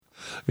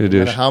No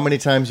matter show? how many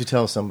times you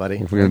tell somebody.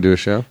 If we're going to do a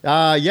show?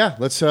 Yeah,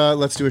 let's do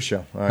a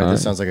show. All right,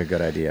 this sounds like a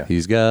good idea.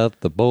 He's got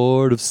the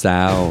board of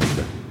sound.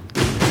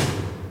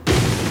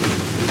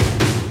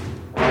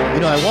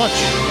 I watch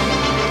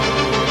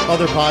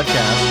other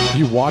podcasts.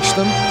 You watch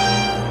them?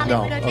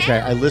 No, okay.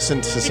 I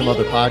listened to some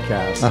other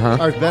podcasts.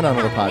 I've been on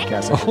other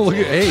podcasts. Oh, look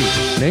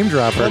at name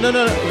dropper. No.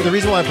 The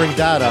reason why I bring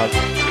that up.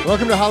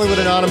 Welcome to Hollywood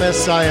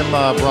Anonymous. I am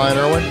Brian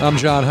Irwin. I'm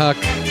John Huck.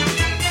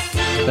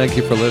 Thank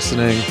you for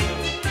listening.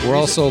 We're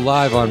also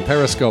live on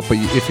Periscope, but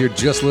if you're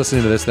just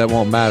listening to this, that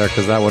won't matter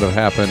because that would have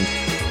happened.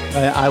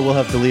 I will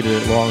have deleted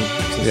it long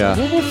since. Yeah.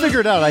 We'll figure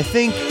it out. I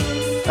think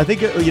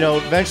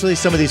eventually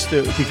some of these,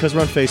 because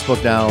we're on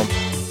Facebook now,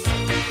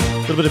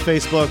 a little bit of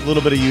Facebook, a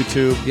little bit of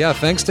YouTube. Yeah,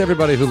 thanks to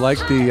everybody who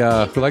liked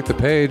the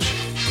page.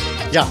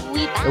 Yeah,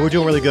 and we're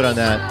doing really good on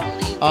that.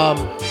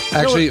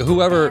 Actually,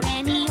 whoever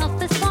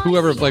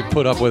like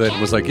put up with it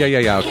was like,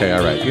 yeah, okay,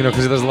 all right.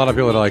 Because there's a lot of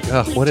people that are like,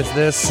 oh, what is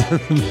this?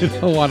 They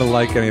don't want to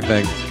like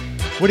anything.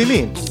 What do you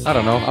mean? I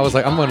don't know. I was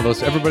like, I'm one of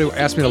those. Everybody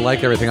asked me to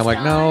like everything. I'm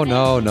like, no.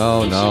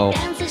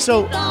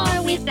 So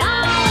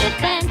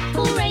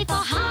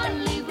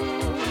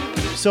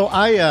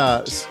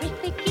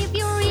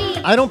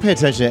I don't pay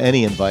attention to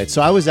any invites,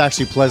 so I was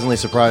actually pleasantly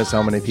surprised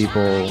how many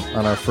people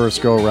on our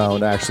first go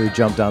around actually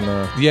jumped on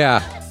the.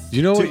 Yeah,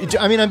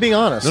 I'm being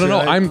honest. No.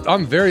 I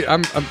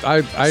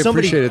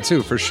appreciate it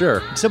too, for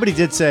sure. Somebody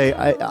did say,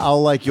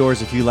 "I'll like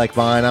yours if you like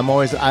mine."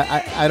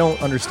 I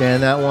don't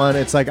understand that one.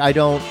 It's like I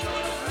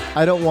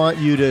don't want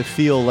you to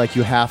feel like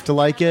you have to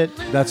like it.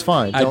 That's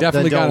fine. I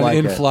definitely got an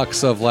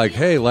influx of like,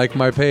 hey, like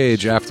my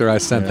page after I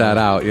sent that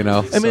out. I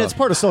mean, it's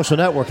part of social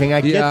networking.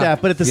 I get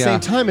that, but at the same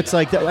time, it's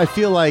like I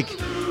feel like.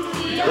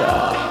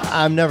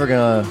 I'm never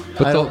gonna.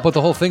 But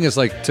the whole thing is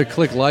like to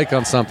click like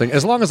on something.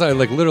 As long as I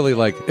like literally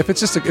like if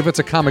it's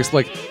a comics,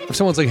 like if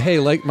someone's like, hey,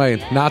 like my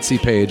Nazi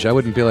page, I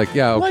wouldn't be like,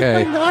 yeah, okay.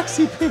 Like my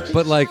Nazi page.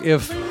 But like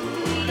if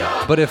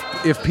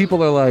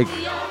people are like,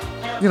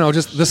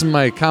 just this is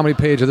my comedy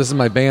page or this is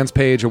my band's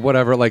page or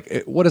whatever.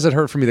 Like, what does it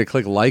hurt for me to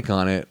click like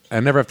on it? I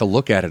never have to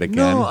look at it again.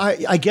 No,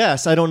 I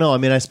guess I don't know. I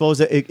mean, I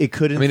suppose it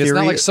could. It's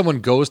not like someone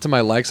goes to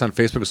my likes on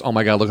Facebook and goes, "Oh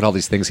my god, look at all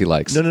these things he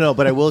likes." No.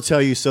 But I will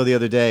tell you. So the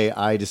other day,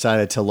 I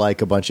decided to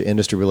like a bunch of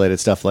industry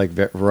related stuff like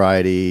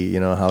Variety,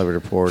 Hollywood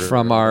Reporter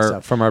from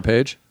our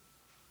page.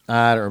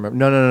 I don't remember.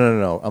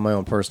 No. On my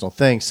own personal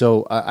thing.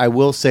 So I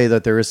will say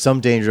that there is some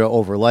danger of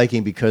over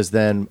liking because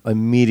then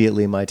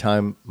immediately my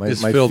feed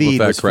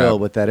was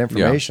filled with that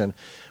information,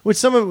 which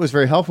some of it was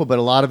very helpful, but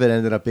a lot of it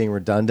ended up being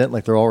redundant.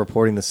 Like they're all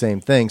reporting the same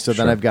thing. So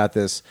then I've got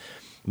this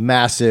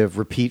massive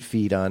repeat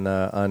feed on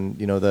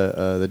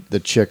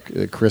the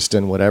chick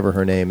Kristen, whatever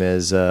her name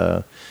is.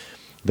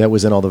 That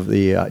was in all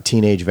the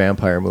teenage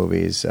vampire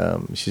movies.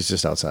 She's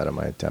just outside of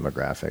my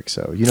demographic,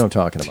 so you know what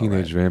I'm talking about.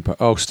 Teenage vampire.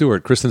 Oh,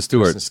 Kristen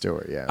Stewart. Kristen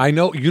Stewart, yeah. I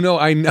know.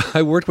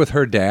 I worked with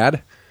her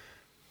dad.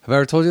 Have I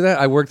ever told you that?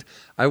 I worked.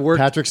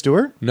 Patrick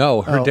Stewart?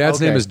 No, her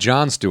dad's name is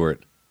Jon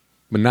Stewart,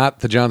 but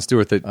not the Jon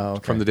Stewart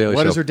from the Daily Show.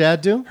 What does her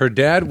dad do? Her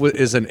dad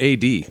is an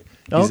AD.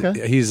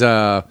 He's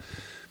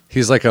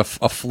like a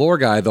floor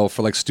guy though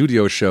for like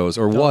studio shows,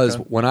 or was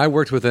when I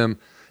worked with him.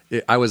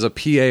 I was a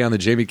PA on the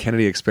Jamie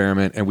Kennedy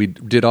Experiment, and we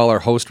did all our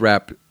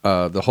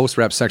the host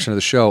rap section of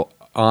the show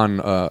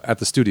at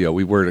the studio.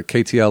 We were at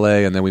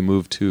KTLA, and then we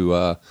moved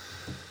to.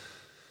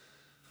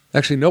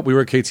 Actually, nope, we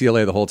were at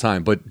KTLA the whole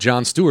time. But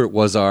Jon Stewart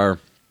was our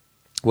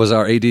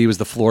AD. He was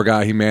the floor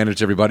guy. He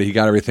managed everybody. He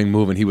got everything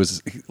moving. He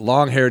was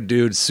long-haired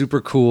dude,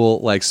 super cool.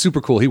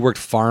 He worked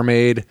Farm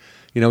Aid.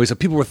 He said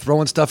people were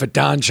throwing stuff at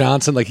Don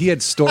Johnson. Like he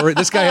had stories.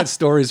 This guy had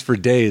stories for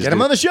days. Get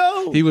him on the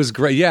show. He was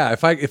great. Yeah,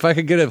 if I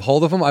could get a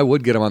hold of him, I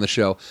would get him on the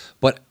show.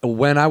 But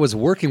when I was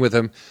working with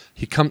him,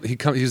 he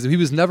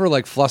was never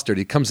like flustered.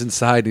 He comes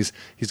inside. He's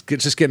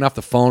just getting off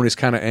the phone. He's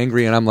kind of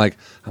angry, and I'm like,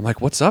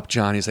 what's up,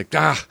 John? He's like,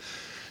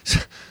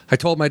 I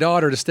told my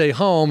daughter to stay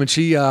home, and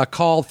she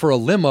called for a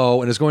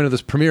limo and is going to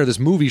this premiere of this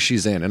movie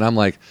she's in. And I'm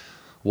like,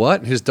 what?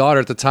 And his daughter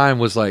at the time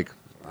was like,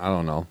 I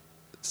don't know.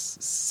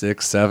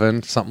 6,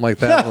 7, something like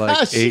that,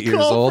 like 8 years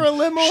old.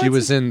 She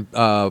was in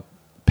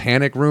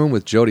Panic Room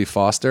with Jodie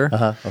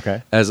Foster.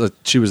 Okay.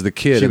 She was the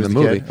kid in the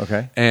movie.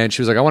 Okay. And she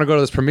was like, I want to go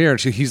to this premiere. And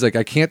he's like,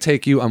 I can't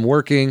take you. I'm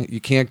working.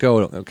 You can't go.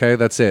 Okay,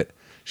 that's it.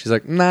 She's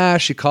like, nah.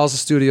 She calls the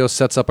studio,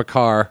 sets up a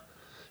car,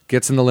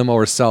 gets in the limo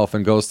herself,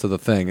 and goes to the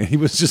thing. And he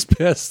was just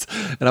pissed.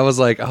 And I was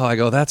like,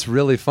 that's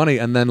really funny.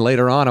 And then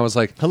later on, I was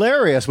like,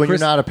 hilarious when you're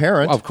not a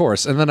parent. Of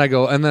course. And then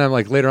I'm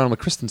like, later on, I'm like,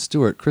 Kristen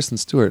Stewart.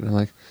 And I'm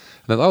like,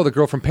 the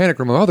girl from Panic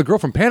Room. Oh, the girl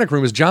from Panic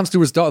Room is Jon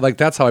Stewart's daughter. Like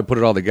that's how I put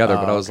it all together.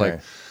 But I was like,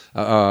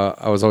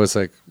 I was always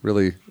like,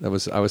 really. I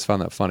always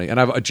found that funny.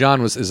 And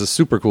John is a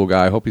super cool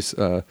guy. I hope he's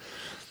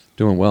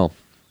doing well.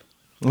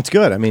 That's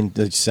good. I mean,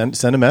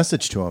 send a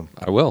message to him.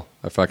 I will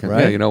if I can.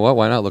 Right? Yeah, you know what?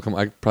 Why not? Look him.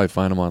 I could probably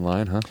find him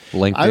online, huh?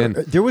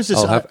 LinkedIn. There was this.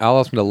 I'll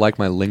ask him to like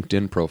my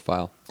LinkedIn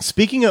profile.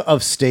 Speaking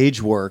of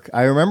stage work,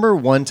 I remember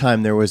one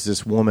time there was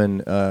this woman.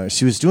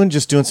 She was doing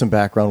some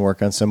background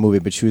work on some movie,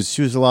 but she was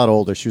a lot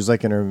older. She was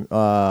like in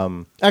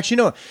her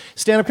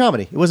stand-up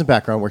comedy. It wasn't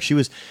background work. She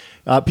was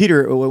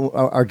Peter,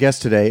 our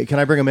guest today, can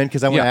I bring him in?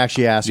 Because I want to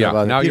actually ask him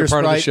about it. Now Peter you're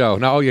part Sprite, of the show.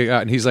 Now,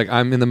 and he's like,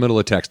 I'm in the middle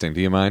of texting.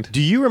 Do you mind?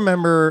 Do you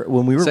remember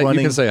when we were running?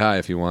 You can say hi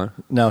if you want.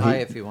 No, hi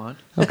if you want.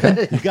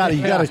 Okay. You got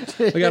We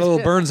got a little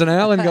Burns and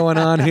Allen going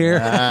on here.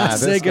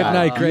 Say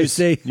goodnight,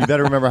 Gracie. You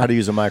better remember how to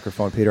use a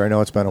microphone, Peter. I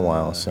know it's been a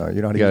while, so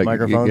you know how to use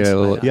microphones?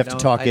 You have to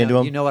talk into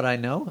them? You know what I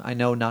know? I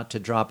know not to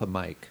drop a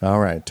mic. All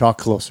right. Talk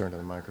closer into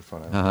the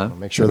microphone.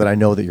 Make sure that I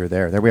know that you're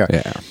there. There we are.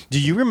 Yeah. Do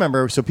you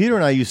remember? So Peter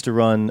and I used to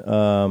run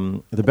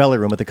the Belly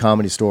Room at the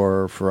Comedy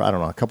Store for, I don't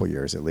know, a couple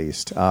years at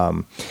least.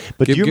 But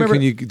do you remember?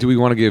 Do we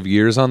want to give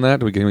years on that?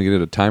 Can we get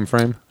it a time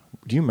frame?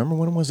 Do you remember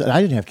when it was? I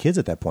didn't have kids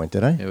at that point,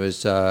 did I? It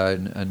was,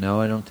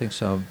 no, I don't think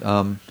so.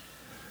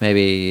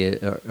 Maybe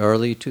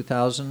early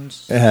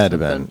 2000s? It had to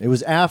have been. It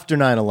was after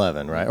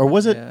 9/11, right? Or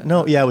was it? Yeah.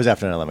 No, yeah, it was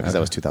after 9/11 because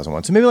that was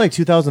 2001. So maybe like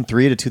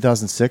 2003 to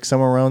 2006,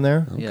 somewhere around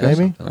there. Okay.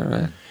 Maybe? All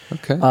right.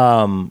 Okay.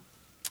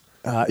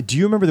 Do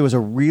you remember there was a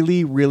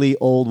really, really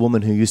old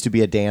woman who used to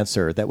be a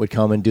dancer that would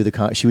come and do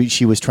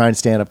she was trying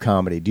stand-up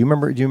comedy. Do you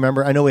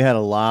remember? I know we had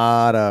a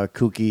lot of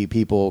kooky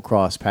people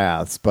cross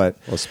paths, but...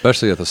 Well,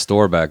 especially at the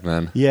store back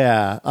then.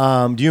 Yeah.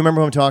 Do you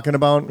remember what I'm talking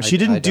about? She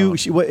didn't do...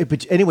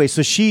 but anyway,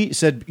 so she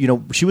said,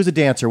 she was a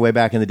dancer way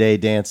back in the day,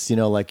 when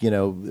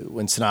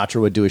Sinatra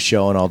would do a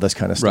show and all this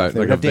kind of stuff. Right, they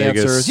like a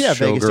Vegas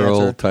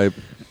showgirl type...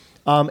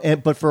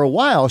 But for a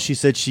while, she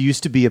said she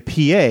used to be a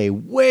PA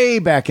way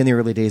back in the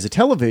early days of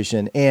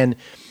television. And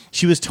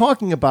she was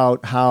talking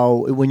about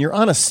how when you're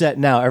on a set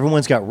now,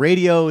 everyone's got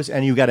radios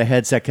and you've got a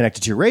headset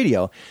connected to your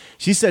radio.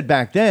 She said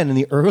back then, in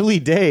the early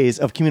days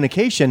of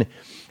communication,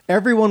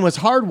 everyone was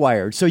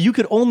hardwired, so you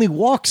could only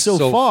walk so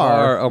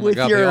far. Oh my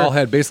God, they all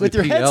had basically with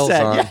your PLs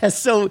headset. on. Yes,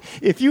 so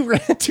if you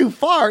ran too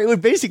far, it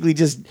would basically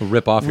just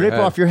rip off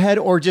your head,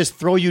 or just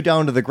throw you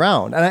down to the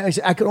ground. And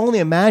I could only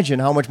imagine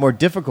how much more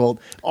difficult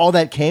all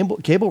that cable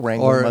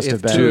wrangling must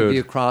have been. Or if two of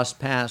you cross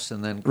paths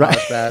and then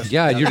cross paths.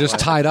 Yeah, you're just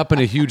tied up in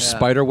a huge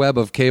spider web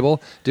of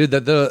cable, dude.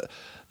 The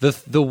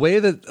way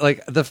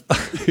that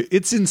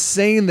it's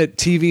insane that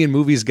TV and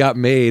movies got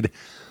made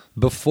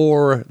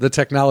before the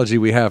technology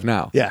we have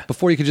now. Yeah.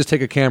 Before you could just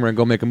take a camera and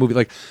go make a movie,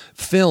 like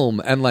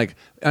film and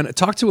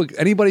talk to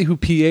anybody who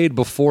PA'd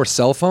before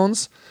cell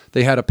phones.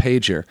 They had a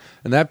pager,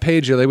 and that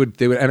pager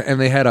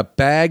they had a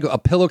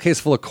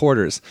pillowcase full of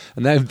quarters,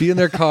 and they'd be in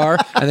their car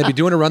and they'd be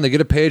doing a run. They get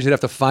a page, they'd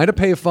have to find a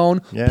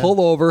payphone, pull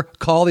over,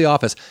 call the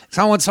office.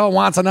 So and so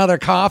wants another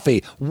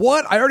coffee.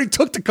 What? I already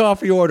took the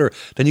coffee order.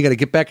 Then you got to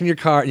get back in your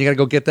car and you got to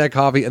go get that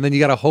coffee, and then you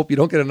got to hope you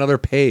don't get another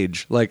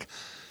page.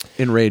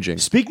 Enraging.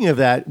 Speaking of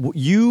that,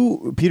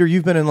 Peter,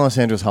 you've been in Los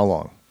Angeles how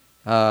long?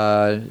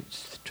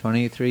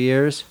 23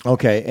 years.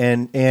 Okay,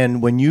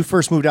 and when you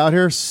first moved out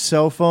here,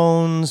 cell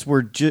phones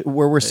where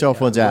were cell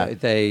phones at?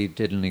 They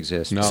didn't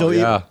exist.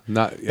 No,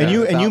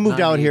 And you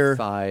moved out here.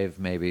 95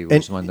 maybe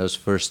was one of those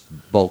first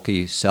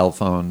bulky cell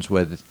phones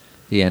with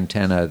the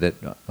antenna that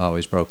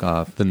always broke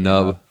off. The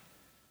nub.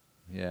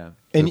 Yeah.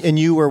 And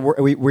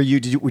you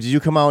did you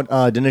come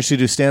out initially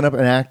to stand up,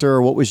 an actor,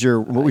 or what was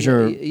your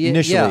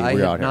initially? Yeah, I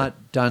had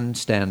not done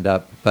stand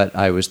up, but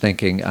I was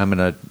thinking I'm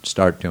going to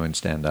start doing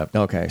stand up.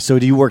 Okay, so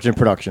you worked in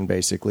production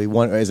basically,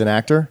 as an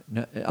actor,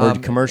 or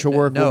commercial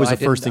work? No, what was the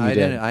first thing you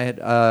did? I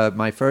had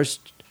my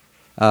first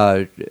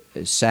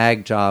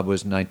SAG job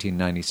was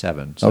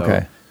 1997. So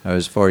okay, I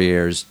was 4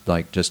 years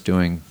just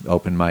doing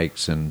open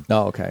mics and.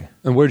 Oh, okay.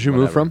 And where did you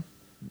move from?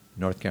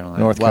 North Carolina.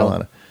 North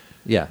Carolina.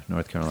 Yeah,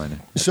 North Carolina.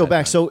 So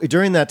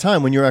during that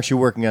time when you were actually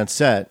working on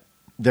set,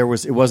 it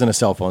wasn't a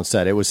cell phone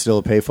set. It was still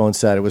a payphone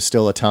set. It was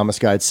still a Thomas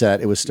Guide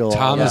set. It was still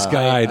Thomas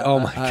Guide.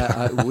 Oh my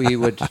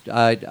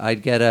God!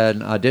 I'd get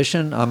an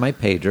audition on my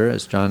pager,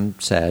 as John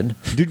said.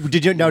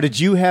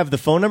 Did you have the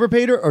phone number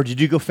pager, or did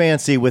you go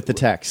fancy with the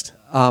text?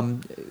 I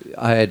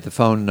had the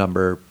phone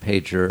number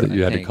pager that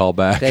you had to call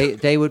back.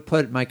 They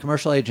would my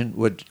commercial agent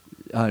would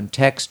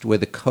text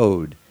with a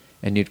code,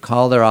 and you'd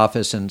call their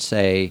office and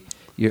say,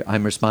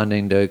 I'm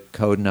responding to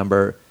code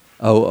number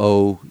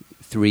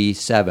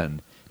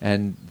 0037.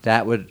 And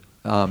that would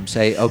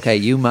say, okay,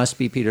 you must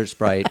be Peter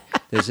Sprite.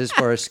 This is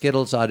for a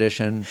Skittles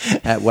audition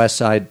at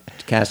Westside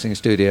Casting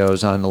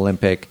Studios on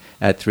Olympic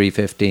at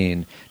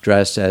 3:15,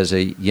 dressed as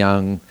a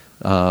young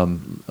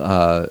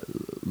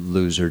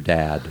loser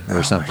dad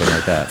or something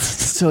like that.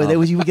 So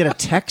you would get a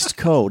text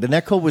code, and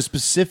that code was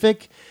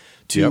specific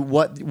to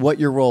what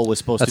your role was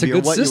supposed to be. That's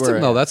a good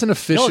system, though. That's an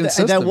efficient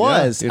system. That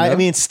was. Yeah, I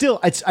mean, still,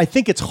 I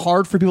think it's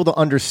hard for people to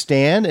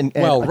understand.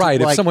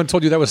 If someone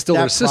told you that was still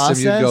their system,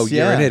 you'd go,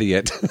 "You're an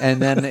idiot."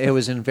 And then it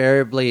was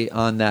invariably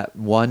on that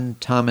one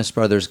Thomas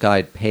Brothers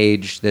Guide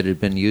page that had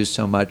been used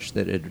so much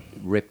that it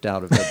ripped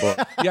out of their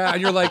book. Yeah,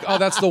 and you're like, "Oh,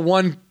 that's the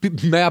one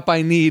map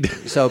I need."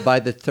 So by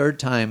the third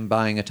time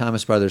buying a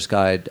Thomas Brothers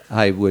Guide,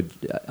 I would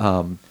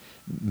go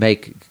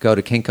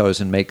to Kinko's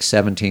and make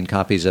 17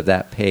 copies of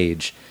that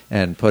page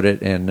and put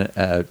it in.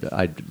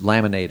 I'd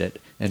laminate it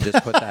and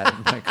just put that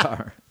in my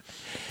car.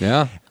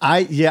 Yeah,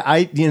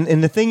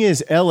 and the thing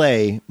is,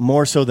 L.A.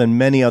 more so than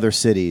many other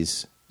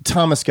cities,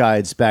 Thomas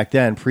Guides back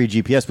then,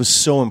 pre-GPS, was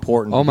so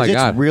important. Oh my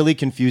God, it's really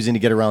confusing to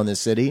get around this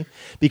city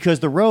because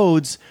the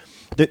roads.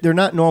 they're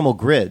not normal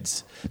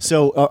grids.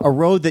 So a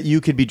road that you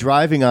could be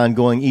driving on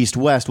going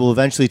east-west will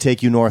eventually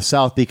take you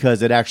north-south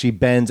because it actually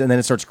bends and then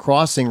it starts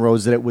crossing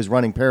roads that it was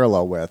running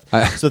parallel with.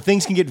 So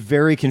things can get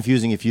very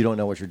confusing if you don't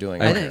know what you're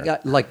doing. I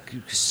think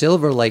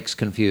Silver Lake's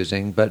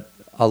confusing, but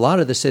a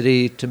lot of the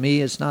city, to me,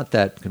 is not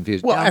that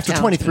confusing. Well, after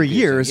 23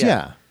 years,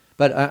 yeah.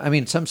 But, I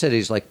mean, some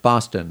cities like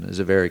Boston is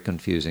a very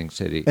confusing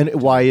city. And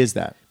why is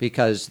that?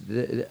 Because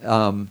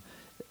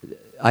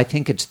I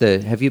think it's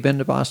have you been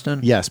to Boston?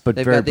 Yes, but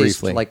They've very got these,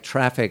 briefly. like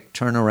traffic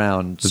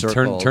turnaround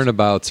circles.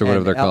 Turnabouts or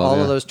whatever they're called. All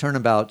of those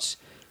turnabouts,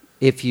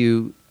 if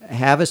you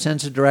have a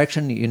sense of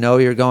direction, you know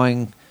you're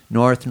going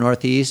north,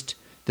 northeast,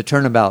 the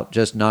turnabout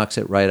just knocks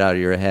it right out of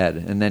your head,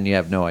 and then you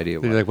have no idea.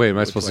 You're like, wait, am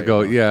I supposed to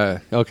go? Yeah,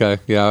 okay,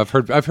 yeah. I've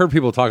heard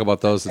people talk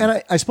about those,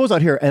 and I suppose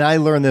out here, and I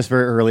learned this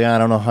very early on. I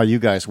don't know how you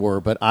guys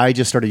were, but I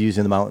just started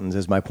using the mountains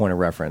as my point of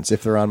reference.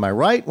 If they're on my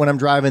right when I'm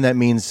driving, that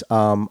means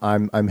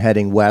I'm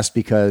heading west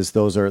because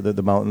those are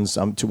the mountains.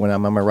 When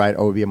I'm on my right,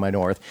 I would be on my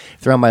north.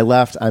 If they're on my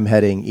left, I'm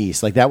heading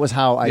east. Like that was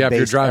how I. Yeah, if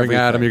you're driving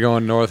everything. at them, you're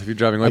going north. If you're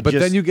driving west, but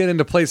then you get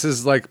into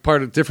places like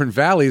part of different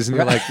valleys, and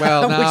you're like,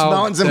 well, now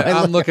which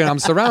mountains I'm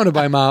surrounded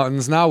by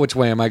mountains. Now, which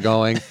way am I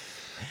going?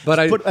 But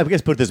I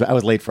guess put it this way, I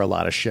was late for a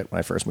lot of shit when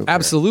I first moved.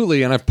 Absolutely,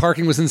 here. And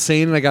parking was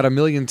insane, and I got a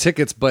million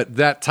tickets. But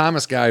that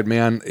Thomas guide,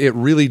 man, it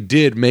really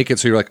did make it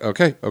so you're like,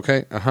 okay,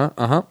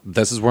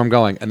 this is where I'm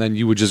going, and then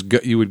you would just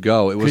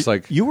go. It was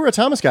like you were a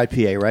Thomas guide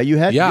PA, right? You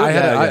had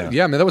yeah,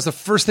 man. That was the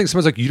first thing.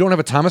 Someone's like, you don't have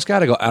a Thomas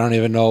guide? I go, I don't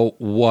even know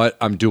what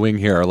I'm doing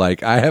here.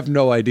 Like, I have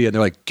no idea. And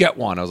they're like, get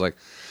one. I was like,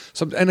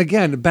 and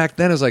again, back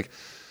then, I was like,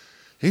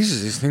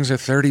 these things are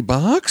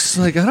 $30.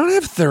 Like, I don't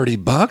have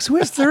 $30. Who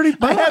has $30?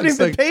 I haven't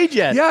even paid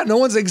yet. Yeah, no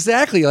one's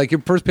exactly like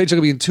your first paycheck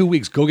will be in 2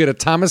 weeks. Go get a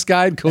Thomas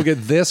guide. Go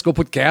get this. Go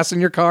put gas in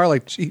your car.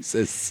 Like,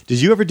 Jesus.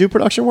 Did you ever do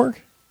production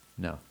work?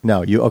 No.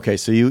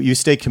 So you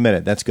stay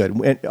committed. That's good.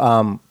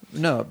 No,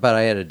 but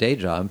I had a day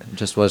job. It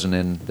just wasn't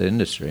in the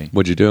industry.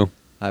 What'd you do?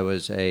 I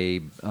was a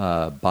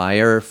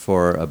buyer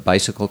for a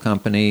bicycle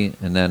company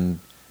and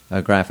then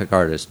a graphic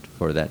artist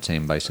for that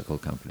same bicycle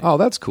company. Oh,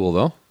 that's cool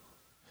though.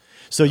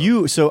 So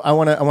I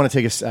want to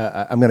take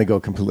I'm going to go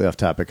completely off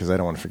topic because I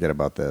don't want to forget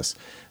about this.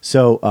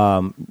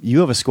 So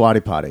you have a squatty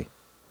potty.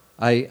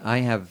 I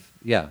have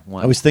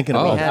one. I was thinking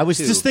about it. I was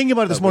just thinking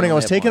about it this morning. I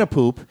was taking a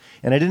poop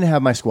and I didn't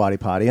have my squatty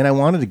potty and I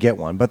wanted to get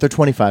one, but they're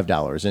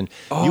 $25. And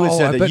you had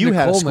said that you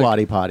had a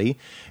squatty potty,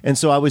 and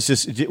so I was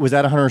was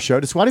that a Hunter show?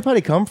 Did squatty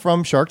potty come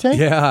from Shark Tank?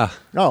 Yeah.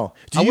 Oh,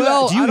 do you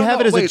have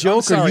it as a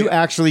joke or do you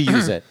actually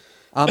use it?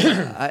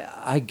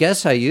 I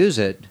guess I use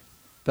it.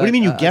 But, what do you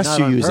mean you guess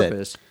you use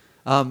it?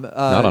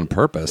 Not on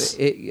purpose.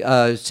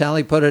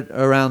 Sally put it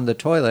around the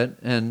toilet,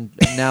 and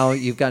now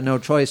you've got no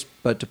choice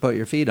but to put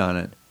your feet on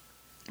it.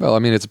 Well, I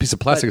mean, it's a piece of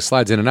plastic that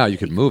slides in and out. You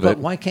could move it. But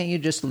why can't you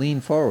just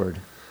lean forward?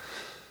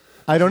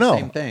 I don't know.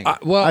 Same thing.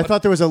 I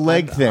thought there was a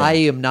leg thing. I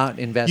am not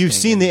investing. You've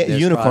seen the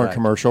unicorn product.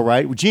 Commercial,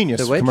 right?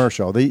 Genius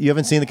commercial. You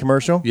haven't seen the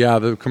commercial? Yeah,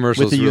 the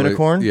commercial with the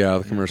unicorn. Yeah,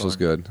 the commercial's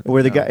good.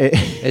 Where the guy,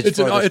 it's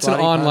an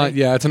online.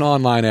 Yeah, it's an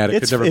online ad.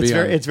 It could never be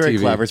on It's very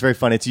TV. clever. It's very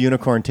fun. It's a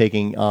unicorn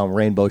taking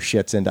rainbow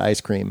shits into ice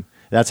cream.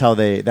 That's how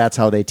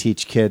they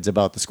teach kids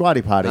about the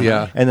squatty potty.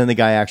 Yeah. And then the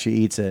guy actually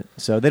eats it.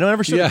 So they don't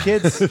ever show the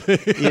kids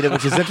eat it,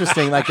 which is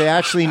interesting. Like they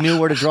actually knew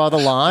where to draw the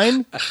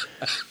line.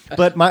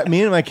 But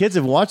me and my kids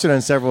have watched it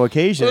on several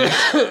occasions.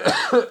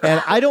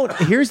 And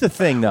here's the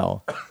thing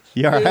though.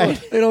 You all right?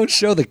 They don't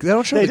show the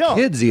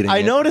kids eating it.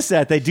 I noticed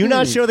that. They do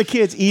not show the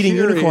kids eating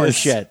unicorn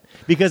shit.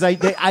 Because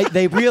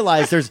they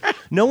realize there's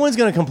no one's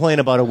going to complain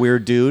about a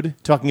weird dude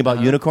talking about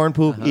unicorn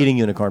poop, eating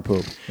unicorn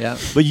poop. Yeah.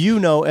 But you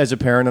know as a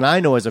parent, and I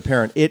know as a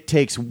parent, it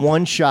takes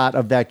one shot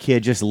of that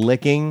kid just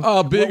licking.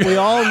 Oh, big. What we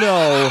all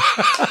know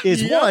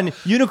is one,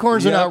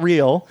 unicorns are not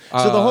real.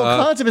 So the whole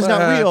concept is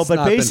not real.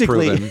 But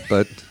basically,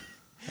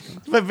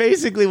 but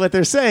basically what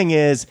they're saying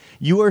is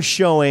you are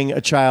showing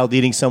a child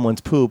eating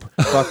someone's poop.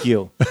 Fuck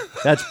you.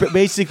 That's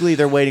basically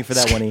they're waiting for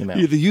that one email.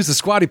 Either use the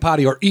squatty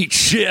potty or eat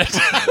shit.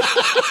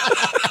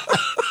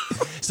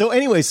 So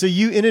anyway, so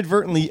you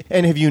inadvertently,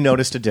 and have you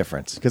noticed a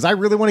difference? Because I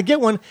really want to get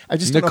one. I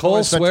just don't know if I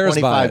want to spend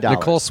 $25.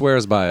 Nicole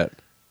swears by it.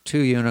 2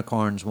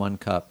 unicorns, 1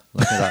 cup.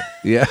 Look it up.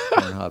 Yeah,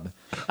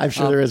 I'm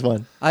sure there is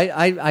one.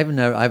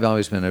 I've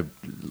always been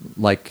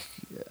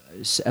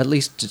at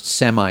least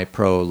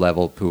semi-pro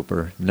level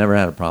pooper. Never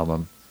had a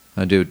problem.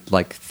 I do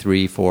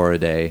 3-4 a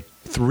day.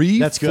 3?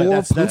 That's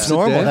good. That's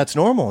normal. That's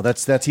normal.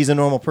 That's he's a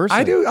normal person.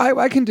 I do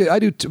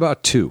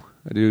about 2.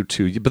 I do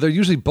 2, but they're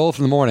usually both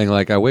in the morning.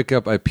 Like I wake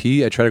up, I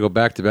pee, I try to go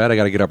back to bed. I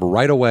got to get up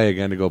right away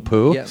again to go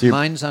poo. Yeah,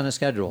 mine's on a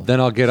schedule. Then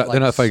I'll get up.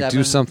 Then if I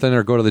do something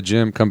or go to the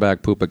gym, come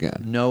back, poop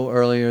again. No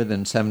earlier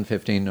than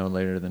 7:15. No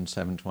later than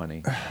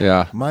 7:20.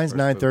 Yeah, mine's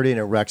 9:30, and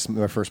it wrecks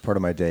the first part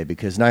of my day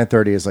because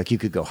 9:30 is like you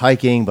could go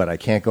hiking, but I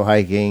can't go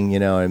hiking. You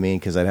know what I mean?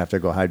 Because I'd have to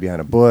go hide behind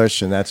a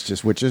bush, and that's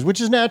just which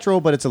is natural,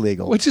 but it's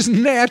illegal. Which is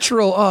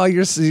natural. Oh,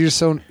 you're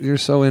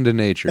so into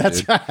nature. That's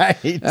dude.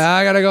 right.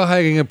 I gotta go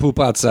hiking and poop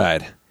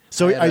outside.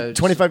 So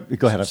 25.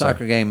 Go ahead. I'm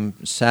soccer game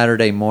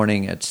Saturday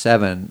morning at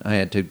 7. I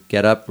had to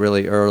get up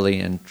really early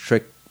and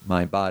trick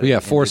my body. Yeah,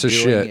 force of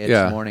shit.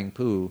 Its morning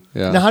poo.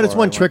 Yeah. Now, how does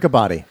one trick a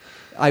body?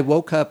 I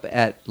woke up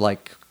at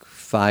like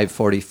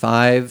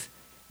 5:45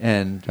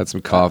 and had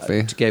some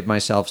coffee. Gave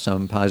myself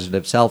some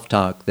positive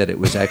self-talk that it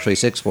was actually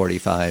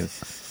 6:45,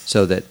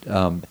 so that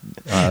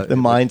the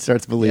mind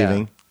starts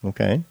believing. Yeah.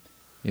 Okay.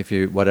 If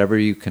you whatever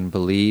you can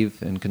believe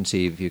and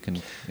conceive, you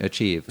can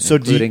achieve, so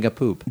including a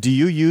poop. Do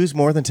you use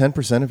more than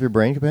 10% of your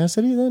brain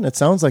capacity? Then it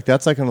sounds like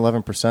that's like an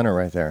 11%er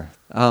right there.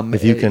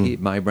 If you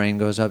can, my brain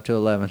goes up to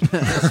 11.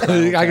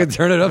 I can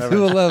turn it up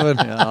to 11.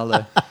 Yeah,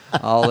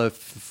 all the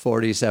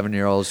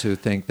 47-year-olds who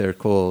think they're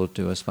cool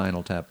do a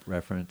Spinal Tap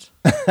reference.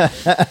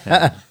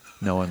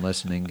 No one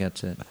listening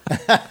gets it.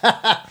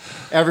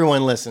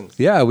 Everyone listens.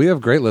 Yeah, we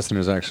have great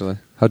listeners. Actually,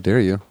 how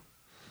dare you?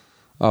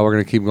 Oh, we're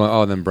going to keep going.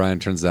 Oh, and then Brian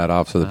turns that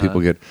off so that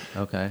people get...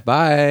 Okay.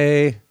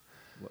 Bye.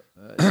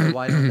 So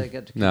why don't they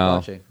get to keep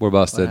watching? No, we're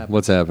busted.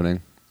 What's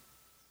happening?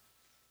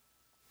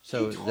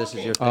 So this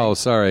is your thing. Oh,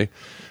 sorry.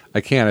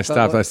 I can't. I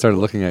stopped. I started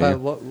looking at you.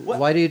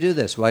 Why do you do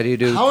this? Why do you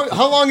do...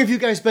 How long have you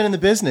guys been in the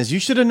business? You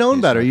should have known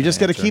better. You just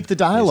got to keep the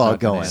dialogue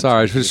going.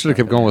 Sorry, I should have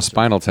kept going with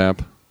Spinal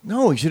Tap.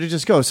 No, you should have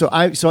just go. So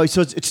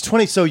it's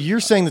 20. So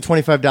you're saying the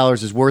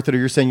 $25 is worth it, or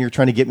you're saying you're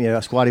trying to get me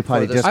a Squatty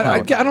Potty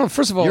discount? I don't.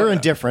 First of all, you're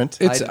indifferent.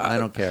 I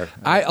don't care.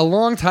 A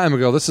long time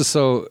ago. This is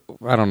so.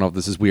 I don't know if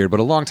this is weird, but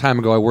a long time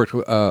ago, I worked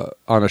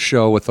on a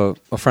show with a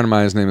friend of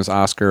mine. His name is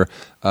Oscar.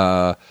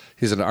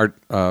 He's an art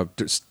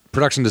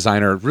production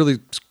designer. Really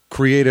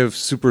creative,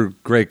 super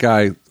great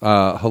guy.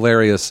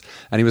 Hilarious.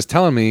 And he was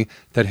telling me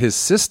that his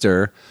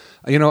sister.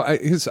 You know,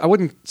 I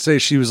wouldn't say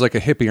she was like a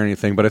hippie or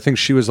anything, but I think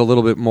she was a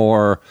little bit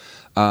more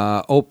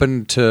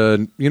open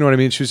to, you know what I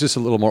mean? She was just a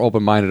little more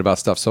open-minded about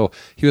stuff. So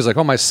he was like,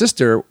 oh, my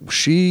sister,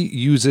 she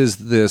uses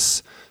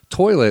this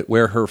toilet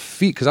where her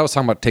feet, because I was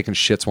talking about taking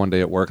shits one day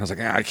at work. I was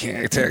like, I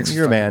can't.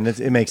 You're a man.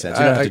 It makes sense.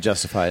 You don't have to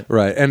justify it.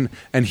 Right.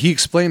 And he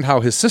explained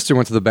how his sister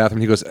went to the bathroom.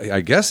 He goes,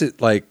 I guess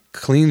it like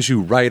cleans you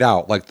right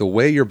out, like the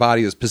way your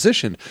body is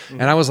positioned.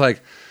 Mm-hmm. And I was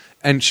like,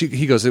 and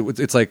he goes, it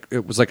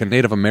was like a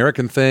Native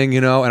American thing, you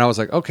know? And I was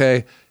like,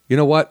 okay, you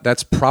know what?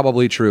 That's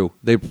probably true.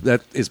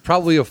 That is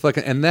probably a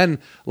fucking... And then,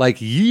 like,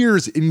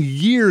 years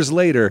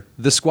later,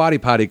 the Squatty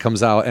Potty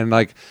comes out, and,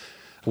 like,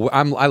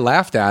 I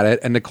laughed at it,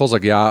 and Nicole's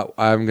like, yeah,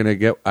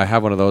 I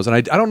have one of those. And I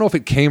don't know if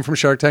it came from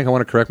Shark Tank. I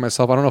want to correct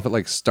myself. I don't know if it,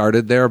 like,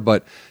 started there,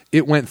 but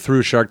it went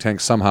through Shark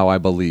Tank somehow, I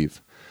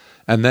believe.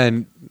 And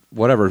then,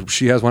 whatever,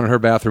 she has one in her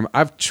bathroom.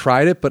 I've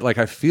tried it, but, like,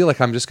 I feel like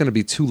I'm just going to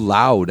be too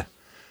loud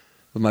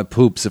with my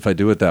poops if I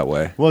do it that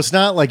way. Well, it's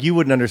not like you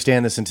wouldn't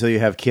understand this until you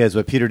have kids.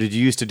 But Peter, did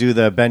you used to do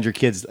the bend your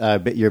kids,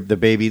 the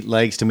baby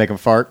legs to make them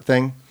fart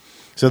thing?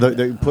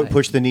 So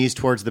push the knees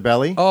towards the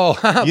belly? Oh.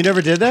 You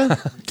never did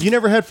that? You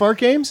never had fart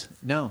games?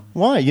 No.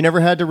 Why? You never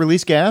had to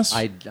release gas?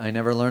 I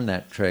never learned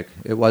that trick.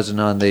 It wasn't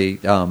on the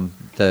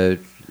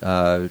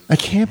I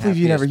can't believe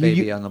you never...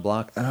 Baby on the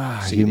Block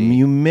CD.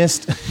 You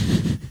missed...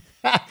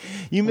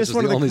 You missed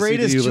one of the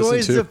greatest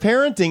joys of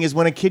parenting is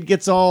when a kid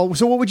gets all...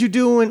 So what would you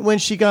do when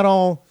she got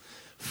all...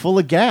 full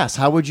of gas?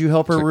 How would you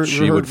help her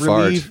relieve?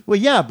 Fart. Well,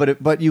 yeah,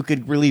 but you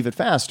could relieve it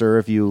faster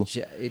if you.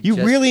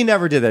 Really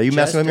never did that. Are you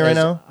messing with me right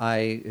now?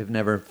 I have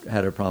never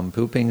had a problem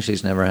pooping.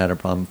 She's never had a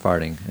problem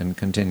farting, and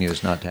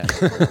continues not to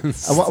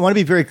have. I want to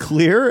be very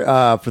clear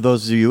for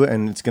those of you,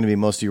 and it's going to be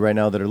most of you right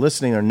now that are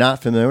listening are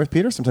not familiar with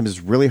Peter. Sometimes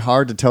it's really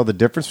hard to tell the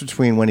difference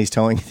between when he's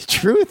telling you the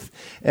truth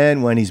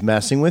and when he's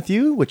messing with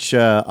you. Which,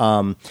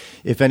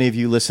 if any of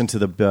you listen to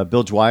the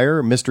Bill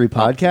Dwyer Mystery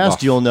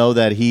Podcast, you'll know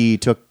that he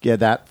took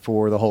that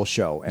for the whole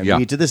show. And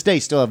we, to this day,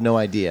 still have no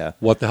idea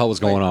what the hell was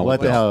going on. What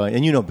the hell?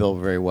 And you know Bill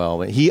very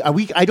well.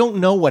 I don't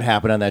know what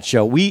happened on that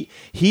show.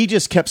 He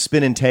just kept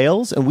spinning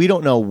tales, and we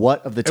don't know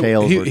what of the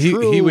tales were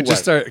true. He would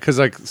just start because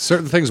like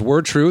certain things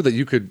were true that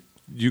you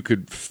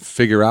could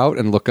figure out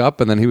and look up,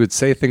 and then he would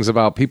say things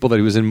about people that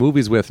he was in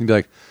movies with, and be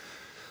like,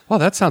 "Oh,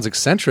 that sounds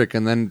eccentric."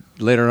 And then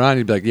later on,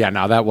 he'd be like, "Yeah,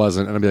 no, that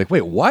wasn't." And I'd be like,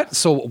 "Wait, what?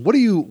 So what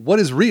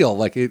is real?"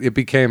 Like it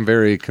became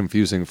very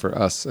confusing for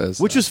us,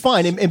 which was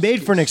fine. It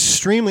made for an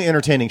extremely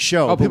entertaining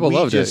show. Oh, people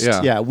loved it.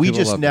 Yeah, we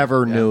just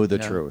never knew the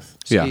truth.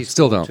 Ski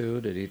still don't.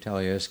 Too? Did he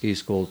tell you a Ski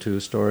School 2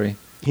 story?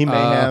 He may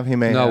have. He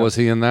may. No, have. Was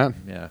he in that?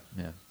 Yeah.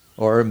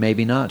 Or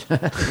maybe not.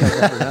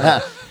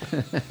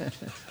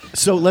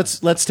 So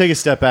let's take a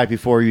step back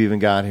before you even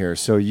got here.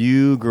 So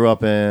you grew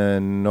up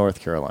in North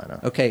Carolina.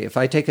 Okay, if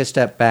I take a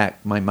step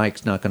back, my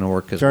mic's not going to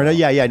work as well.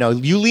 Yeah, no.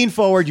 You lean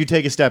forward, you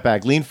take a step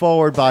back. Lean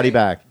forward, body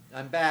back.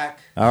 I'm back.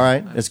 All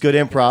right, it's good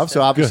improv.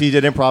 So obviously you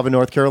did improv in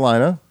North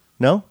Carolina.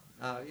 No?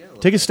 Yeah.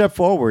 Take a step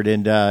forward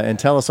and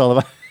tell us all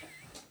about.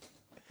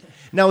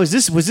 Now, was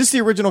this the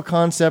original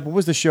concept? What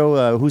was the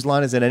show? Whose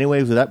Line Is It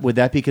Anyway? Would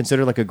that be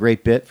considered like a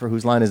great bit for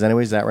Whose Line Is It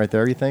Anyway? Is that right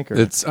there? You think?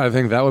 I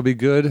think that would be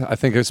good. I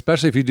think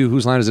especially if you do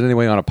Whose Line Is It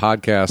Anyway on a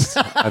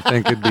podcast. I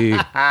think it'd be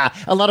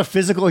a lot of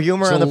physical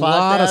humor on the podcast. A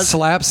lot of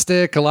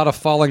slapstick, a lot of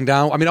falling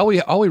down. I mean,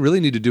 all we really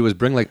need to do is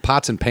bring like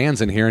pots and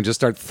pans in here and just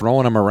start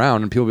throwing them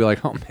around, and people will be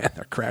like, "Oh man,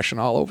 they're crashing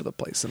all over the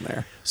place in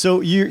there." So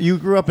you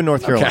grew up in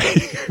North Carolina?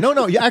 Okay. No.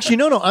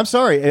 I'm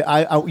sorry.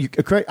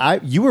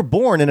 You were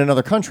born in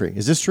another country.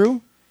 Is this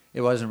true? It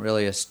wasn't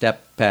really a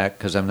step back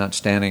because I'm not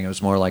standing. It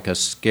was more like a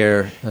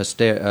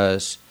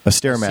stairmaster.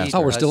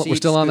 Oh, we're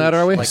still on that,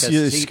 are we? Like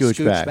a seat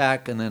scooch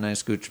back, and then I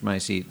scooched my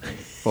seat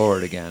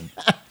forward again.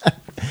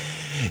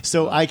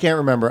 So I can't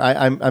remember.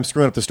 I'm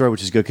screwing up the story,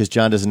 which is good because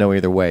John doesn't know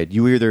either way.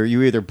 You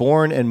either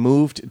born and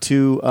moved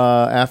to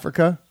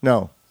Africa?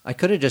 No. I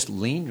could have just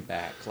leaned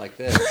back like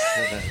this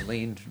and then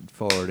leaned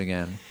forward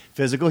again.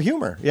 Physical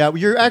humor. Yeah,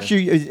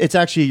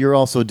 you're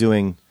also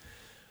doing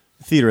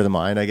theater of the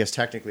mind. I guess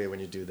technically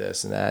when you do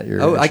this and that,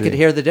 I could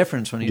hear the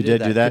difference when you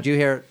did that. Do that. Could you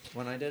hear it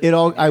when I did it?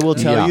 I will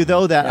tell you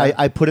though that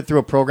I put it through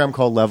a program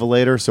called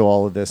Levelator, so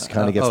all of this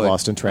kind of gets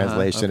lost in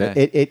translation.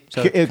 Okay.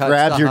 It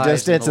grabs your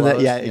distance and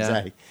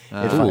exactly.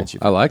 It finds you.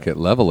 I like it.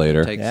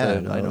 Levelator.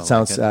 It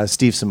sounds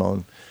Steve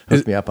Simone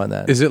hooked me up on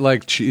that. Is it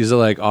like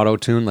auto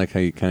tune? Like how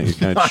you're kind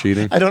of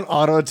cheating? I don't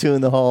auto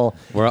tune the whole.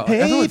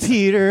 Hey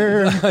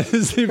Peter,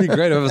 this would be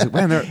great. I was like,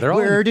 man, they're all.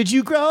 Where did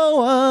you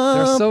grow up?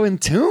 They're so in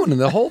tune,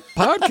 and the whole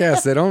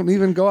podcast they don't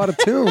even go out of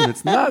tune.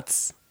 It's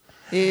nuts.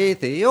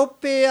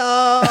 Ethiopia.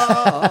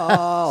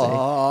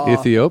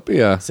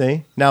 Ethiopia.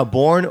 See, now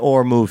born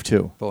or moved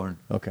to? Born.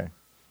 Okay.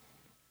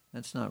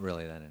 That's not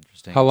really that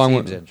interesting. How long?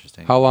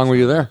 Interesting. How long were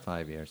you there?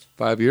 5 years.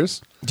 5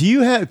 years. Do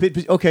you have?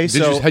 Okay,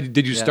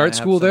 did you start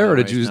school there, or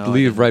did you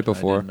leave right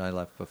before? I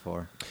left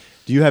before.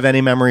 Do you have any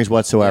memories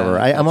whatsoever?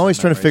 I'm always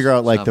trying to figure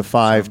out like the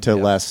 5 to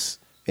less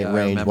in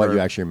range. What you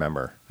actually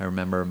remember? I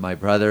remember my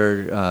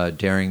brother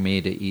daring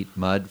me to eat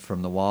mud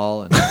from the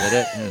wall, and I did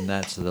it, and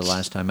that's the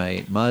last time I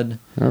ate mud.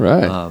 All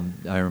right.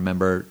 I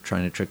remember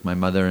trying to trick my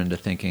mother into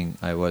thinking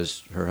I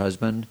was her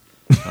husband.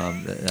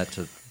 That's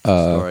a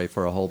story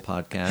for a whole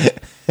podcast.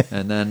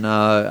 And then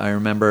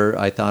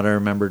I thought I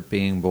remembered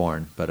being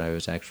born, but I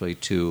was actually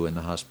 2 in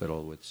the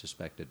hospital with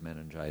suspected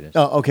meningitis.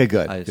 Oh, okay,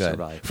 good. I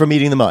survived. From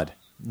eating the mud?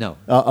 No.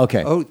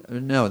 Okay. Oh,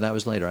 no, that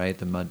was later. I ate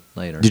the mud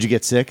later. Did you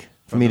get sick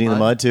from eating the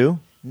mud too?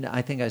 No,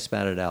 I think I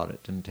spat it out.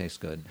 It didn't taste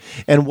good.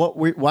 And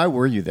why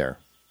were you there?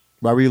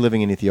 Why were you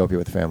living in Ethiopia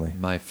with the family?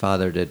 My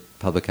father did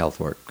public health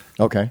work.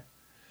 Okay.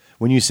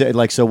 When you say,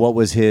 so what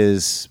was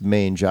his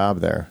main job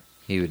there?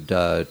 He would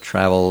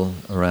travel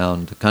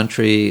around the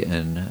country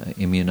and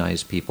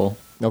immunize people.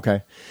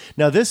 Okay.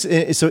 Now during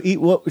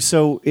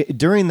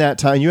that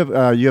time,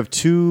 you have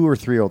 2 or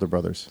 3 older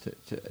brothers.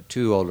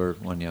 2 older,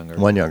 1 younger.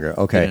 1 younger.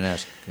 Okay. I didn't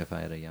ask if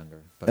I had a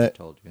younger, but I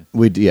told you.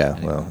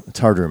 Anyway. Well, it's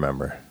hard to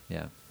remember.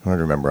 Yeah. Hard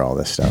to remember all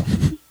this stuff.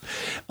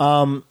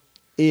 How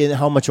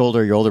much older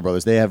are your older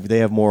brothers? They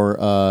have more.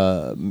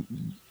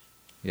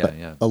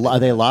 Yeah. Are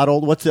they a lot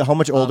old? How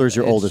much older is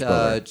your oldest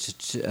brother?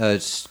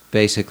 It's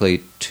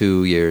basically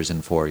 2 years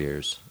and 4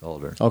 years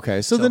older.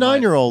 Okay, so the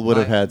 9-year-old would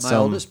have had some. My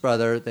oldest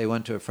brother, they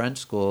went to a French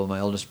school. My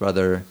oldest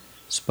brother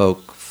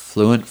spoke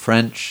fluent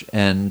French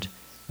and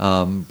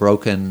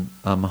broken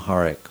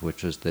Amharic,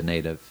 which was the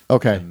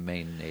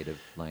main native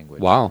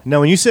language. Wow.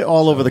 Now, when you say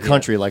all over the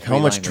country, how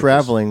much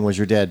traveling was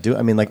your dad doing?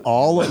 I mean,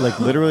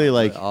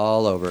 literally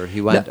all over. He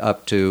went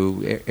up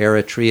to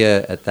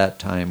Eritrea at that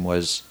time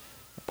was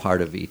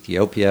part of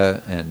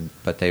Ethiopia,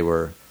 but they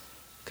were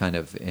kind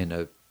of in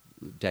a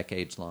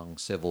decades-long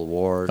civil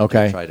war to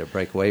try to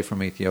break away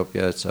from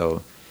Ethiopia.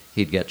 So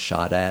he'd get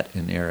shot at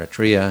in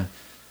Eritrea,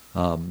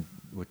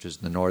 which is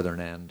the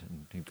northern end,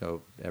 and he'd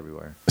go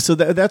everywhere. So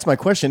that's my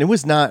question. It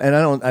was not, and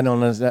I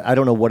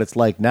don't know what it's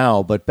like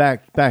now, but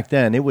back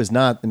then it was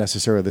not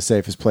necessarily the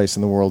safest place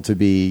in the world to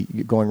be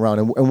going around.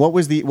 And what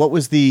was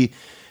the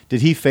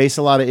did he face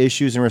a lot of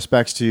issues in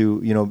respects to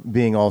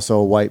being also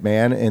a white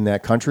man in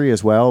that country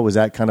as well? Was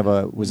that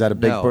a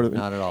big part of it?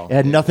 No, not at all. It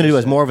had nothing to do. It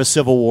was more of a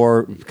civil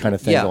war kind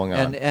of thing going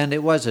on. and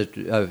it was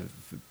a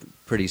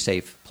pretty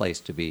safe place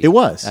to be. It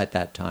was at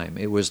that time.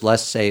 It was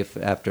less safe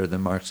after the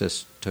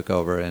Marxists took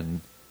over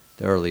in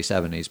the early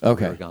 70s. But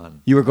we were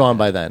gone. You were gone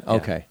by then. Yeah.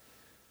 Okay.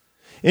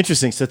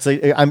 Interesting. So it's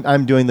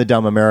I'm doing the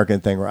dumb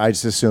American thing where I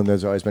just assume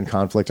there's always been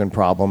conflict and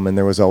problem, and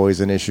there was always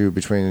an issue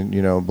between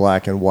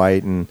black and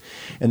white, and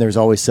there was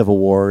always civil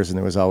wars, and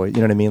there was always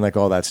what I mean, like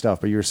all that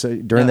stuff. But you were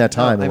during that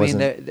time,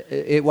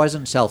 it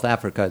wasn't South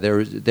Africa.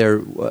 There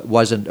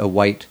wasn't a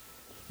white,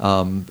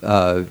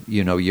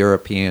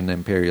 European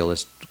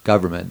imperialist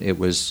government. It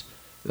was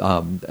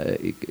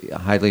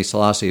Haile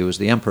Selassie, who was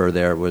the emperor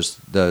there, was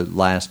the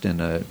last in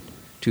a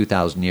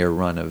 2,000-year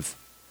run of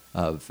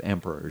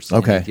emperors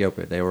in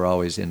Ethiopia. They were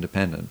always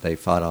independent. They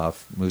fought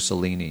off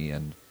Mussolini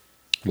in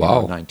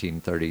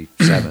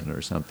 1937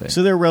 or something.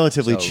 So they're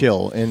relatively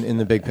chill in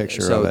the big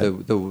picture of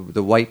it. So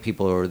the white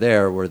people who were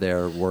there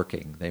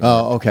working. They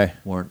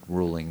weren't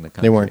ruling the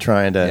country. They weren't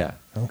trying to...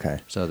 Yeah. Okay.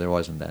 So there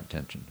wasn't that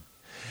tension.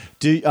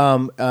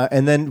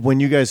 And then when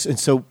you guys... And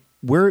so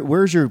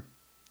where's your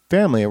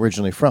family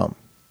originally from?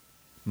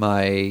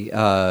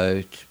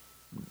 My...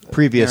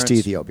 previous to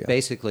Ethiopia?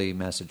 Basically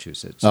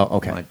Massachusetts. Oh,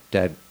 okay. My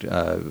dad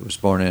was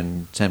born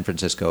in San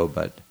Francisco,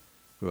 but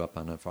grew up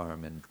on a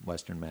farm in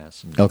Western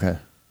Mass. And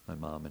my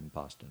mom in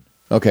Boston.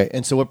 Okay,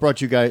 and so what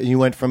brought you guys... You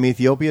went from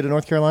Ethiopia to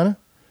North Carolina?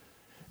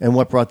 And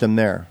what brought them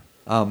there?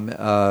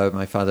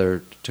 My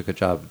father took a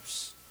job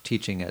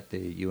teaching at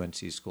the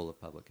UNC School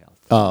of Public Health.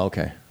 Oh,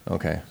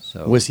 okay.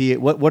 So was he?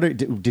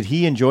 Did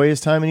he enjoy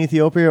his time in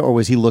Ethiopia, or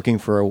was he looking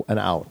for an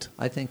out?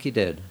 I think he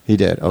did. He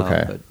did.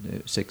 Okay, but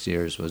 6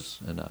 years was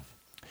enough.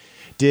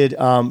 Did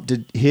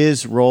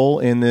his role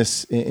in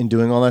this, in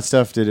doing all that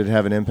stuff, did it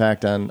have an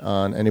impact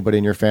on anybody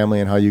in your family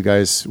and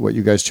what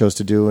you guys chose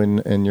to do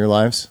in your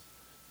lives?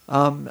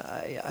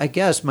 I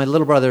guess my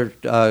little brother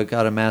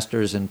got a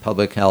master's in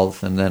public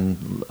health and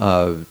then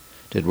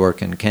did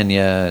work in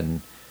Kenya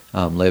and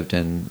lived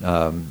in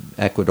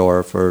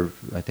Ecuador for,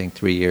 I think,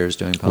 3 years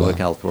doing public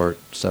health work.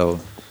 So,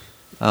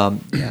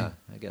 yeah,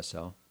 I guess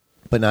so.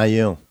 But not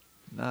you.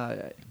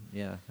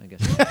 Yeah, I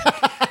guess so.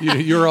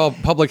 You're all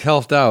public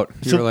healthed out.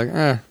 You're like,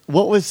 eh.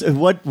 What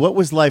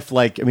was life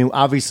like? I mean,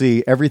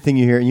 obviously, everything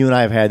you hear, you and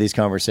I have had these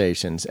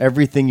conversations,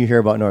 everything you hear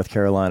about North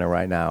Carolina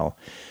right now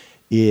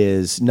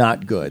is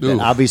not good. And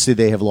obviously,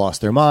 they have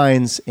lost their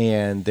minds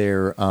and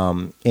they're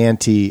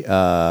anti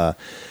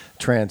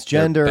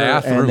transgender,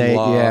 and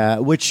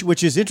law.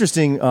 Which is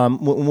interesting.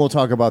 We'll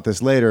talk about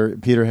this later.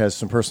 Peter has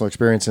some personal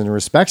experience in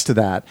respects to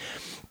that.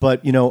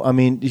 But, I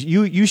mean,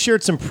 you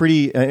shared some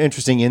pretty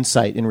interesting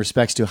insight in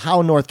respects to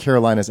how North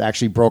Carolina is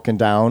actually broken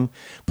down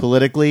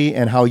politically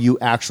and how you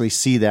actually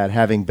see that,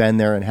 having been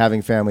there and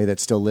having family that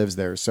still lives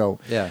there. So,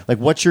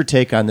 what's your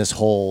take on this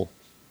whole?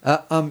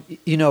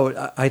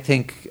 I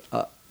think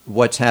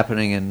what's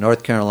happening in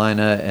North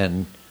Carolina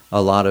and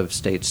a lot of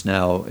states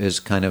now is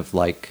kind of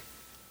like,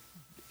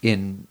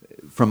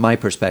 from my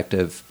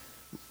perspective,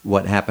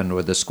 what happened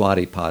with the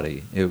Squatty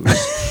Potty. It was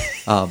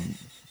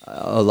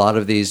a lot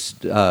of these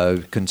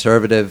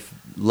conservative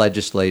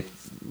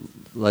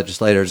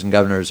legislators and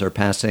governors are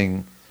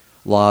passing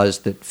laws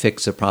that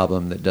fix a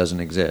problem that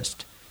doesn't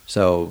exist.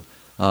 So,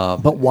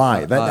 but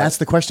why? That's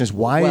the question: is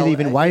why have they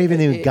even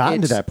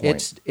gotten to that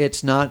point?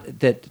 It's not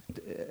that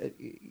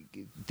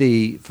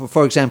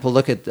for example,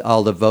 look at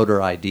all the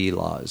voter ID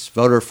laws.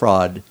 Voter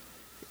fraud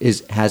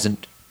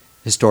hasn't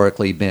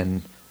historically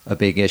been a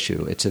big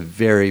issue. It's a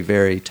very,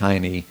 very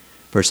tiny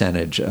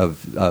percentage of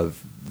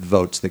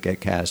votes that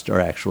get cast are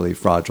actually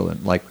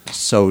fraudulent, like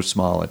so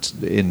small it's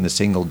in the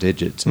single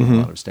digits in a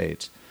lot of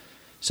states.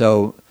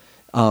 So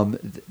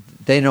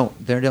they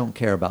don't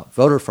care about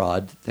voter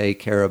fraud. They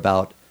care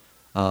about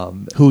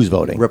who's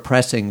voting,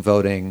 repressing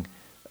voting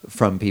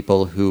from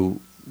people who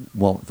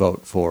won't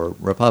vote for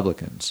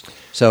Republicans.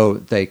 So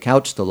they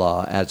couch the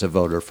law as a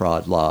voter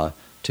fraud law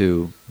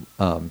to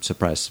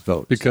suppress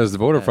votes. Because the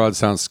voter fraud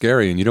sounds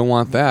scary, and you don't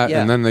want that.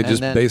 Yeah, and then they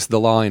just base the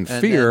law in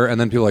fear, and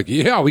then people are like,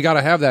 yeah, we got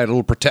to have that.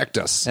 It'll protect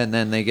us. And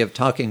then they give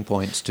talking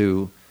points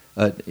to,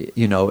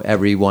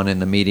 everyone in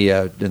the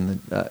media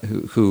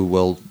who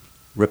will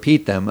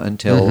repeat them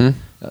until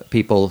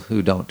people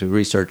who don't do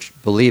research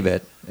believe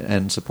it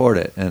and support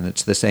it. And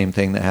it's the same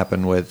thing that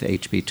happened with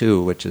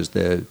HB2, which is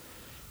the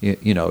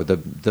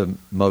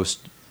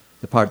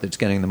part that's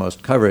getting the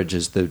most coverage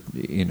is the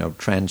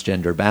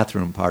transgender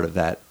bathroom part of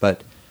that,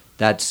 but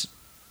that's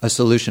a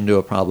solution to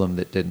a problem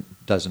that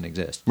doesn't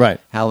exist. Right?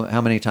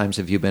 How many times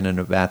have you been in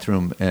a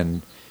bathroom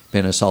and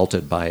been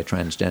assaulted by a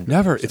transgender?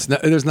 Never. It's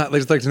not.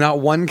 There's not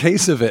one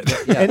case of it.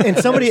 Yeah. and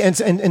somebody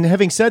and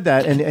having said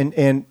that,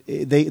 and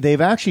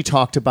they've actually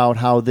talked about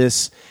how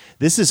this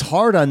is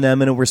hard on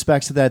them in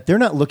respects to that they're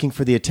not looking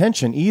for the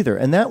attention either,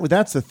 and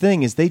that's the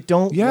thing is they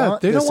don't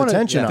want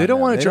attention. They don't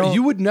want to.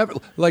 You would never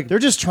They're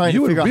just trying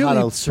to figure out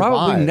how to survive.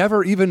 Probably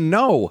never even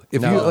know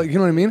if you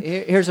know what I mean.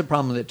 Here's a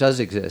problem that does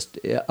exist: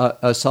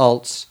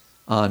 assaults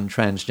on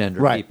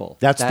transgender people.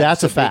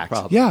 That's a fact.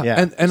 Problem.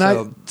 Yeah.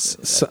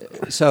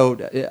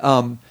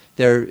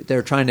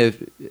 They're trying to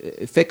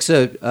fix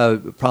a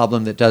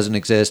problem that doesn't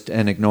exist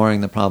and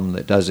ignoring the problem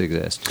that does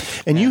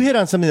exist. And you hit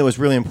on something that was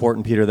really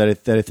important, Peter,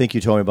 that I think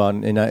you told me about.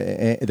 And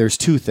there's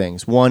two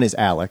things. One is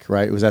ALEC,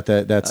 right? Was that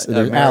the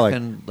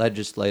American ALEC.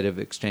 Legislative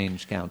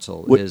Exchange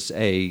Council is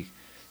a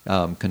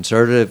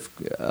conservative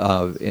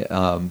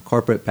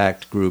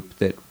corporate-backed group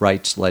that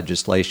writes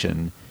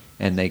legislation,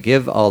 and they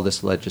give all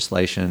this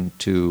legislation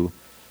to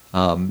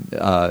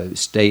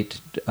state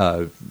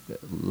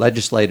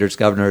legislators,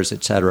 governors,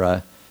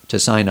 etc., to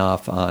sign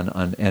off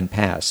on and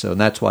pass. So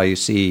that's why you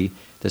see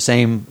the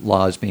same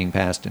laws being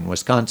passed in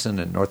Wisconsin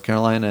and North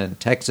Carolina and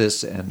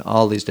Texas and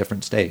all these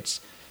different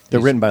states.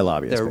 They're written by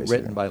lobbyists.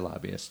 Written by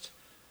lobbyists.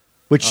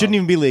 Which shouldn't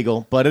even be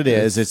legal, but it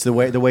is. It's the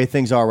way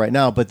things are right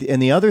now. But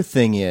the other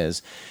thing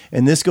is,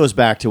 and this goes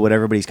back to what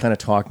everybody's kind of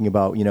talking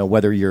about,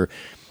 whether you're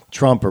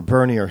Trump or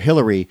Bernie or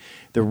Hillary,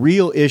 the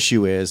real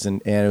issue is,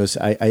 and it was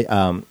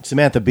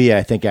Samantha Bee,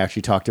 I think,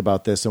 actually talked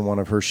about this in one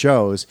of her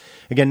shows.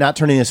 Again, not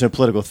turning this into a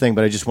political thing,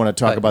 but I just want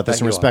to talk about this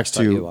in respects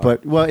to.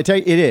 But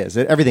it is.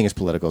 Everything is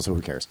political, so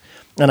who cares?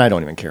 And I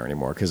don't even care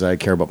anymore because I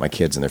care about my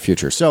kids and their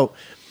future. So,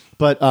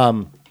 but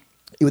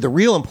the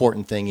real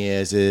important thing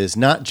is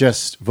not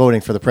just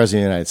voting for the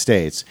president of the United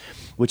States,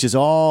 which is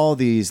all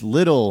these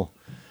little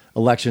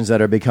elections that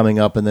are be coming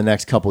up in the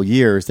next couple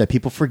years that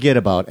people forget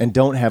about and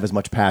don't have as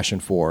much passion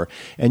for.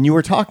 And you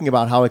were talking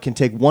about how it can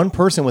take one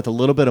person with a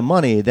little bit of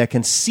money that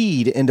can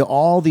seed into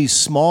all these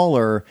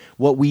smaller,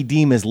 what we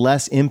deem as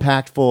less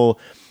impactful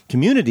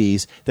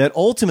communities that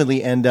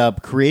ultimately end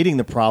up creating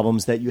the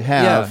problems that you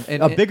have,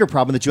 a bigger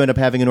problem that you end up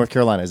having in North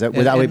Carolina. Is that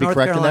would I be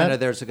correct in that?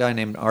 There's a guy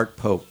named Art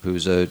Pope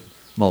who's a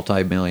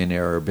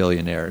multimillionaire or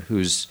billionaire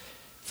who's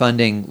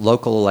funding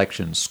local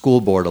elections,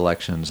 school board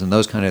elections, and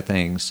those kind of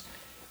things.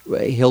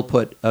 He'll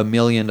put $1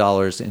 million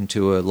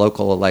into a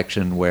local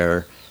election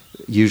where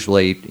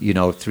usually,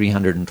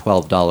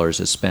 $312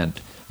 is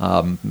spent.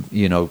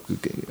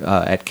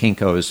 At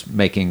Kinko's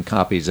making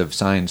copies of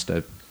signs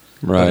to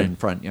put in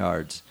front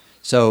yards.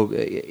 So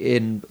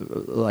in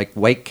like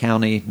Wake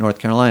County, North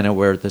Carolina,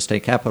 where the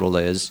state capital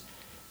is,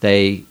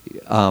 they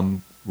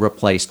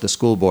replaced the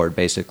school board,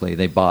 basically.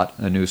 They bought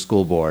a new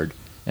school board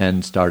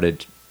and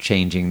started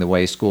changing the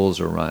way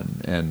schools are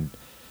run. And,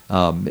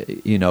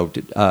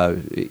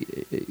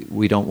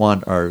 we don't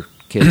want our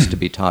kids to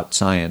be taught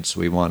science.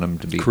 We want them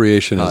to be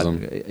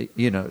creationism.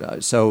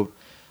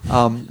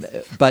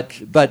 But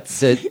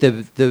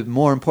the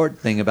more important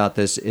thing about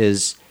this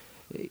is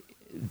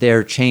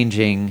they're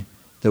changing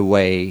the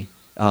way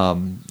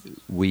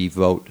we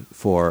vote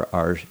for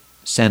our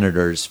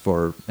senators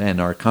and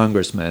our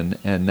congressmen,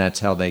 and that's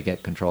how they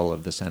get control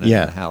of the Senate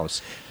and the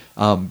House,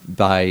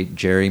 by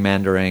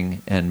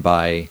gerrymandering and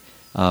by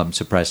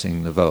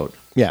suppressing the vote.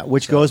 Yeah,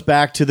 which goes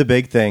back to the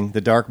big thing,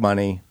 the dark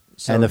money.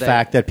 So and the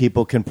fact that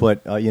people can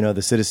put,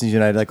 the Citizens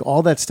United, like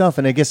all that stuff,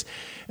 and I guess,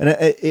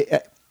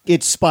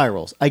 it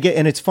spirals.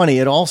 And it's funny.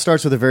 It all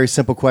starts with a very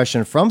simple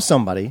question from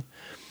somebody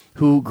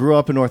who grew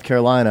up in North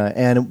Carolina,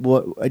 and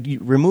you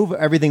remove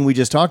everything we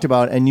just talked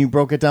about, and you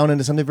broke it down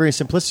into something very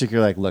simplistic. You're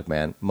like, look,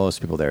 man,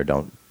 most people there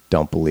don't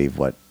believe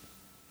what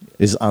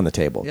is on the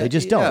table. They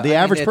just don't. The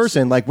average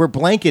person, like we're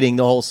blanketing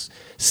the whole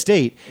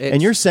state,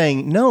 and you're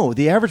saying no.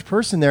 The average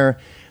person there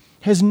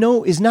does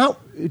not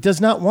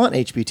want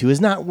HB2, is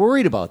not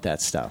worried about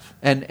that stuff.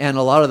 And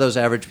a lot of those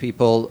average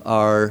people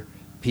are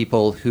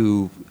people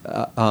who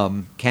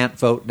can't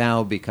vote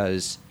now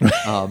because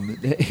of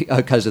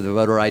the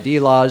voter ID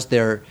laws.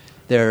 They're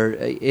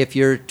if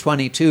you're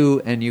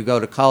 22 and you go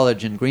to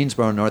college in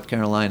Greensboro, North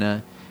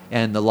Carolina,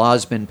 and the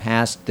law's been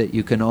passed that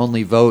you can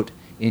only vote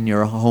in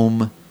your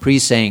home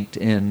precinct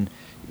in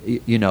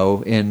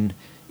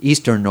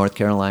eastern North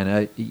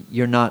Carolina,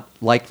 you're not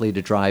likely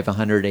to drive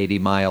 180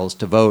 miles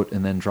to vote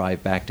and then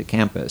drive back to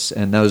campus.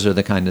 And those are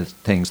the kind of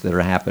things that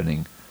are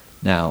happening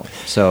now.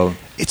 So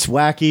it's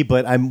wacky,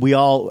 but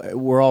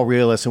we're all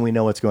realists and we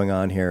know what's going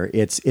on here.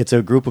 It's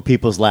a group of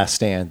people's last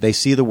stand. They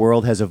see the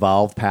world has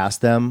evolved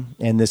past them,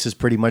 and this is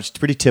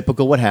pretty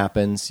typical what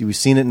happens. We've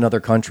seen it in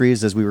other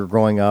countries as we were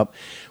growing up,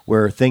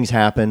 where things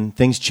happen,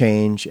 things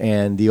change,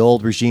 and the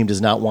old regime does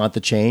not want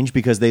the change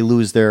because they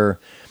lose their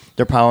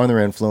power and their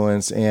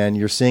influence, and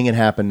you're seeing it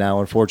happen now.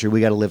 Unfortunately,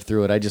 we got to live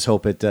through it. I just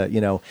hope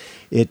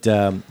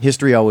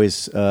history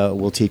always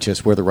will teach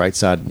us where the right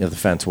side of the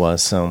fence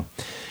was. So,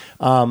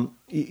 when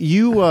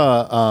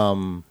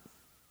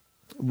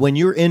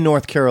you're in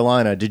North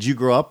Carolina, did you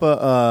grow up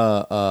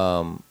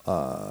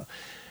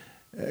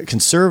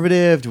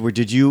conservative?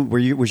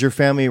 Was your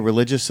family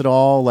religious at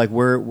all? Like,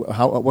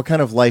 what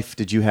kind of life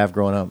did you have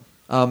growing up?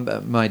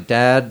 My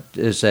dad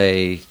is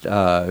he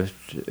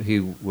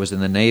was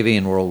in the Navy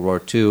in World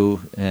War II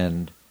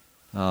and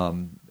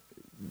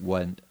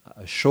went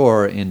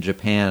ashore in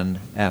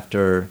Japan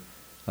after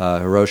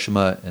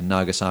Hiroshima and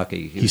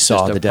Nagasaki. He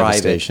saw the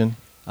devastation.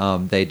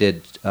 They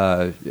did,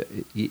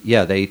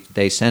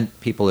 they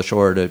sent people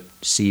ashore to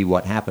see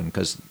what happened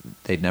because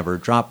they'd never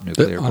dropped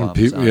nuclear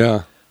bombs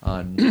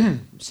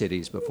on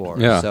cities before.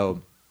 Yeah.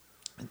 So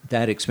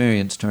that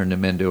experience turned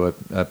him into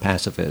a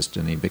pacifist,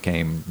 and he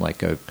became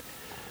like a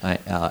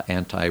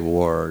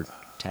anti-war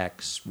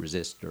tax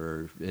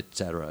resistor,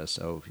 etc.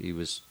 So he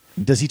was.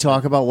 Does he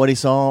talk about what he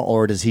saw,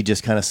 or does he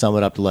just kind of sum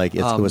it up to like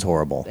it was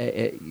horrible?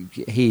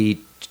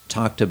 He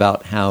talked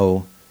about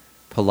how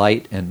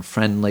polite and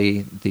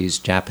friendly these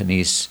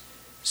Japanese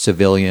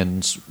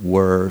civilians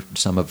were,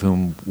 some of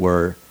whom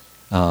were,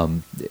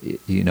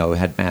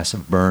 had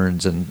massive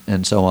burns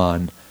and so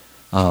on,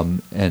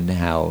 and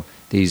how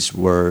these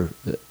were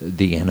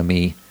the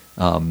enemy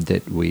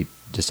that we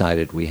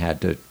decided we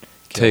had to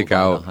take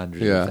out the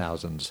hundreds of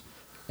thousands,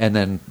 and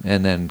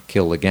then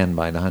kill again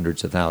by the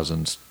hundreds of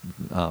thousands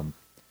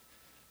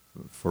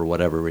for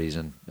whatever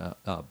reason.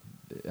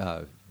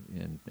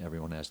 And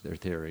everyone has their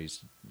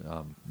theories, he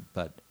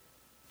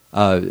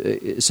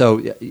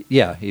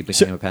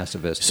became a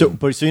pacifist. So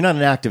you're not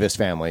an activist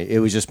family. It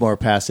was just more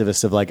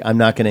pacifist of like, I'm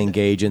not going to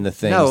engage in the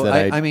things. No,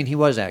 I mean he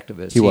was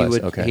activist.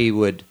 He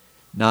would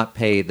not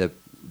pay the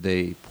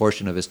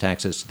portion of his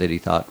taxes that he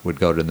thought would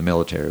go to the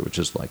military, which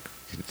is like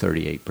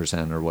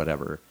 38% or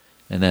whatever,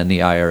 and then the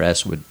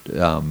IRS would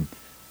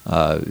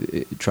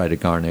try to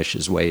garnish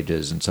his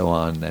wages and so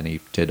on. Then he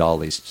did all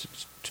these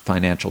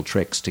financial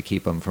tricks to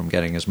keep him from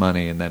getting his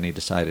money, and then he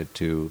decided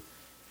to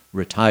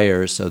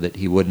retire so that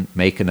he wouldn't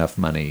make enough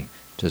money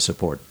to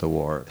support the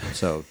war.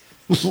 So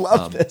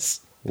love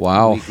this.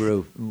 Wow.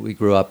 We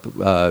grew up, with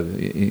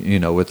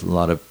a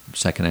lot of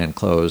secondhand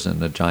clothes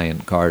and a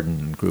giant garden,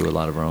 and grew a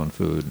lot of our own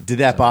food. Did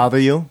that bother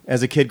you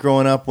as a kid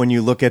growing up when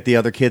you look at the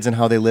other kids and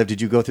how they live?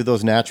 Did you go through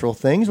those natural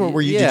things, or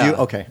were you? Yeah, did you?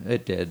 Okay,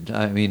 it did.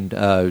 I mean,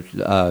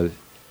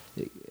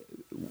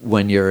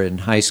 when you're in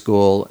high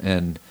school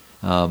and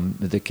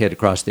the kid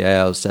across the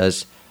aisle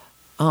says,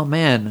 "Oh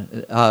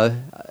man,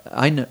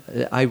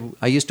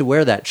 I used to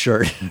wear that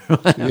shirt."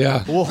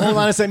 Yeah. Well, hold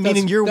on a second.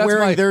 Meaning you're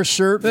wearing their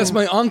shirt? That's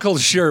my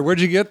uncle's shirt. Where'd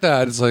you get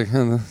that? It's like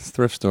the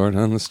thrift store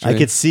down the street. I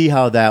could see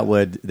how that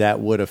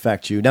would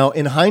affect you. Now,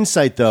 in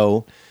hindsight,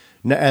 though,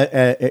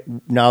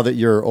 now that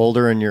you're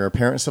older and you're a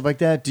parent and stuff like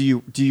that,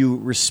 do you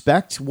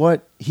respect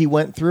what he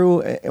went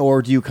through,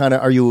 or do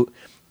you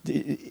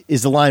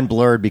is the line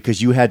blurred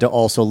because you had to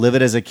also live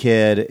it as a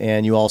kid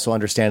and you also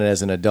understand it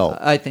as an adult?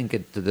 I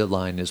think the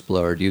line is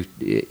blurred.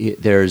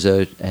 There's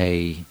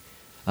a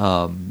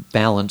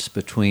balance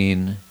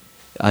between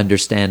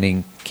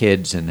understanding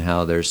kids and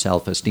how their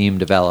self-esteem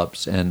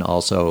develops, and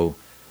also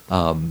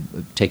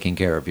taking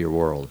care of your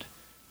world.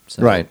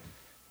 So, right.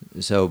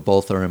 So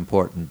both are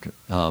important,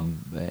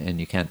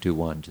 and you can't do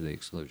one to the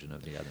exclusion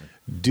of the other.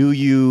 Do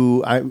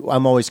you?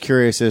 I'm always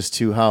curious as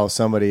to how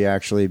somebody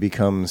actually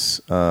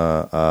becomes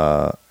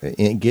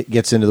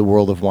gets into the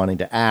world of wanting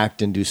to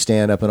act and do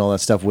stand up and all that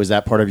stuff. Was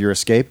that part of your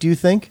escape, do you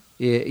think?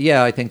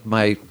 Yeah, I think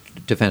my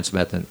defense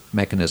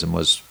mechanism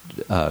was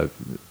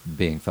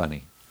being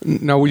funny.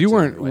 No, you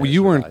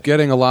weren't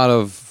getting a lot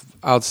of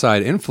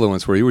outside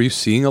influence, were you? Were you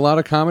seeing a lot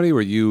of comedy?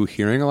 Were you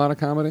hearing a lot of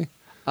comedy?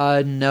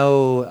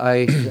 No, I.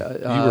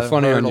 You were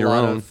funny on your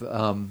own.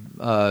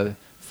 Of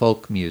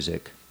folk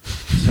music.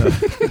 So.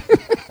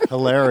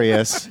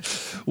 Hilarious.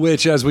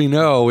 Which, as we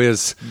know,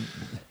 is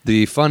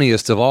the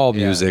funniest of all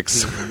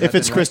musics. If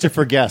it's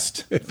Christopher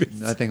Guest.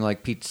 Nothing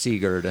like Pete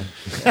Seeger to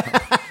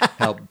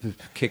help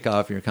kick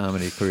off your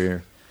comedy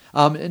career.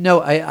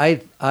 No,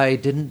 I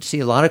didn't see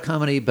a lot of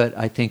comedy, but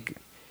I think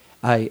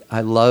I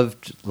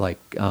loved the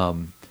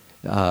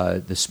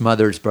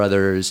Smothers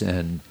Brothers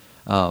and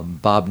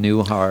Bob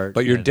Newhart.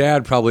 But your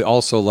dad probably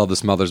also loved the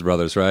Smothers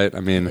Brothers, right?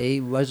 I mean,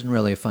 he wasn't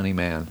really a funny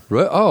man.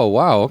 Oh,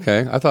 wow,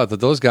 okay. I thought that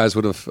those guys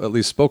would have at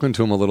least spoken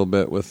to him a little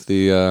bit with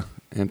the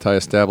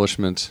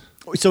anti-establishment.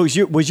 So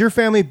was your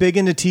family big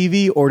into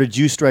TV, or did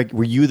you strike?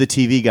 Were you the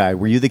TV guy?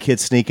 Were you the kid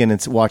sneaking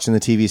and watching the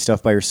TV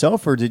stuff by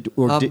yourself, or did?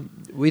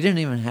 We didn't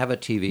even have a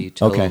TV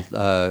till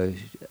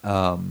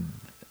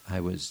I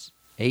was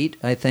 8,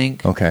 I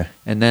think. Okay,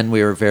 and then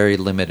we were very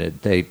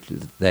limited.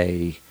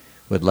 They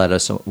would let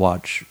us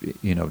watch,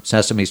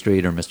 Sesame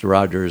Street or Mr.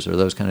 Rogers or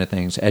those kind of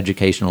things,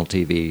 educational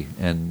TV,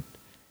 and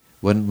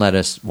wouldn't let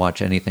us watch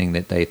anything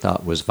that they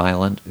thought was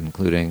violent,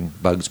 including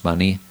Bugs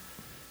Bunny.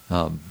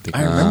 I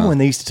remember when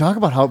they used to talk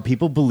about how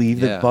people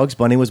believed that Bugs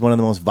Bunny was one of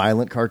the most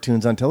violent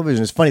cartoons on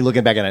television. It's funny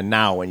looking back at it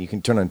now when you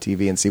can turn on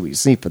TV and see what you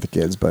see for the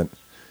kids. But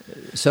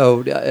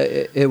so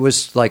it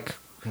was like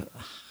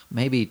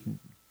maybe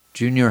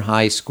junior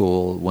high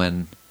school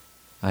when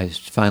I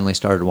finally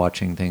started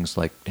watching things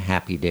like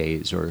Happy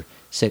Days or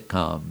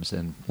sitcoms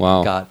and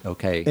got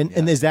okay.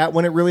 And is that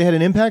when it really had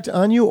an impact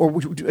on you?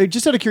 Or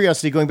just out of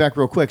curiosity, going back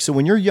real quick, so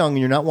when you're young and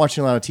you're not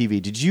watching a lot of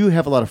TV, did you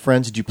have a lot of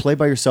friends? Did you play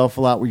by yourself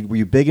a lot? Were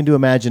you big into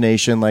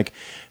imagination? Like,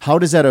 how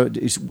does that,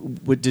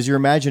 does your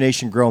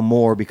imagination grow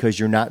more because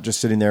you're not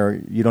just sitting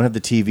there, you don't have the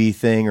TV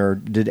thing, or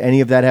did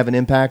any of that have an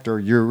impact, or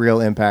your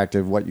real impact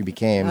of what you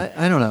became?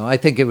 I don't know. I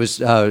think it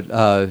was...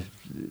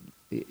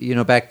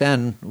 back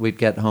then we'd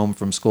get home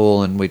from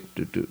school and we'd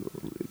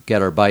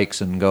get our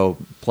bikes and go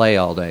play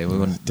all day. We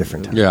wouldn't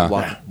different time.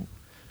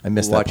 I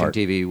missed that part.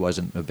 Watching TV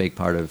wasn't a big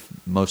part of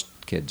most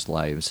kids'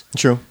 lives.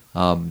 True.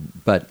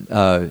 But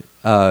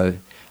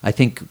I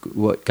think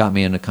what got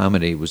me into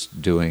comedy was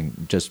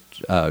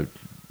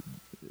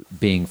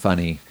being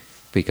funny,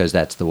 because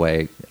that's the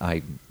way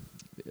I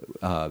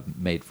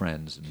made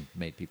friends and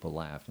made people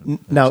laugh and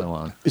so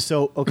on.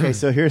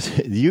 So here's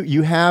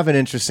you have an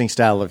interesting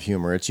style of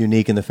humor. It's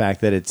unique in the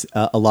fact that it's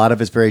a lot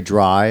of it's very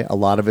dry. A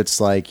lot of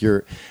it's like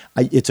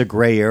it's a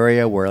gray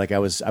area where, like I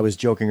was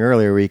joking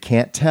earlier, where you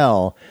can't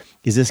tell,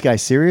 is this guy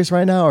serious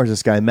right now or is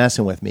this guy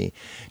messing with me?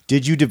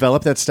 Did you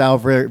develop that style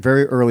very,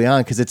 very early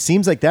on? Because it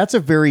seems like that's a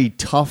very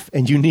tough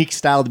and unique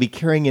style to be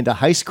carrying into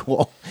high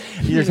school.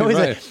 There's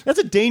always that's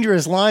a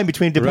dangerous line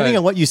between, depending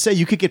on what you say,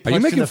 you could get punched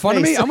in the face. Are you making fun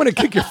of me? I'm going to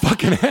kick your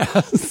fucking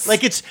ass.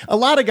 Like, it's a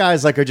lot of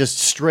guys are just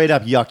straight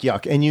up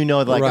yuck, and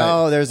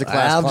oh, there's a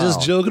class I'm clown.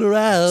 Just joking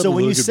around. So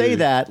when you say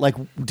that,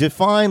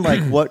 define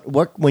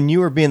what when you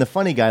were being the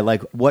funny guy,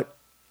 what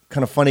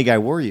kind of funny guy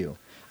were you?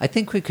 I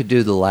think we could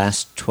do the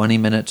last 20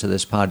 minutes of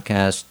this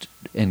podcast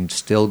and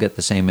still get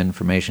the same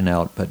information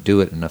out, but do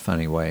it in a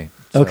funny way.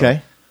 So,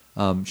 okay.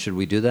 Should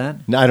we do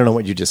that? No, I don't know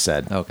what you just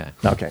said. Okay.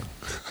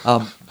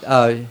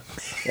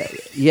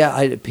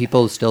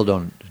 People still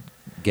don't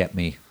get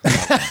me.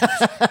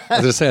 I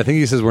was gonna say, I think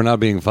he says we're not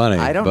being funny.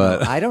 I don't know.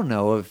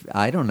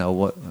 I don't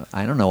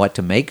know what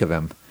to make of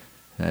him.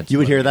 You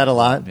would hear that a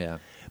lot. Yeah.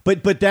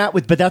 But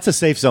that's a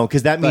safe zone,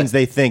 because that means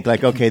they think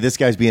okay, this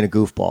guy's being a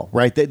goofball,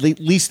 right? At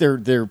least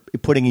they're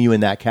putting you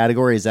in that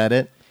category. Is that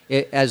it?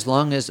 As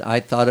long as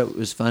I thought it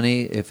was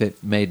funny, if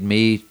it made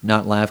me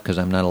not laugh because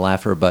I'm not a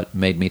laugher, but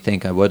made me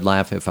think I would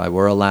laugh if I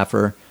were a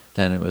laugher,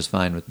 then it was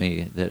fine with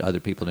me that other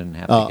people didn't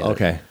have to get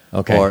it.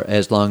 Okay. Or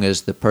as long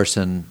as the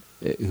person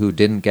who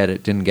didn't get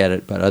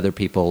it, but other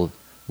people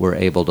were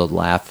able to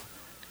laugh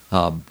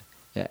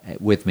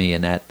with me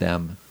and at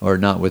them, or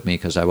not with me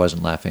because I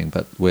wasn't laughing,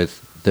 but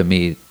with the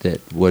me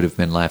that would have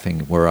been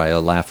laughing were I a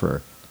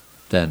laugher,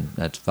 then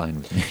that's fine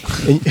with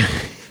me.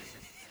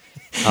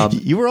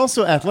 You were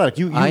also athletic.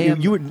 You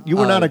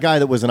were not a guy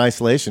that was an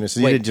isolationist.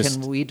 So wait, you didn't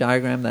just... Can we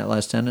diagram that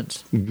last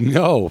sentence?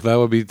 No, that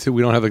would be too.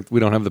 We don't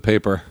have the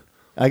paper.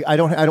 I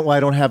don't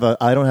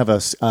have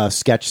a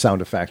sketch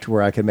sound effect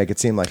where I could make it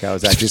seem like I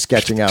was actually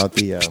sketching out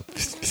the.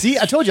 See,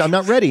 I told you I'm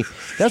not ready.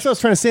 That's what I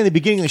was trying to say in the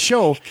beginning of the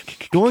show.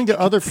 Going to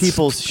other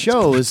people's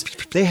shows,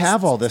 they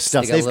have all this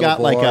stuff. They've got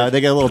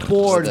they got a little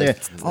board and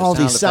all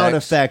these sound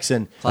effects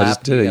and. I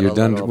just did it. You're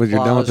done with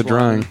the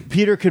drawing.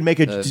 Peter could make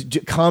a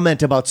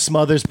comment about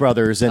Smothers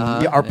Brothers, and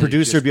our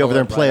producer would be over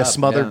there and play a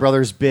Smothers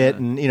Brothers bit,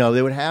 and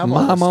they would have.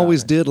 Mom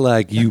always did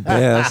like you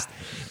best.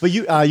 But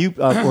you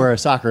were a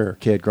soccer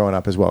kid growing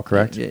up as well,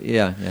 correct?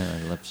 Yeah,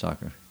 I loved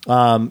soccer.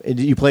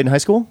 You played in high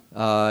school?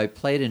 I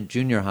played in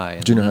junior high.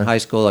 In high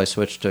school, I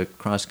switched to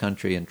cross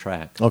country and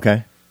track.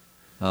 Okay.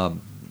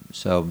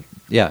 So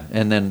yeah,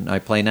 and then I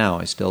play now.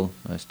 I still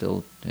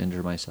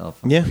injure myself.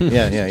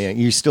 Yeah.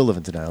 You still live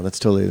in denial. That's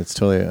totally.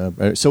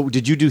 So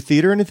did you do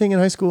theater or anything in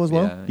high school as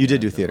well? Yeah, you did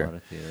do theater. A lot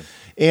of theater.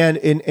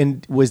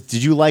 And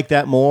did you like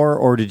that more,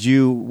 or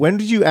when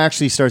did you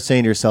actually start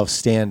saying to yourself,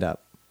 stand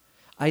up?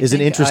 Is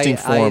an interesting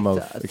form of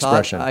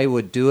expression. I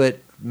would do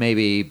it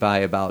maybe by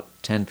about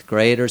 10th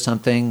grade or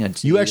something.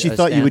 You actually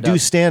thought you would do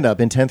stand-up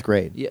in 10th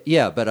grade?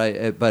 Yeah, but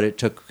it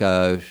took,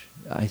 I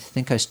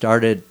think I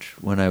started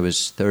when I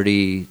was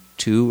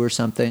 32 or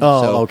something.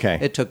 Oh, so okay.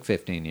 It took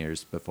 15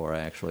 years before I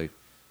actually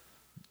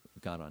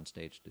got on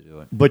stage to do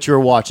it. But you were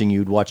watching.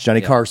 You'd watch Johnny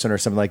Carson or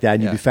something like that,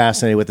 and you'd be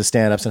fascinated with the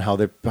stand-ups and how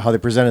they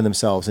presented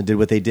themselves and did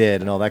what they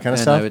did and all that kind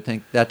of stuff. I would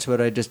think that's what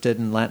I just did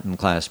in Latin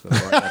class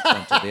before I got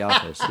sent to the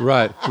office.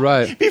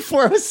 Right.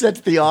 Before I was sent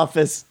to the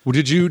office. Well,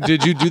 did you do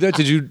that?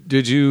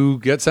 Did you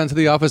get sent to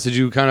the office? Did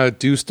you kind of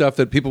do stuff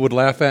that people would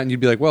laugh at, and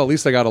you'd be like, "Well, at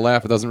least I got to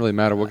laugh. It doesn't really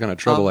matter what kind of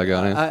trouble I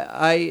got in."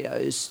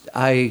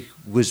 I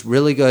was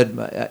really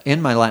good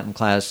in my Latin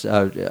class.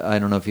 I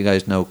don't know if you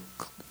guys know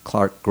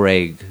Clark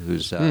Gregg,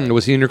 who's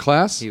was he in your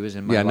class? He was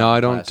in my I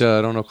don't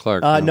know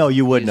Clark. No,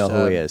 you would know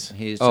who he is.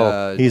 He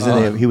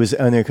was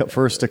in the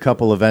first a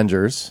couple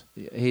Avengers.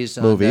 He's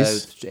on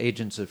movies.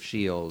 Agents of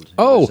S.H.I.E.L.D.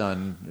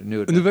 On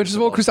New Adventures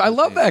of Old Chris. I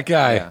love that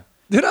guy. Yeah.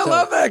 Dude, I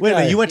love that guy. Wait a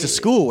minute, you went to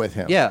school with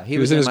him? Yeah, he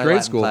was in in his my grade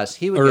Latin school class.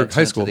 He would or get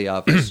high sent school. to the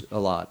office a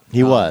lot.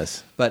 He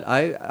was. But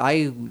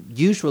I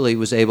usually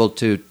was able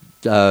to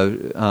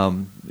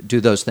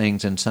do those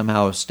things and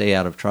somehow stay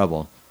out of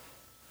trouble.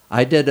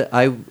 I did.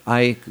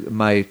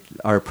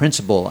 Our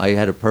principal. I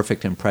had a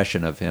perfect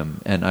impression of him,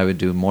 and I would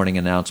do morning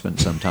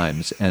announcements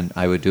sometimes, and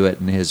I would do it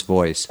in his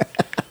voice,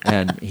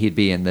 and he'd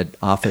be in the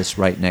office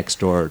right next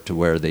door to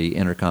where the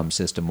intercom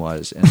system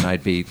was, and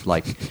I'd be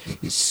like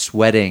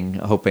sweating,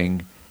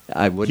 hoping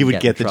I wouldn't. He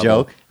would get the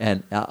trouble. joke,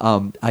 and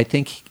I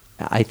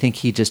think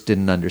he just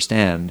didn't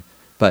understand.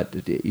 But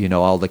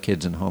all the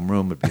kids in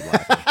homeroom would be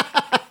laughing.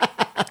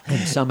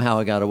 And somehow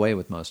I got away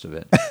with most of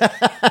it.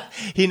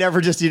 You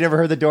never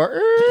heard the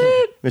door.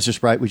 Mr.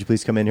 Sprite, would you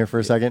please come in here for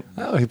a second?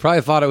 Oh, he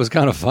probably thought it was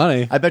kind of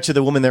funny. I bet you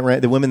the women that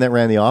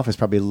ran the office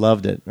probably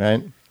loved it,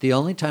 right? The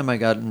only time I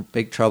got in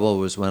big trouble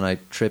was when I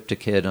tripped a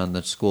kid on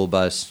the school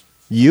bus.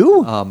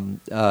 You? On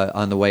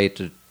the way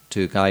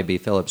to Guy B.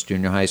 Phillips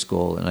Junior High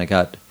School, and I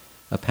got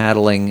a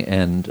paddling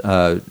and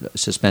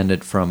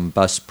suspended from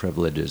bus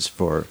privileges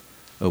for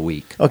a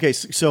week. Okay,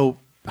 so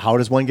how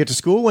does one get to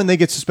school when they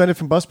get suspended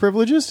from bus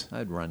privileges?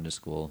 I'd run to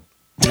school.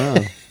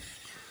 Oh.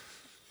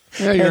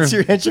 Yeah,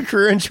 hence your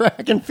career in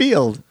track and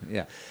field.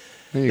 Yeah.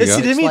 There you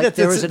go. To me,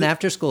 there was an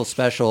after-school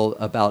special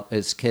about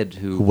this kid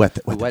who wet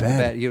the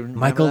bed. You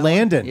Michael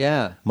Landon.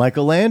 Yeah.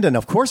 Michael Landon.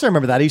 Of course I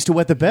remember that. I used to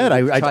wet the bed.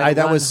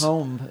 That was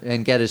home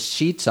and get his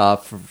sheets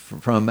off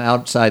from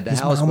outside the house.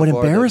 His mom would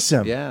embarrass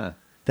him. Yeah.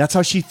 That's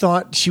how she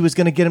thought she was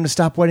going to get him to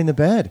stop wetting the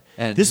bed.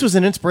 And this was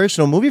an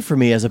inspirational movie for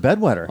me as a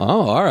bedwetter. Oh,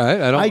 all right.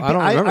 I don't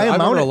remember. I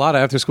remember a lot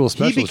of after-school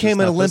specials. He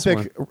became an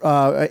Olympic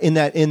in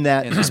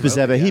that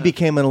specific. He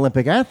became an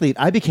Olympic athlete.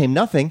 I became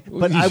nothing,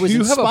 but I was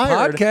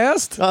inspired. You have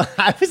a podcast?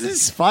 I was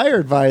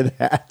inspired by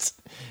that.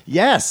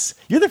 Yes,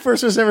 you're the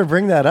first person to ever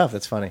bring that up.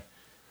 That's funny.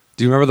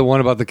 Do you remember the one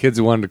about the kids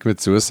who wanted to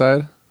commit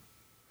suicide?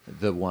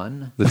 The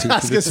one? I was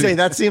going to say,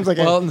 that seems like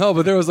well, no,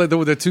 but there was like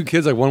the two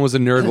kids, like one was a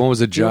nerd, one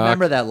was a jock. Do you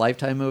remember that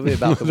Lifetime movie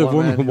about the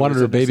woman who wanted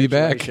her baby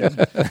back?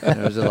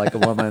 There was like a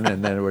woman,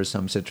 and then there was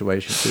some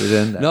situation she was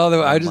in.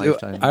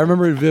 I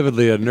remember it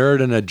vividly. A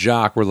nerd and a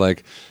jock were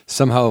like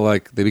somehow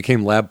like they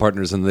became lab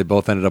partners, and they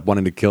both ended up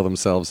wanting to kill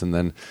themselves, and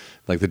then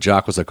Like the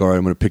jock was like, all right,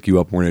 I'm going to pick you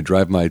up. We're going to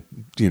drive my,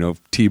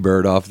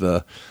 T-Bird off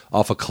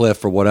a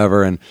cliff or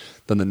whatever. And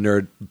then the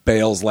nerd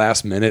bails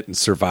last minute and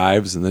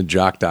survives. And then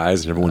jock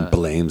dies and everyone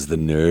blames the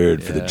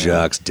nerd for the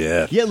jock's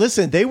death. Yeah,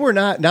 listen, they were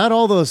not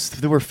all those,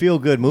 they were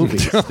feel-good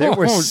movies. They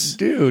were,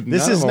 dude,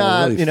 this is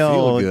not, really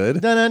feel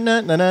good.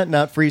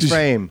 Not freeze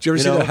frame. Did you ever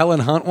see the Helen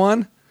Hunt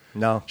one?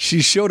 No.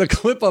 She showed a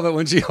clip of it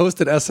when she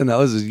hosted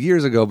SNL. This was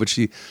years ago, but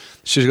she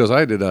goes,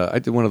 I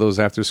did one of those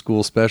after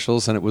school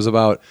specials, and it was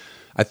about,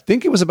 I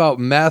think it was about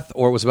meth,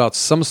 or it was about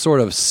some sort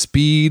of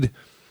speed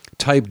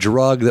type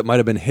drug that might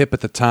have been hip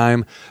at the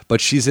time. But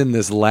she's in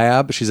this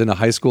lab, she's in a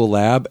high school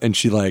lab, and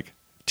she like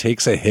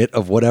takes a hit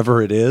of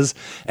whatever it is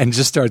and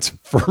just starts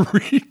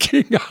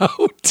freaking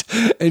out,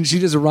 and she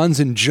just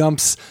runs and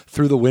jumps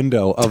through the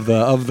window of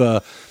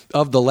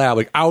the lab,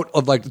 like out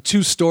of like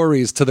 2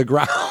 stories to the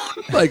ground.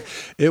 Like,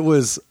 it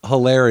was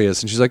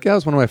hilarious. And she's like, yeah, it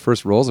was one of my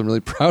first roles. I'm really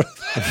proud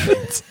of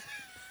that.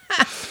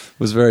 It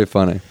was very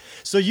funny.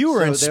 So you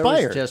were inspired.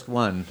 There was just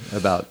one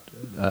about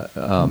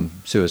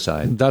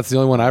suicide. That's the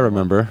only one I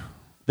remember.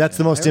 That's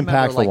the most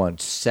impactful like one.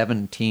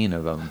 17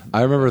 of them.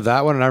 I remember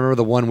that one, and I remember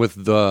the one with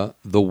the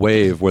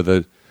wave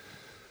where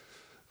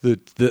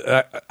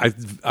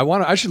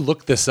I should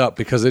look this up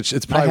because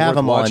it's probably I have worth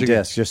them watching. On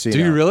disc. Just so you Do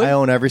know. you really? I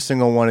own every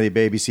single one of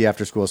the ABC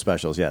after school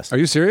specials. Yes. Are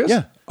you serious?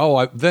 Yeah.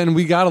 Oh, then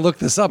we got to look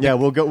this up. Yeah,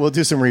 we'll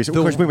do some research.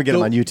 Of course, we can get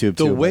them on YouTube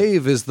too. The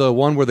wave is the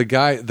one where the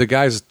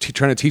guy's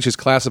trying to teach his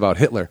class about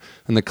Hitler,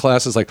 and the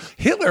class is like,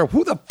 Hitler?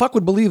 Who the fuck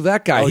would believe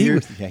that guy? Oh, he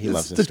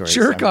loves this the story.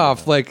 jerk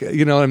off. Like,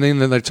 you know what I mean?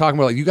 Then they're talking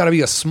about like, you got to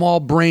be a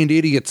small brained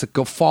idiot to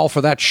go fall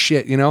for that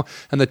shit, you know?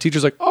 And the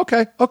teacher's like,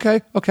 okay.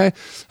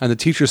 And the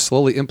teacher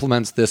slowly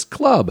implements this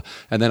club,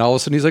 and then all of a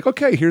sudden he's like,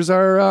 okay, here's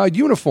our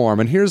uniform,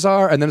 and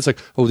then it's like,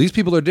 oh, these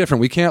people are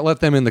different. We can't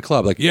let them in the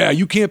club. Like, yeah,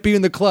 you can't be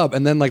in the club.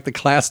 And then like the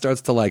class starts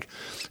to like,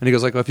 and he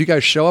goes like, well, if you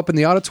guys show up in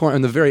the auditorium,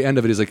 and the very end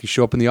of it, he's like, you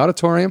show up in the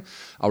auditorium,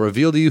 I'll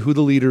reveal to you who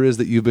the leader is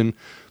that you're going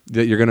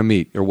to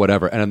meet or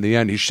whatever. And in the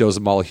end, he shows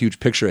them all a huge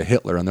picture of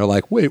Hitler, and they're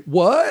like, wait,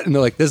 what? And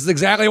they're like, this is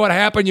exactly what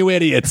happened, you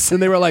idiots.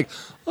 And they were like,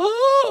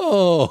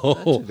 oh,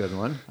 that's a good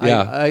one.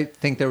 Yeah. I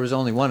think there was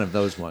only one of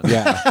those ones.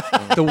 Yeah.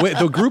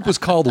 The group was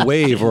called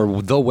Wave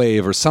or The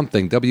Wave or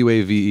something.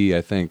 WAVE,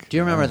 I think. Do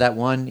you remember that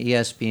one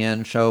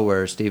ESPN show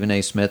where Stephen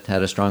A. Smith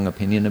had a strong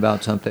opinion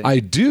about something? I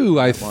do,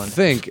 I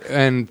think.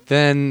 And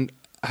then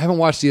I haven't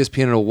watched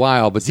ESPN in a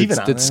while, but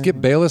did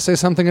Skip Bayless say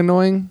something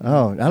annoying?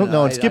 Oh, I don't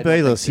know. And Skip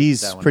Bayless,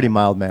 he's pretty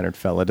mild-mannered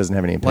fella. Doesn't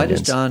have any opinions. Why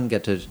does John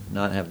get to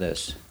not have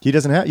this? He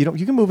doesn't have.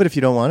 You can move it if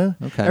you don't want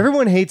to. Okay.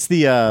 Everyone hates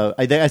the.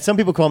 Some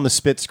people call them the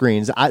spit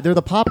screens. They're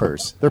the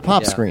poppers. They're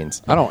pop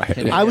screens. I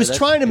don't. I was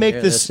trying to make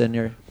this.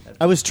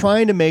 I was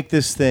trying to make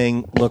this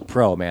thing look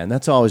pro, man.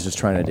 That's all I was just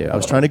trying to do. I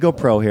was trying to go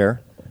pro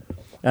here,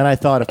 and I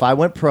thought if I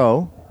went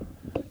pro,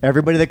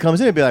 everybody that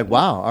comes in would be like,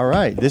 wow, all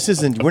right,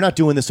 we're not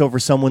doing this over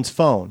someone's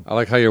phone. I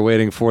like how you're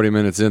waiting 40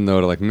 minutes in, though,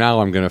 to like,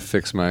 now I'm going to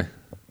fix my...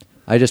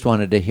 I just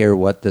wanted to hear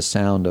what the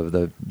sound of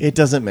the... It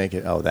doesn't make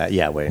it... Oh, that...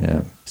 Yeah, wait.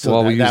 Yeah.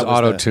 So we use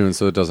auto-tune,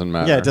 so it doesn't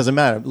matter. Yeah, it doesn't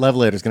matter.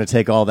 Levelator's going to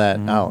take all that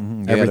out.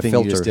 Everything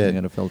you just did.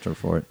 You got a filter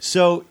for it.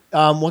 So,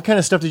 what kind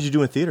of stuff did you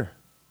do in theater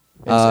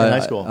in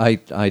high school? I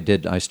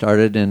did. I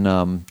started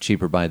in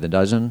Cheaper by the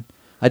Dozen.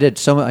 I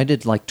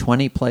did like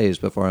 20 plays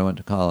before I went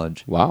to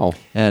college. Wow.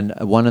 And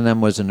one of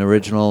them was an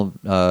original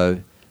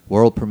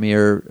world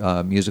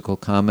premiere musical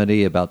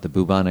comedy about the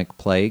bubonic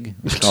plague.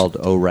 It's called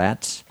Oh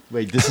Rats.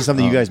 Wait, this is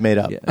something you guys made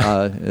up?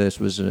 This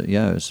was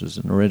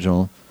an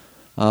original.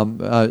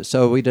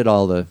 So we did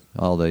all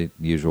the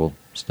usual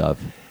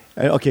stuff.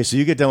 Okay, so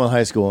you get done with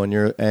high school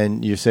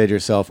and you say to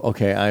yourself,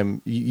 okay,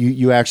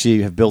 you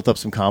actually have built up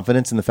some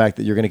confidence in the fact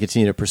that you're going to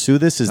continue to pursue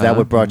this. Is that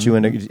what brought you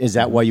in? Is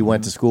that why you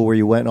went to school where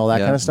you went and all that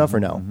kind of stuff, or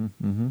no?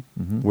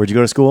 Where'd you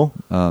go to school?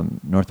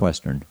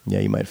 Northwestern. Yeah,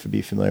 you might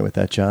be familiar with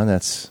that, John.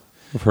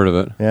 I've heard of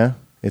it. Yeah,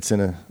 it's in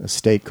a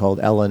state called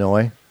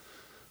Illinois.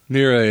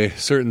 Near a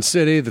certain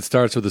city that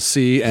starts with a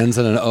C, ends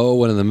in an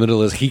O, and in the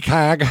middle is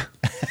Hikag.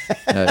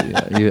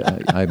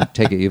 I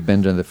take it you've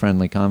been to the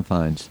friendly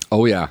confines.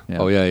 Oh, yeah.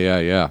 Oh,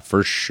 yeah,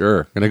 for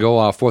sure. Going to go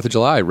 4th of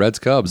July, Reds,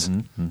 Cubs.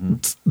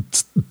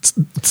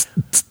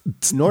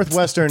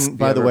 Northwestern,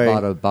 by the way.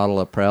 Bought a bottle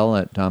of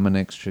Prel at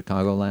Dominic's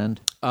Chicagoland?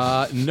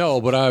 No,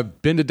 but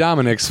I've been to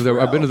Dominic's.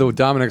 I've been to the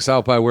Dominic's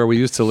out by where we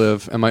used to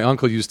live, and my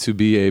uncle used to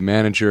be a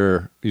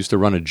manager, used to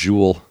run a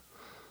Jewel.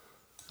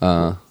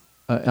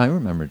 I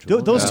remember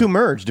Jewel. Those two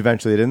merged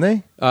eventually, didn't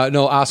they?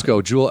 No,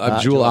 Osco. Jewel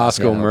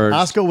Osco merged.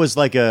 Osco was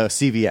like a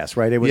CVS,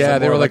 right? It was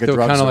they were like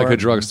kind of like a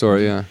drugstore,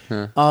 yeah.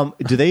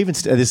 Do they even...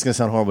 this is going to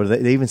sound horrible. Do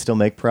they even still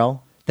make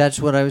Prel? That's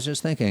what I was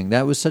just thinking.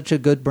 That was such a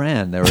good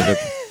brand. They were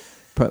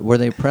were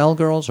they Prel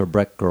girls or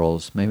Breck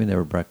girls? Maybe they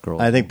were Breck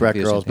girls. I think Breck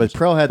girls, but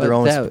Prel had their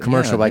own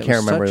commercial, but I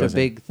can't remember. It was such a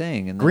big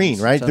thing. And green,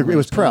 right? It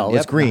was Prel. It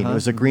was green. It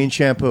was a green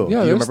shampoo.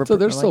 Yeah,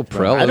 there's still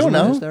Prel. I don't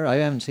know. I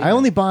haven't seen I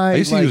only buy... I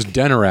used to use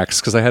Denorex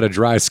because I had a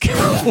dry skin.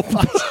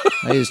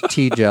 I use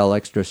T-Gel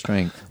Extra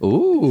Strength.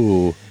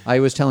 Ooh. I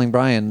was telling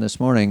Brian this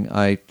morning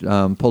I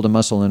pulled a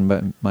muscle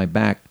in my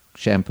back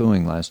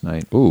shampooing last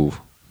night. Ooh.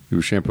 You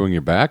were shampooing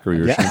your back, or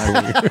you were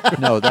shampooing?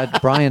 No, that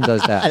Brian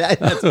does that.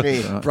 That's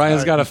me.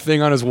 Brian's got a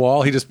thing on his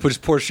wall. He just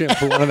pours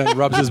shampoo on it and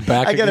rubs his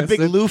back. I got a big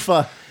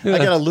loofah. I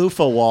got a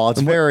loofah wall. It's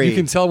very. You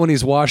can tell when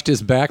he's washed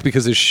his back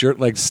because his shirt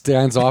like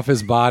stands off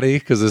his body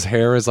because his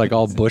hair is like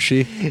all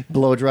bushy.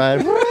 Blow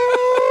dried.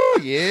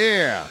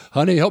 Yeah.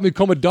 Honey, help me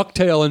comb a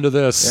ducktail into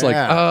this.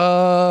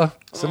 Yeah.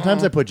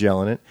 Sometimes I put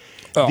gel in it.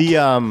 Oh.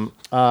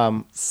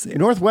 The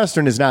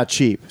Northwestern is not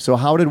cheap. So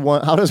how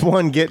does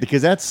one get?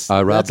 Because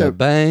I robbed a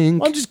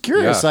bank. I'm just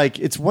curious. Yeah. Like,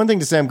 it's one thing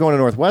to say I'm going to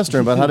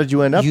Northwestern, but how did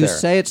you end up there? You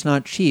say it's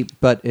not cheap,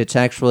 but it's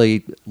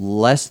actually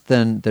less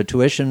than the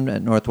tuition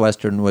at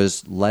Northwestern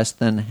was less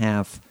than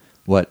half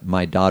what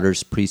my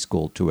daughter's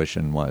preschool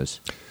tuition was.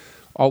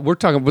 Oh, we're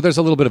talking, but there's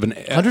a little bit of an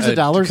hundreds of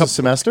dollars a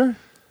semester.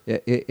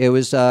 It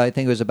was. I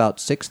think it was about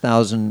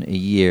 $6,000 a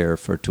year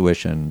for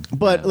tuition.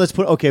 But let's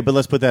put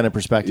that in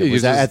perspective.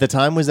 Was that, at the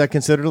time, was that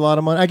considered a lot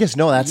of money? I guess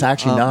no. That's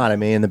actually not. I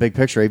mean, in the big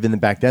picture, even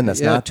back then,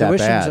 that's not that bad.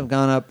 Tuitions have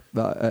gone up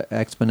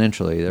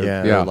exponentially.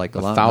 They're like a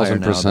lot higher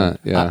now. 1,000%.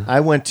 Yeah. I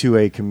went to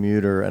a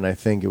commuter, and I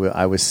think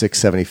I was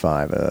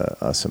 $675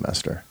 a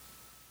semester.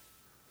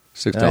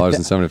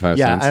 $6.75.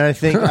 Yeah, and I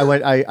think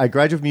I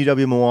graduated from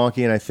UW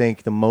Milwaukee, and I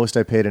think the most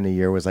I paid in a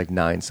year was like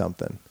 $9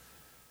 something.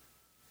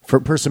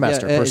 Per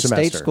semester.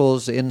 State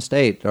schools in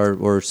state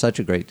were such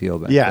a great deal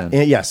back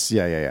then. Yes.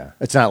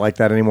 It's not like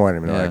that anymore.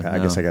 I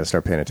guess I got to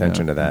start paying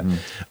attention to that.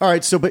 Mm-hmm. All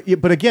right. So,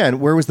 but again,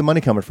 where was the money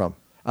coming from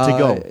to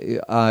go?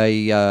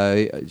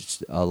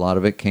 A lot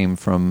of it came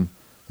from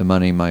the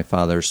money my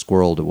father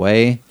squirreled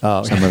away.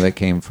 Oh. Some of it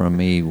came from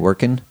me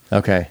working.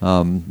 Okay.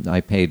 I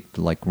paid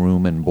like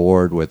room and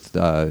board with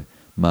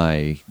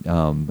my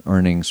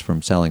earnings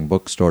from selling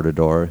books door to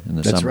door in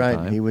the summertime.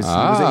 That's right. He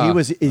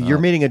was. You're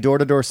meeting a door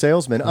to door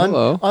salesman.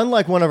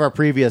 Unlike one of our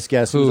previous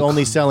guests, who was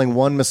only selling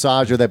one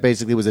massager that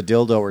basically was a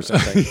dildo or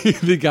something.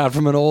 He got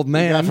from an old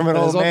man.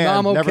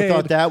 Never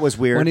thought that was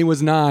weird when he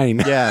was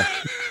 9. Yeah,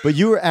 but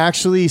you were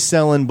actually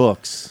selling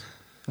books.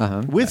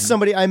 With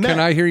somebody I met. Can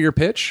I hear your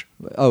pitch?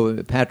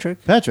 Oh, Patrick,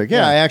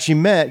 yeah. I actually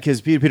met,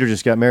 because Peter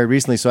just got married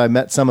recently, so I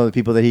met some of the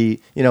people that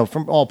he,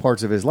 from all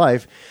parts of his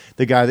life,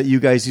 the guy that you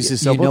guys used to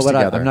sell books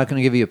together. I'm not going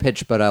to give you a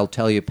pitch, but I'll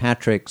tell you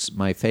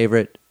my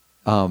favorite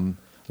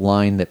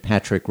line that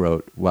Patrick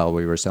wrote while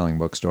we were selling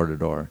books door to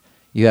door.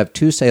 You have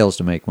 2 sales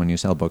to make when you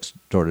sell books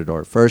door to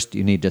door. First,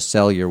 you need to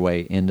sell your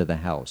way into the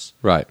house.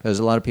 Right. Because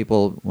a lot of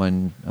people,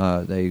 when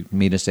they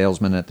meet a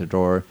salesman at the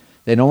door,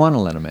 they don't want to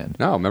let him in.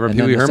 No, remember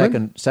Pee Wee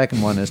Herman?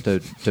 Second one is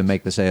to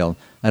make the sale.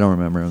 I don't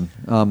remember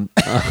him.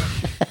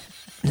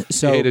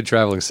 So hated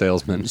traveling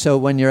salesman. So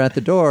when you're at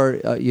the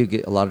door, a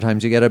lot of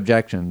times you get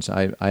objections.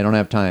 I don't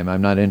have time.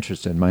 I'm not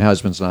interested. My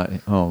husband's not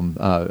home.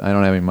 I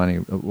don't have any money.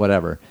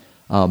 Whatever.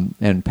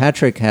 And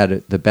Patrick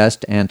had the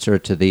best answer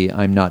to the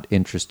 "I'm not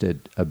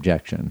interested"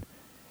 objection,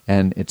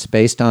 and it's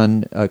based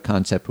on a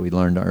concept we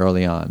learned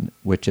early on,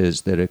 which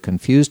is that a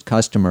confused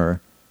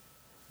customer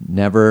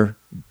never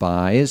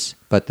buys,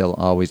 but they'll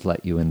always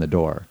let you in the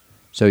door.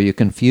 So you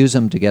confuse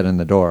them to get in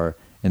the door,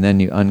 and then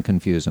you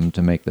unconfuse them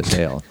to make the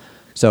sale.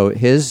 So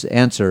his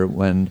answer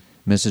when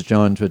Mrs.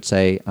 Jones would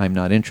say, "I'm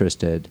not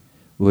interested,"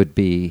 would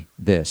be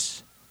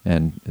this.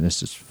 And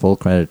this is full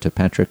credit to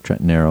Patrick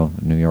Trentonero,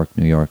 New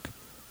York,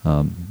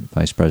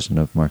 Vice President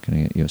of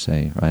Marketing at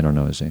USA. I don't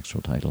know his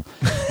actual title.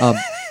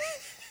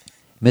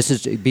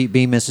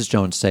 Mrs.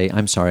 Jones say,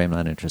 "I'm sorry, I'm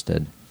not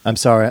interested." I'm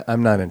sorry,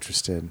 I'm not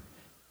interested.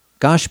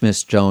 "Gosh,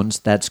 Miss Jones,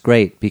 that's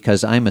great,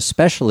 because I'm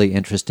especially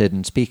interested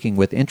in speaking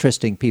with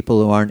interesting people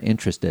who aren't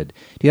interested.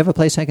 Do you have a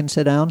place I can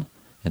sit down?"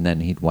 And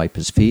then he'd wipe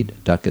his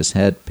feet, duck his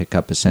head, pick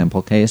up a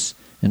sample case,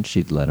 and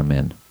she'd let him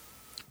in.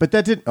 But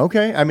that didn't...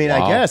 Okay, I mean,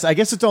 wow. I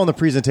guess it's all in the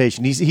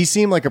presentation. He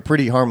seemed like a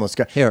pretty harmous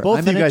guy. Here,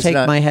 I'm going to take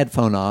my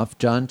headphone off.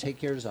 John,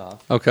 take yours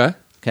off. Okay.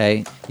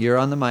 Okay, you're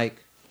on the mic.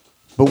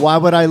 But why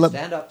would I let...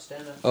 Stand up.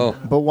 Oh.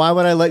 But why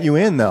would I let you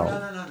in, though?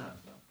 No.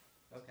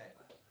 Okay,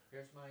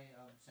 here's my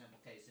sample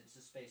case. It's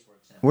the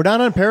Spaceworks sample. We're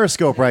not on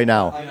Periscope right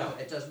now. I know,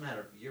 it doesn't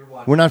matter. You're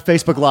watching. We're not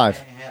Facebook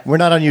Live. We're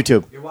not on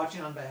YouTube. You're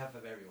watching on behalf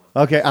of everyone.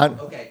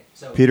 Okay,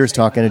 so Peter's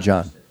talking to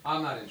John.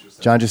 I'm not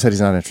interested. John just said he's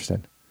not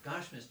interested.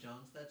 Gosh, Miss Jones,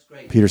 that's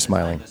great. Peter's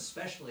smiling. I'm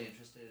especially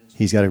interested in...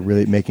 He's got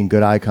really making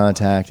good eye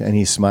contact, and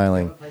he's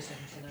smiling.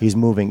 He's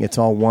moving. It's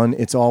all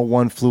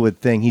one fluid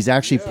thing. He's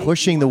actually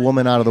pushing the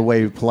woman out of the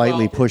way.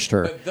 Politely pushed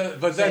her.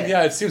 But then,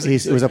 yeah, it seems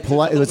like it was a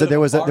polite. There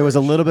was a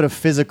little bit of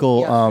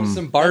physical.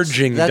 Some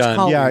barging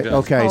done.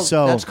 Okay.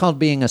 So that's called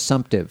being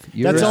assumptive.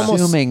 You're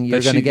assuming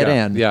you're going to get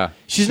in. Yeah.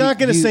 She's not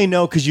going to say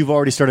no because you've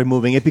already started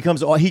moving. It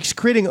becomes he's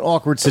creating an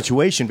awkward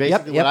situation.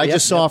 Basically, what I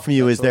just saw from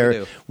you is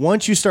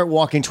once you start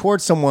walking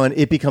towards someone,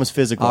 it becomes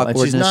physical, and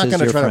she's not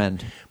going to try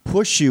to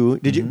push you.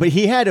 Did you? But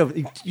he had to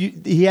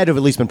have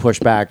at least been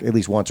pushed back at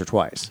least once or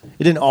twice.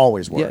 It didn't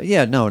always work.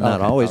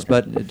 Not always,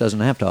 but it doesn't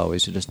have to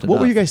always. It just what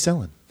were you guys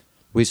selling?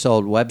 We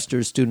sold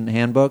Webster's Student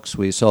Handbooks.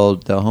 We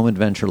sold the Home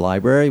Adventure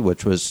Library,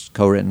 which was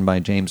co-written by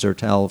James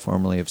Ertel,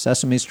 formerly of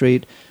Sesame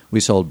Street. We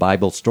sold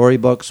Bible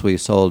storybooks. We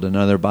sold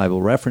another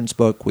Bible reference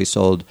book. We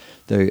sold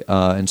the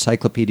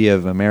Encyclopedia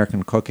of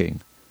American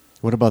Cooking.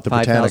 What about the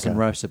 5,000 Britannica?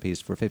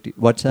 recipes for 50.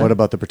 What's that? What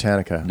about the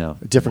Britannica? No.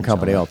 Different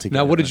company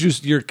altogether. Now, what did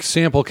your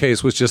sample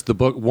case was just the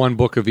book, one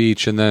book of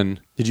each, and then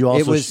did you also?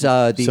 It was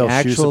sell the shoe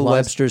actual supplies?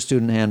 Webster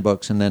student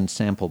handbooks and then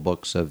sample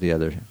books of the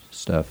other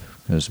stuff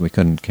because we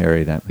couldn't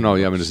carry that. No,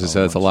 yeah, I mean, just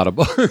said it's a lot of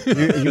books.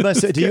 You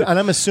must. And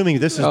I'm assuming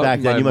this is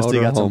back then. You must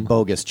have got some home.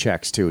 bogus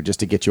checks too, just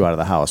to get you out of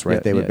the house, right? Yeah,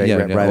 they would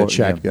write a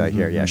check, be like,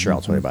 "Here, sure,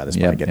 I'll totally buy this,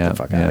 but get the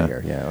fuck out of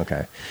here." Yeah,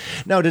 okay.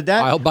 Now, did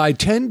that? I'll buy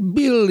 10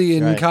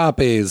 billion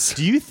copies.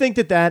 Do you think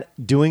that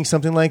doing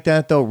something like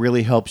that though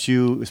really helps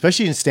you,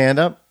 especially in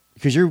stand-up,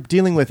 because you're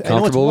dealing with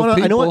comfortable with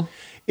people? I know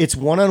it's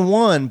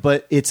one-on-one,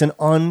 but it's an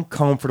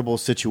uncomfortable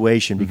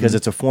situation because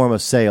it's a form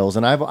of sales.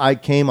 And I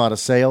came out of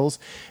sales,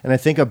 and I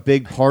think a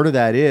big part of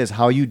that is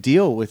how you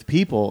deal with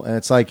people. And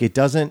it's like it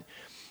doesn't.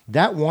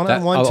 That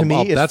one-on-one to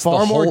me is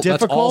far more difficult.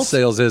 That's all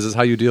sales is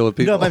how you deal with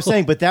people. No, but I'm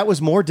saying, but that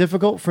was more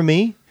difficult for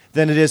me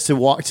than it is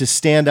to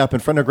stand up in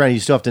front of. Granted, you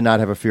still have to not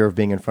have a fear of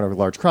being in front of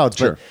large crowds.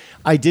 Sure.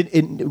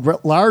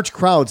 But large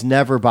crowds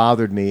never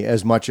bothered me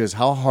as much as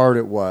how hard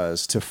it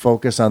was to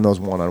focus on those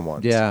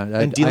one-on-ones. Yeah,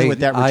 and dealing with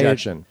that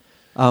rejection.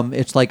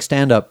 It's like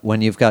stand-up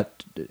when you've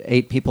got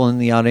 8 people in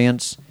the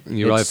audience.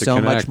 You really it's have to so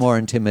connect. much more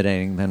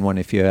intimidating than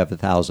if you have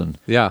 1,000.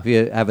 Yeah. If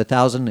you have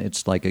 1,000,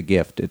 it's like a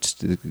gift. It's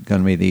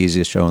going to be the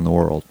easiest show in the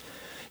world.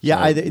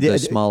 Yeah, so the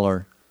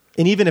smaller.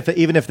 And even if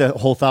the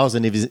whole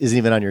 1,000 isn't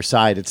even on your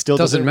side, it still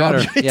doesn't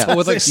matter. Yeah.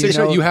 With like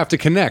 600, you have to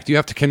connect. You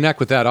have to connect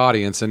with that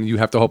audience, and you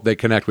have to hope they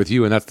connect with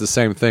you. And that's the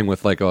same thing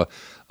with like a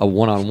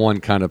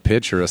one-on-one kind of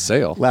pitch or a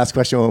sale. Last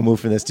question. We'll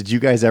move from this. Did you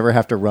guys ever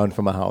have to run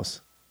from a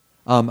house?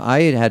 When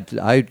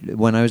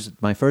I was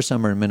my first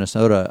summer in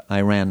Minnesota,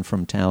 I ran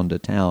from town to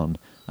town.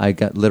 I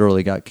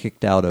literally got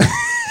kicked out of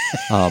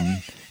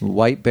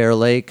White Bear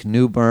Lake,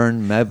 New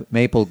Bern,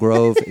 Maple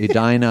Grove,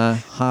 Edina,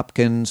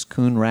 Hopkins,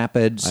 Coon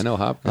Rapids. I know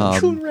Hopkins.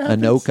 Coon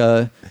Rapids.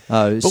 Anoka.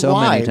 But so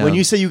why? many towns. When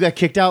you say you got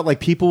kicked out, like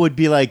people would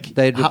be like,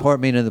 they'd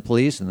report me to the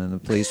police, and then the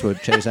police would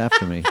chase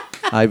after me.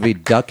 I'd be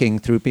ducking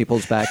through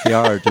people's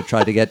backyard to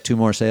try to get 2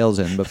 more sales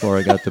in before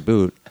I got the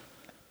boot.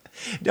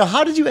 Now,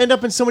 how did you end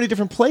up in so many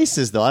different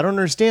places, though? I don't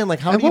understand.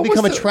 Like, how did you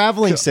become a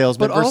traveling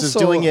salesman versus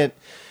doing it?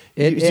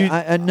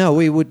 No,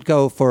 we would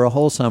go for a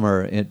whole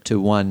summer to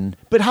one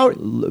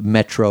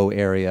metro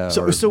area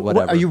or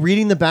whatever. Are you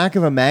reading the back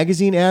of a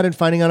magazine ad and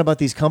finding out about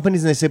these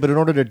companies, and they say, but in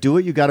order to do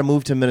it, you got to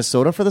move to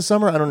Minnesota for the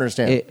summer? I don't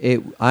understand.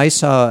 I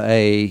saw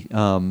a...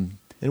 and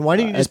why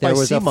didn't you just buy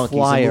sea monkeys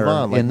and move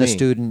on? In the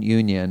student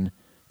union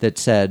that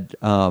said,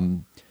 I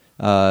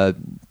don't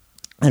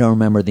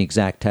remember the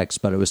exact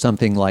text, but it was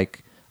something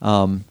like...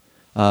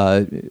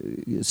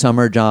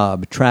 summer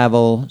job,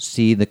 travel,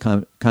 see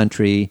the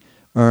country,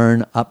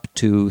 earn up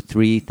to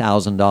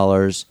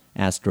 $3,000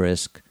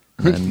 asterisk.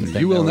 And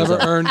you will never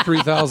earn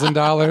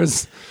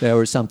 $3,000. There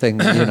was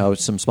something,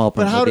 some small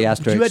print with the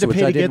asterisk, you had to pay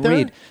which I to get didn't there?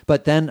 read.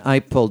 But then I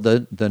pulled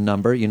the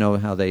number. You know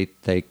how they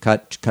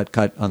cut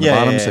on the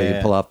bottom, so you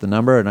pull off the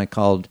number. And I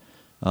called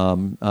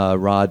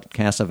Rod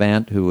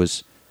Cassavant, who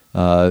was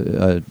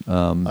a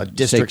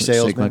district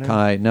salesman. Sigma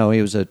Chi. No,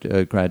 he was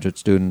a graduate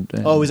student.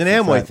 Oh, it was an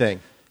Amway thing.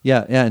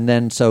 Yeah, and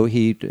then so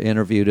he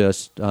interviewed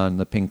us on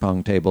the ping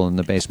pong table in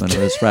the basement of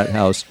his frat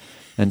house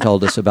and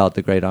told us about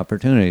the great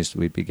opportunities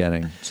we'd be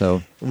getting.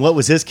 So, what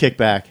was his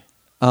kickback?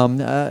 I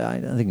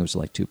think it was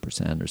like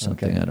 2% or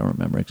something. Okay. I don't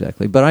remember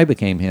exactly, but I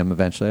became him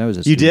eventually. I was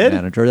a student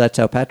manager. That's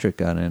how Patrick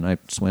got in. I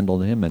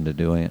swindled him into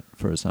doing it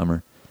for a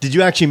summer. Did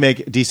you actually make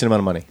a decent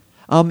amount of money?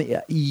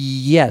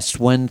 Yes,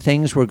 when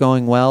things were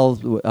going well,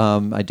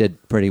 I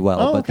did pretty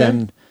well. But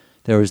then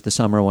there was the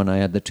summer when I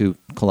had the 2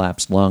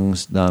 collapsed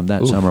lungs.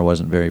 That summer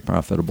wasn't very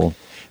profitable.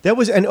 That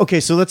was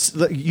so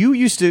you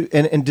used to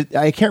and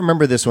I can't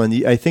remember this one.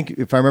 I think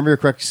if I remember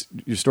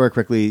your story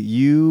correctly,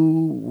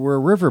 you were a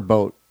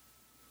riverboat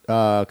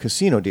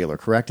casino dealer,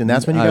 correct? And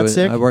that's when you got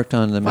sick? I worked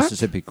on the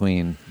Mississippi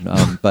Queen,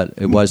 but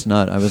it was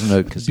not. I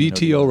wasn't a casino BTO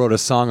dealer. wrote a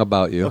song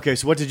about you. Okay,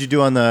 so what did you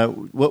do on the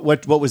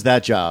what was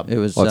that job? It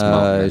was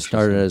I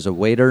started as a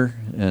waiter,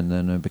 and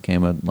then I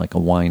became a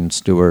wine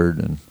steward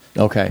and.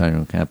 Okay,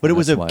 but it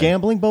was a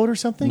gambling boat or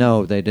something?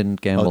 No, they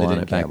didn't gamble on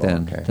it back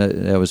then. Okay.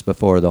 That was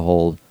before the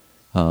whole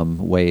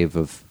wave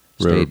of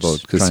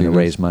states trying to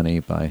raise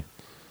money by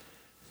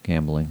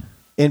gambling.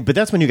 But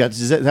that's when you got.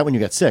 Is that when you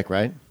got sick,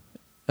 right?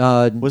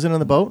 Was it on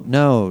the boat?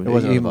 No, it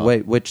wasn't on the boat.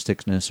 Wait, which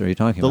sickness are you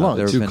talking about?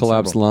 Lungs. 2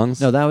 collapsed lungs?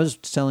 No, that was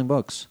selling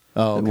books.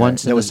 Oh, okay.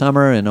 Once in the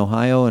summer in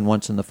Ohio and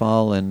once in the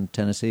fall in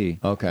Tennessee.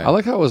 Okay. I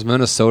like how it was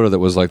Minnesota that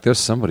was like, there's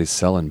somebody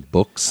selling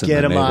books in the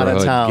neighborhood. Get him out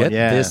of town.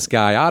 Get this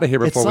guy out of here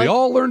before we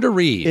all learn to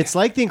read. It's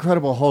like the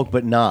Incredible Hulk,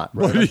 but not.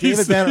 Right? Like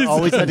David Banner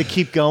always had to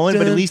keep going,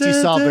 but at least he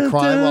solved the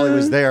crime while he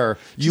was there.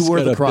 You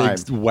were the crime.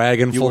 Big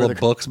wagon full of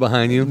books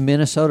behind you.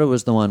 Minnesota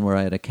was the one where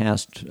I had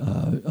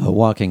a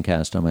walking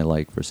cast on my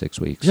leg for 6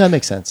 weeks. Yeah, that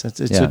makes sense. It's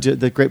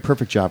the great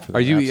perfect job for that.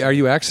 Are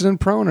you accident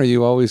prone? Are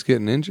you always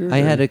getting injured? I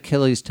had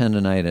Achilles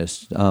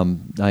tendonitis.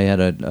 I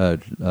had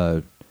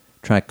a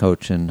track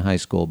coach in high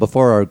school.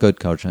 Before our good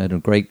coach, I had a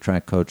great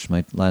track coach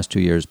my last 2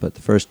 years, but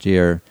the first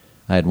year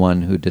I had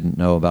one who didn't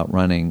know about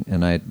running,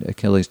 and I had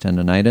Achilles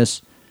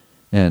tendonitis,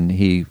 and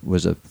he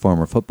was a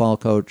former football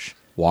coach.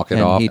 Walk it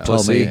and off. He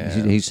told me,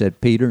 he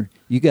said, Peter,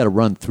 you got to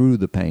run through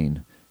the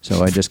pain.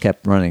 So I just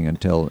kept running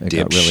until it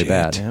got really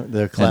bad. Yeah,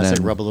 the classic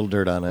rub a little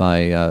dirt on it.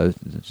 By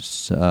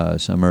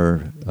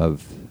summer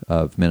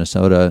of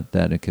Minnesota,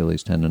 that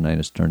Achilles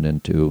tendonitis turned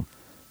into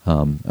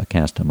a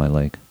cast on my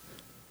leg.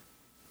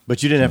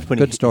 But you didn't have to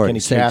put any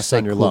cast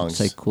on your lungs.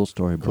 Say cool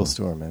story, bro. Cool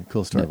story, man.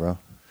 Cool story, bro.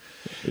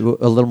 A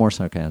little more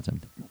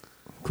sarcasm.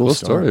 Cool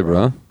story,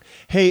 bro.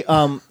 Hey,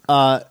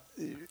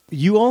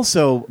 you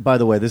also, by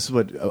the way, this is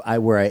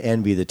where I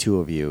envy the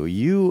two of you.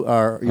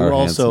 You're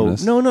also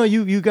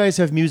you guys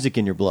have music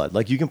in your blood.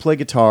 Like you can play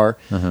guitar.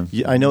 Uh-huh.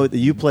 I know that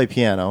you play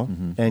piano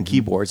and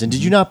keyboards. And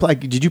did you not play?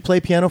 Did you play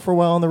piano for a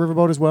while on the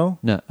Riverboat as well?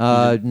 No,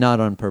 not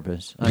on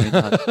purpose. I mean,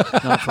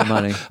 not for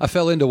money. I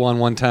fell into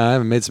one time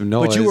and made some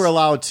noise. But you were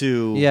allowed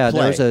to. Yeah,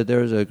 play.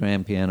 there was a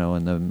grand piano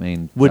in the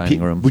main dining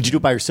room. Would you do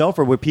it by yourself,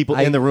 or were people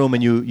in the room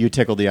and you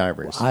tickled the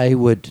ivories? I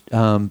would.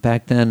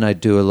 Back then,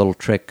 I'd do a little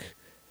trick.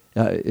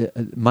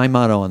 My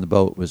motto on the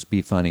boat was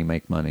 "Be funny,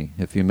 make money."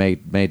 If you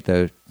made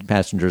the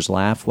passengers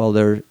laugh while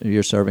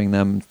you're serving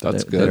them,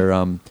 that's good. Their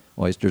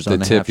oysters on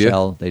the half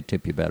shell, they'd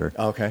tip you better.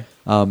 Okay.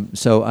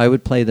 So I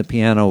would play the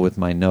piano with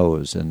my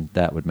nose, and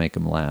that would make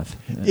them laugh.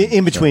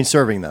 In between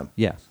serving them.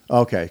 Yeah.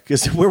 Okay.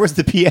 Because where was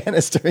the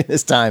pianist during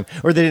this time,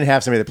 or they didn't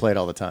have somebody that played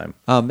all the time?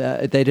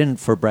 They didn't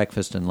for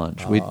breakfast and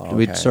lunch.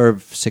 We'd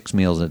serve 6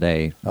 meals a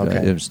day.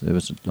 Okay. It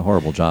was a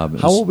horrible job.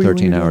 It How was old were you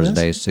 13 when you were hours doing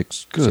a day, this?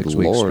 6 Good weeks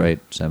Lord. straight,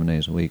 7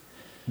 days a week.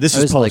 This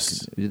was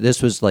post.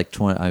 This was like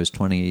 20. I was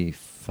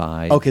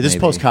 25. Okay, this is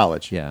post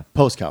college. Yeah,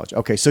 post college.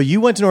 Okay, so you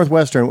went to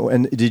Northwestern,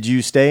 and did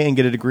you stay and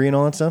get a degree and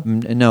all that stuff?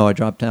 No, I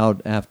dropped out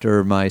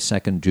after my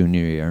second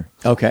junior year.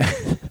 Okay,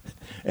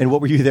 and what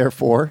were you there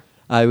for?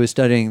 I was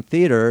studying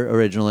theater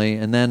originally,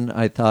 and then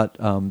I thought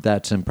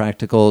that's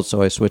impractical,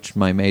 so I switched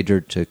my major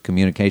to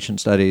communication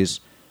studies.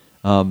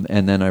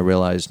 And then I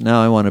realized,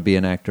 now I want to be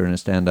an actor and a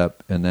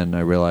stand-up. And then I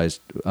realized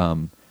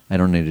I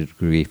don't need a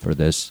degree for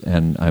this,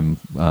 and I'm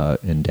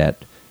in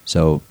debt.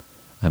 So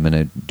I'm going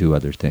to do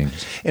other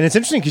things. And it's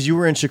interesting because you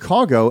were in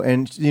Chicago,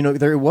 and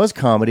there was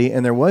comedy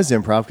and there was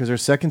improv because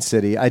there's Second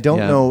City. I don't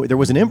know. There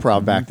was an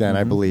improv back then,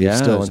 I believe,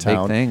 still in town.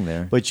 Yeah, big thing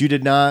there. But you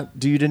did not.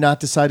 You did not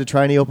decide to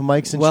try any open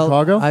mics in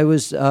Chicago? I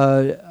was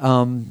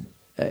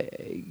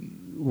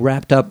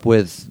wrapped up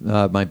with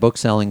my book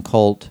selling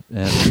cult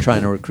and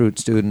trying to recruit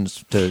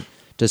students to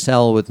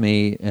sell with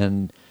me,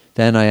 and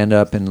then I ended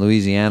up in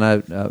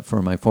Louisiana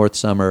for my fourth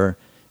summer.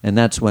 And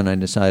that's when I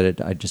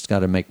decided I just got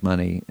to make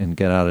money and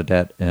get out of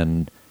debt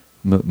and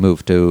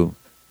move to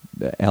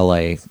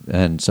L.A.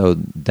 And so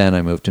then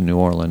I moved to New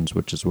Orleans,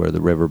 which is where the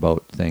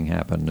riverboat thing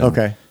happened. And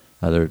okay.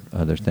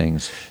 Other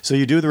things. So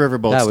you do the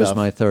riverboat stuff. That was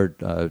my third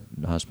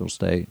hospital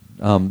stay.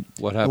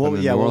 What happened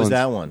in New Orleans? What was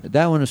that one?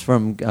 That one was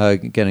from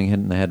getting hit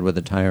in the head with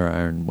a tire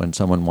iron when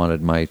someone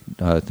wanted my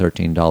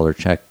 $13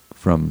 check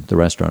from the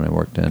restaurant I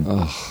worked in.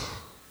 Oh.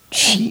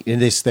 Gee,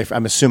 and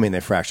I'm assuming they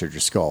fractured your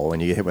skull when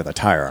you get hit with a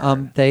tire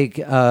iron. They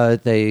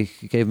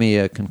gave me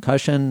a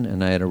concussion,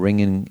 and I had a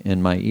ringing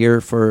in my ear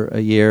for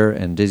a year,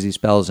 and dizzy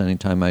spells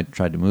anytime I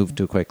tried to move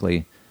too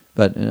quickly.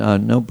 But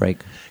no break.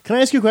 Can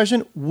I ask you a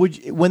question?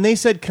 When they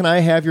said, "Can I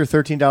have your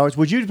 $13?"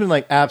 would you have been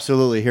like,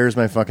 "Absolutely, here's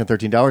my fucking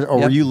 $13," or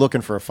were you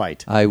looking for a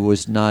fight? I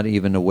was not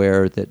even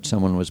aware that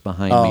someone was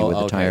behind me with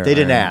a tire. They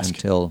didn't ask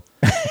until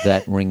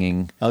that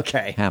ringing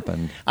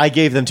happened. I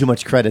gave them too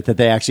much credit that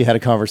they actually had a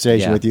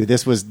conversation with you.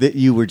 This was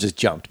you were just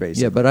jumped,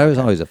 basically. Yeah, but I was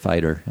always a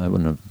fighter. I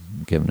wouldn't have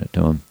given it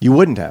to him. You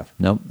wouldn't have?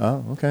 Nope.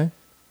 Oh, okay.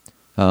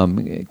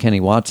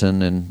 Kenny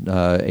Watson in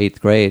 8th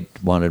grade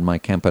wanted my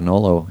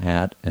Campanolo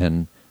hat,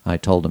 and I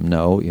told him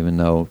no, even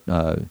though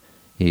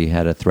he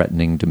had a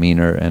threatening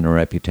demeanor and a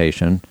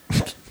reputation.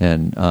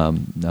 And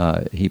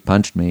he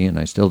punched me, and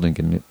I still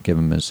didn't give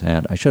him his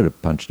hat. I should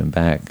have punched him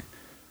back,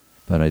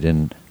 but I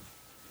didn't.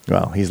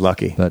 Well, he's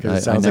lucky. But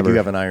it sounds like you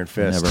have an iron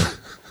fist.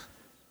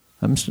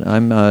 I'm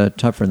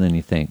tougher than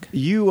you think.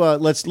 You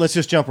let's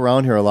just jump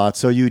around here a lot.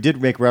 So you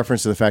did make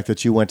reference to the fact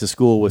that you went to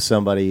school with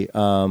somebody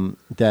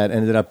that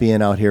ended up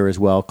being out here as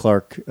well,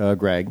 Clark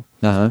Gregg.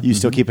 You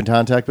still keep in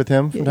contact with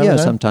him? From time to time?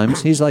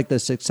 Sometimes. He's like the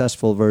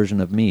successful version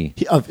of me.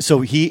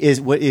 So he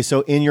is.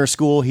 So in your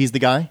school, he's the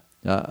guy.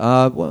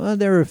 Well,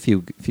 there are a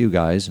few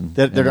guys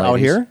that are out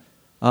here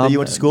that you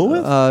went to school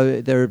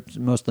with. They're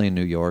mostly in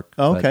New York.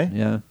 Oh, okay.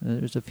 Yeah,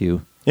 there's a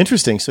few.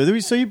 Interesting. So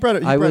you brought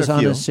it. I was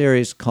on a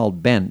series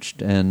called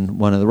Benched, and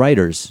one of the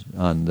writers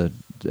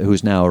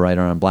who's now a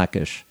writer on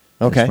Blackish,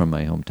 is from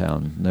my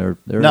hometown.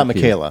 They're not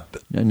Michaela.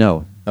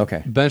 No.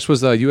 Okay. Benched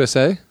was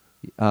USA.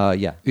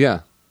 Yeah. Yeah.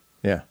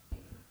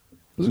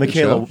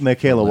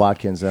 Michaela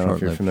Watkins. I don't know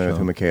if you're familiar with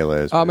who Michaela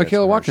is.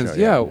 Michaela Watkins.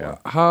 Yeah.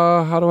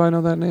 How do I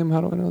know that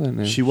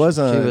name? She was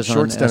on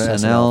short stint on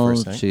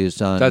SNL. She's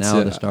now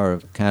the star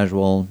of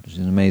Casual. She's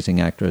an amazing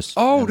actress.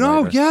 Oh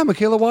no, yeah,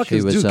 Michaela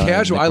Watkins. Dude,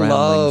 Casual. I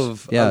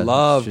love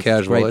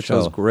Casual. That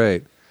show's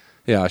great.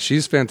 Yeah,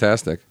 she's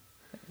fantastic.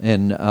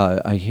 And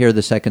I hear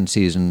the second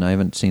season. I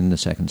haven't seen the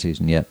second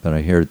season yet, but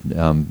I hear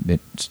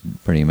it's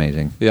pretty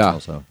amazing. Yeah.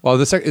 Also. Well,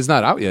 it's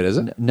not out yet, is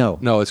it? No.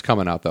 No, it's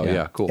coming out, though.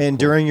 Yeah, cool. And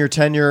cool. during your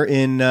tenure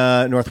in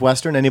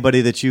Northwestern,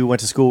 anybody that you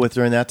went to school with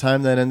during that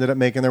time that ended up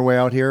making their way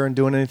out here and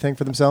doing anything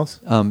for themselves?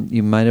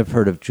 You might have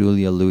heard of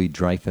Julia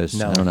Louis-Dreyfus.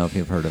 No. I don't know if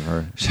you've heard of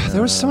her.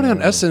 There was somebody on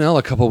SNL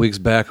a couple weeks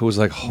back who was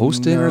like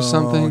hosting or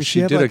something. She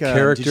did a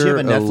character. Did she have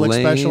a Netflix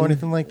Elaine special or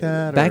anything like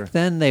that? Back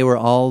then, they were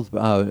all.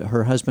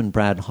 Her husband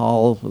Brad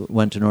Hall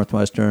went to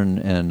Northwestern,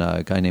 and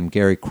a guy named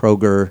Gary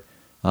Kroger.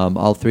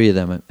 All three of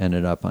them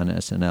ended up on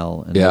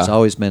SNL, and there's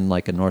always been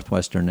like a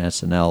Northwestern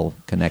SNL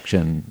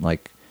connection.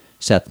 Like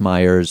Seth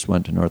Meyers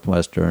went to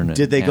Northwestern.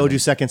 Did they go do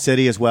Second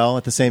City as well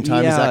at the same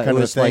time? Yeah, Is that kind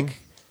of a thing? Like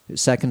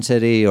Second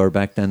City, or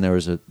back then there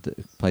was a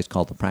place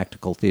called the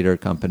Practical Theater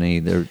Company.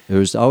 There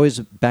was always,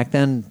 back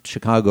then,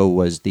 Chicago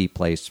was the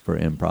place for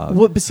improv.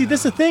 Well, but see,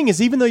 that's the thing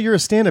is, even though you're a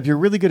stand-up, you're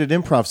really good at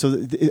improv. So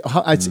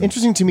it's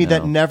interesting to me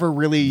that never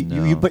really.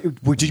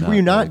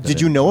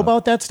 Did you know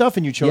about that stuff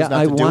and you chose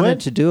not to do it? Yeah, I wanted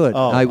to do it.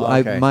 Oh,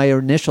 okay. My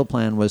initial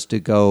plan was to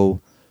go,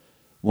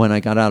 when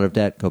I got out of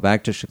debt, go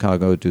back to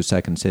Chicago, do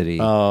Second City,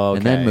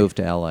 and then move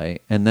to LA.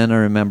 And then I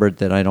remembered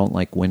that I don't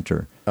like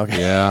winter. Okay.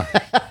 Yeah.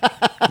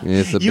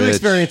 You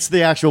experienced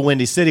the actual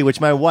Windy City, which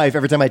my wife,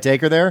 every time I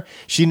take her there,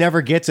 she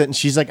never gets it, and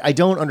she's like, "I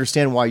don't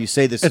understand why you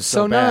say this." It's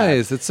so bad.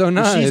 nice. It's so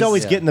nice. She's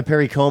always getting the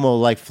Perry Como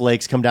like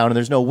flakes come down, and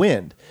there's no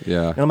wind.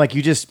 Yeah, and I'm like,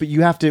 but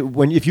you have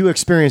to if you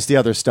experience the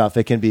other stuff,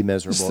 it can be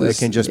miserable. It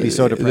can just be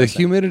so depressing. The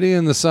humidity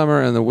in the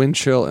summer and the wind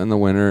chill in the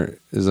winter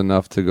is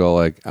enough to go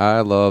like,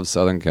 I love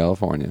Southern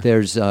California.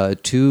 There's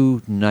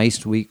 2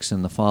 nice weeks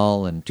in the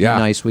fall and 2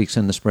 nice weeks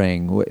in the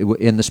spring.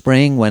 In the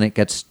spring, when it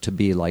gets to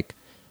be like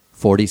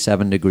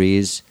 47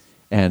 degrees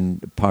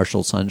and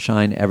partial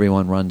sunshine,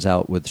 everyone runs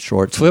out with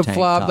shorts, flip and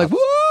flop, like, whoa,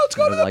 let's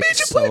go to the beach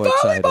and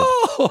play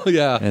volleyball.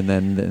 Yeah, and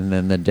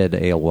then the Dead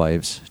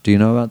Alewives. Do you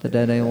know about the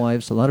Dead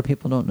Alewives? A lot of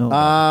people don't know.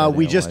 About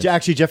we just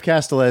actually Jeff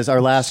Castellez, our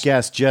last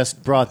guest,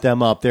 just brought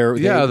them up. They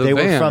band,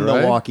 were from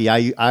right? Milwaukee.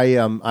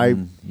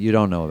 You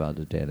don't know about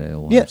the Dead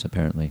Alewives,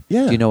 apparently.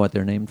 Yeah. Do you know what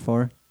they're named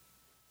for?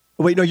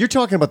 Wait, no, you're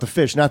talking about the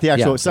Fish, not the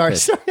actual. Sorry,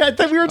 I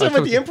thought we were talking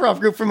about the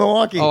improv group from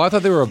Milwaukee. Oh, I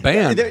thought they were a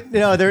band. They're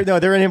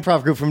an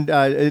improv group from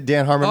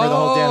Dan Harmon. Remember the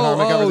whole Dan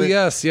Harmon conversation?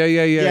 Yes,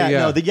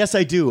 yeah. Yes,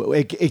 I do.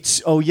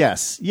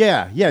 Yes,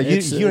 yeah.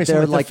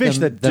 They're like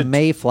the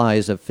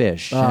mayflies of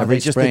fish. Every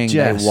spring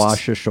they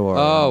wash ashore.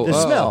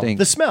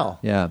 The smell.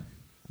 Yeah.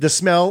 The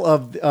smell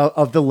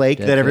of the lake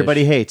that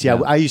everybody hates. Yeah,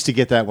 I used to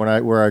get that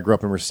where I grew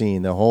up in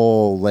Racine. The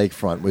whole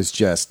lakefront was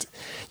just,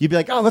 you'd be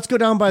like, oh, let's go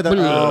down by the,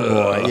 oh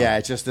boy, yeah,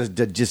 it's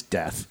just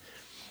death.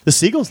 The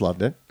Seagulls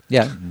loved it.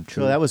 Yeah,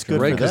 so that was good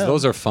for them. Because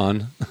those are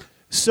fun.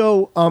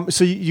 So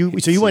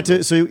you went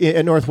to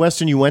at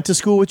Northwestern. You went to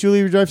school with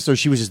Julia Louis-Dreyfus, or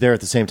she was just there at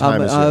the same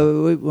time as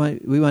you?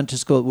 We went to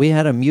school. We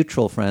had a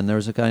mutual friend. There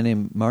was a guy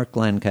named Mark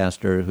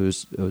Lancaster who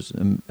was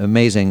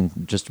amazing,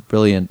 just a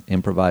brilliant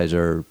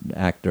improviser,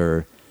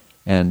 actor.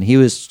 And he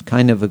was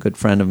kind of a good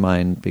friend of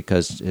mine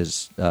because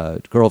his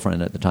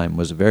girlfriend at the time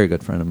was a very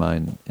good friend of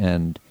mine,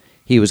 and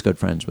he was good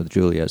friends with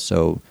Julia,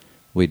 so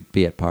we'd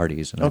be at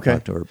parties and I'd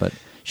talk to her. But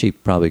she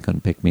probably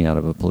couldn't pick me out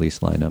of a police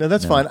lineup. No,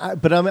 that's fine.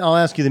 But I'll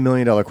ask you the $1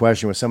 million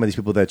question with some of these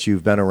people that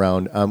you've been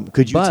around.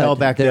 Could you tell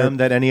back then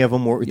that any of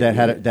them were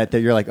that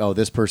you're like, oh,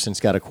 this person's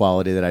got a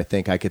quality that I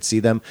think I could see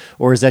them,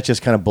 or is that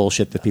just kind of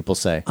bullshit that people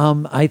say?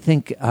 I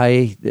think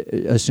I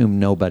assume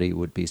nobody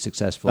would be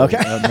successful. Okay,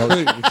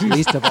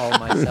 least of all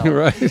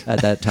myself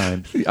at that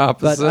time. The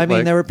opposite. But I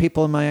mean, there were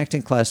people in my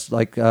acting class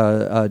like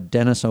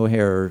Dennis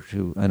O'Hare,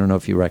 who I don't know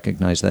if you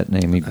recognize that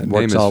name. He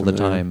works all the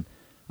time.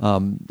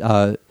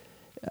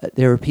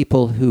 There were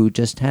people who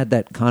just had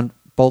that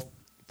both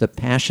the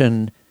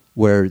passion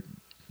where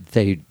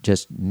they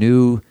just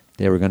knew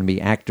they were going to be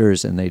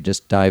actors and they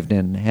just dived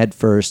in head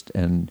first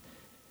and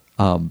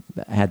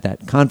had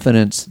that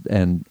confidence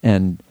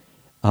and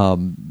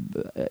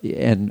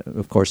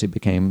of course he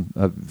became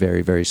a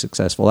very, very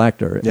successful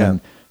actor. Yeah.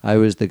 And I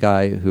was the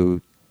guy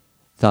who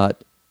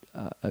thought,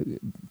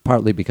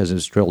 partly because it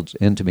was drilled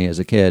into me as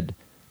a kid,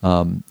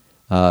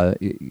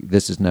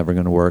 this is never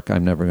going to work.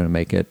 I'm never going to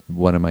make it.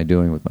 What am I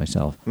doing with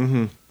myself?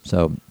 Mm-hmm.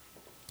 So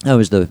that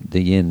was the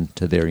yin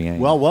to their yang.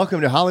 Well,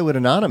 welcome to Hollywood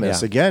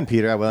Anonymous again,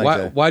 Peter.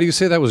 Why do you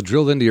say that was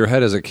drilled into your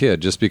head as a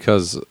kid? Just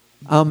because?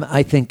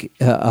 I think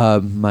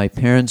my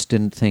parents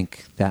didn't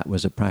think that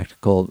was a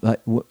practical.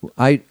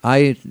 I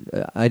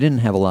didn't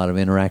have a lot of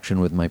interaction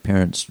with my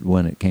parents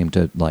when it came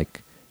to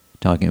like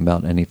talking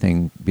about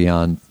anything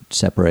beyond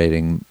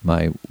separating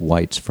my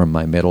whites from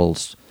my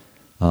middles.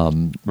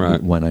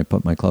 When I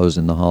put my clothes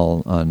in the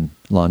hall on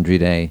laundry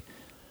day.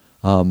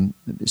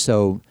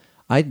 So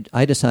I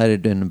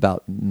decided in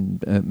about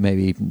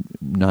maybe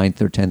 9th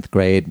or 10th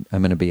grade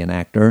I'm going to be an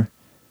actor,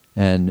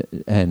 and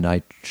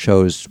I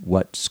chose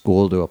what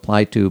school to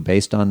apply to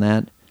based on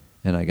that,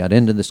 and I got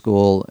into the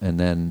school, and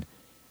then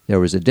there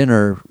was a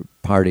dinner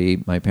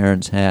party my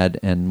parents had,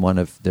 and one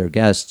of their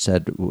guests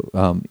said,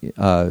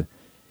 where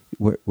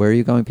are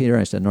you going, Peter?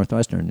 I said,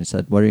 Northwestern. He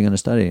said, what are you going to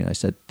study? And I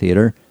said,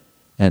 theater.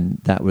 And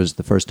that was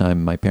the first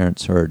time my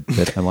parents heard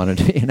that I wanted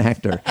to be an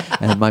actor.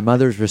 And my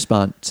mother's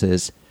response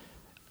is,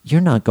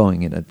 "You're not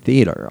going in a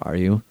theater, are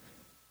you?"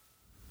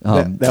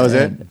 That was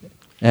it?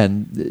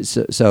 And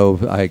so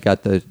I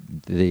got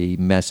the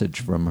message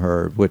from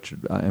her, which,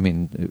 I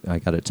mean, I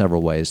got it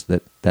several ways,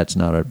 that that's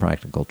not a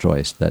practical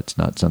choice. That's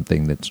not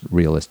something that's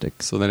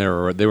realistic. So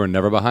they were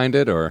never behind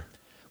it, or?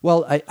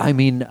 Well, I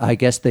mean, I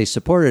guess they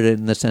supported it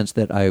in the sense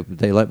that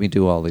they let me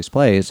do all these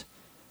plays.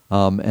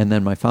 And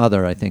then my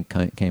father, I think,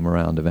 came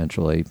around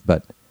eventually.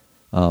 But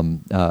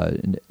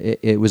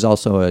it was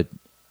also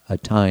a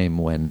time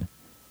when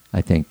I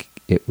think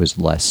it was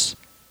less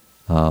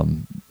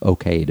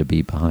okay to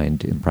be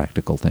behind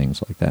impractical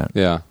things like that.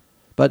 Yeah.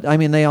 But, I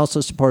mean, they also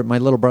support... My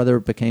little brother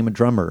became a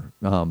drummer,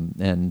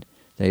 and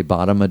they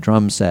bought him a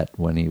drum set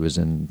when he was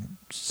in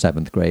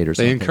 7th grade or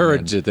something. They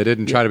encouraged it. They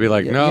didn't try to be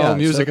like,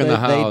 music in the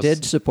house. They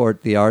did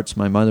support the arts.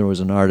 My mother was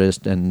an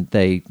artist, and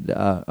it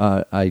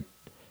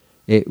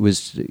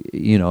was,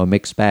 a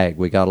mixed bag.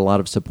 We got a lot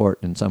of support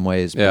in some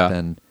ways, but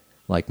then,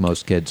 like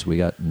most kids, we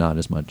got not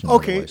as much.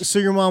 Okay, so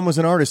your mom was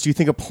an artist. Do you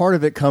think a part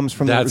of it comes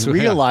from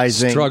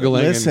realizing,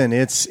 struggling? Listen,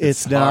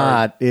 it's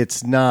not.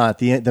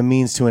 The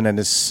means to an end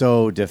is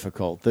so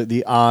difficult.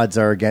 The odds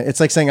are against. It's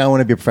like saying I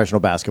want to be a professional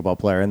basketball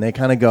player, and they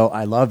kind of go,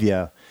 "I love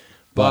you."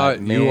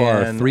 But you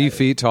are 3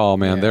 feet tall,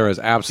 man. Yeah. There is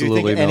absolutely no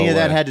way. Do you think any of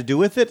that had to do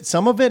with it?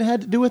 Some of it had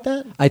to do with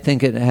that? I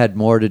think it had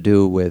more to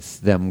do with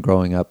them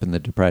growing up in the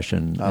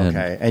Depression.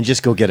 Okay, and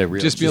just go get a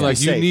real... Just be like,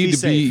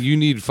 you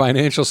need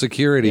financial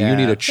security. Yeah. You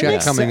need a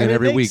check coming in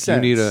every week. Sense.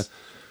 You need a...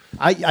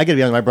 I got to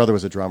be honest, my brother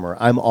was a drummer.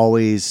 I'm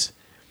always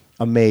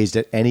amazed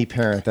at any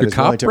parent that is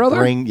willing to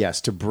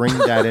bring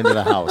that into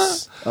the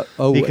house.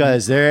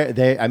 Because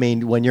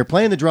when you're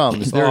playing the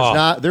drums,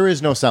 there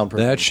is no sound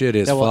protection. That shit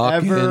is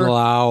fucking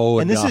loud.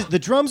 And the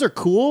drums are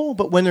cool,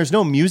 but when there's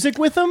no music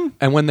with them,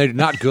 and when they're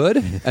not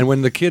good, and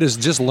when the kid is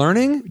just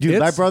learning, dude,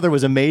 my brother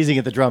was amazing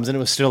at the drums, and it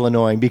was still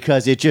annoying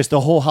because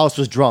the whole house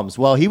was drums.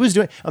 Well, he was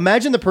doing.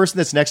 Imagine the person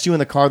that's next to you in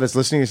the car that's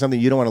listening to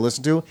something you don't want to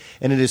listen to,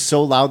 and it is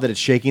so loud that it's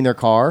shaking their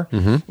car,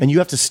 and you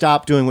have to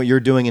stop doing what you're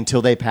doing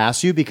until they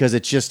pass you because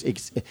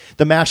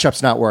the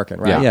mashup's not working,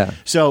 right? Yeah.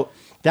 So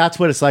that's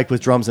what it's like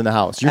with drums in the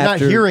house. You're not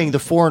hearing the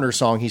Foreigner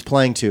song he's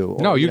playing to.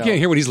 No, you can't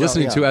hear what he's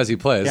listening to as he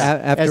plays. Yeah,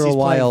 after a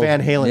while,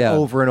 Van Halen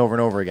over and over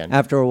and over again.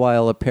 After a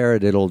while, a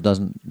paradiddle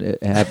doesn't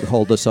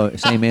hold the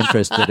same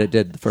interest that it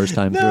did the first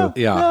time through.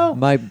 Yeah. No.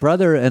 My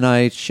brother and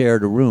I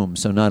shared a room,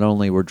 so not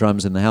only were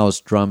drums in the house,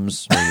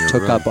 drums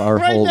took up our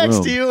whole room. Right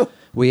next to you.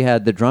 We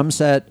had the drum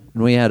set,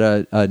 and we had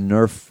a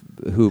Nerf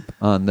hoop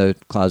on the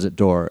closet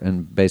door,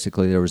 and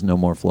basically there was no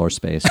more floor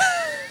space.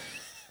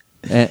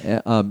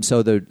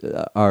 So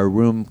our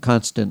room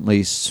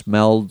constantly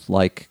smelled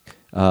like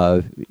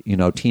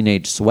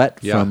teenage sweat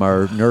from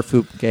our Nerf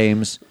hoop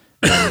games,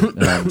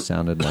 and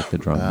sounded like the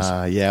drums.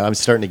 I'm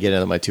starting to get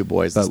into my two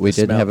boys. But we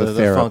did have a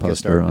Farrah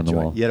poster on the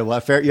wall. You had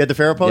you had the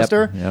Farrah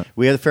poster? Yep.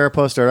 We had the Farrah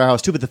poster at our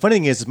house too. But the funny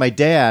thing is my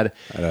dad,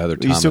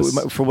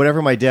 for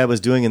whatever my dad was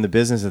doing in the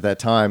business at that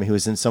time, he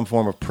was in some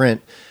form of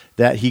print.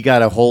 That he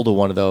got a hold of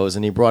one of those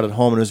and he brought it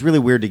home, and it was really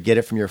weird to get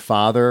it from your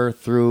father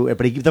through.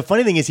 But the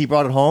funny thing is, he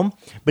brought it home,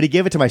 but he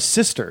gave it to my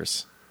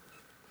sisters,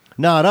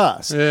 not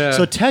us. Yeah.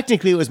 So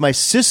technically, it was my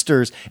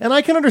sisters, and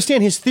I can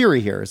understand his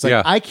theory here. It's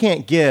like I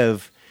can't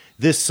give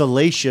this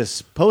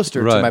salacious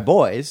poster to my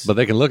boys, but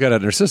they can look at it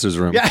in their sister's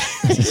room. Yeah,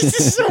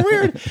 it's so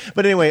weird.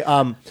 But anyway,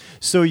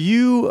 so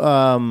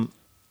you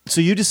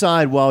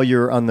decide while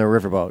you're on the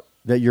riverboat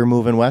that you're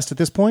moving west at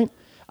this point.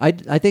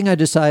 I think I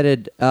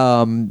decided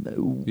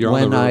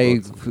when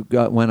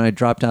I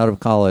dropped out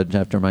of college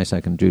after my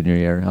second junior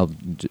year. I'll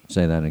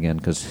say that again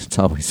because it's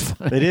always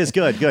fun. It is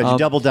good. You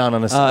doubled down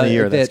on a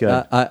year. That's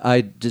good. I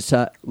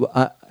decided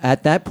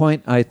at that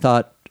point I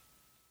thought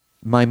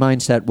my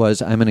mindset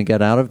was I'm going to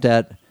get out of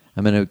debt.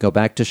 I'm going to go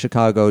back to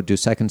Chicago, do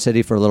Second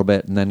City for a little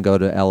bit, and then go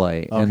to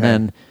L.A. Okay. And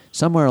then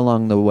somewhere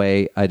along the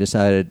way, I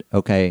decided,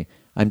 okay,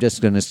 I'm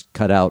just going to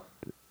cut out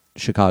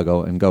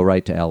Chicago and go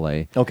right to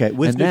L.A. Okay.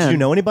 Did you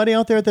know anybody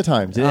out there at the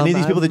time? Did any of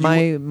these people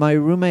my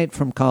roommate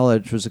from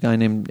college was a guy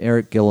named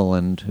Eric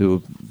Gilliland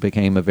who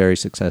became a very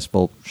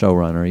successful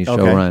showrunner. He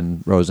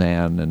showrun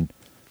Roseanne and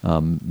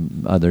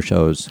other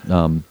shows.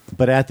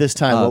 But at this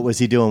time, what was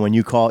he doing when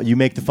you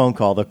make the phone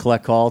call, the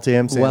collect call to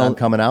him saying, I'm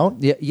coming out?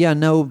 He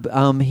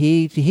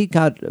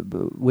got,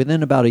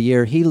 within about a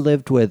year, he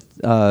lived with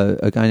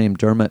a guy named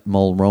Dermot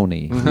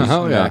Mulroney,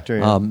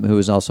 who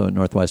was also at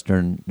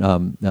Northwestern.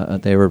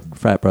 They were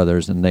frat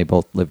brothers, and they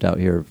both lived out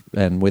here.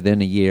 And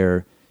within a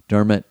year,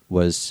 Dermot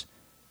was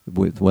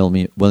with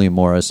William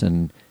Morris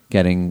and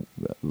getting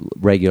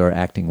regular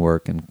acting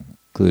work,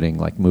 including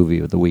like movie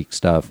of the week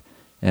stuff.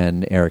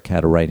 And Eric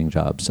had a writing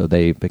job, so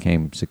they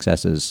became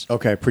successes.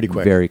 Okay, pretty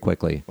quick, very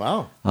quickly.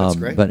 Wow, that's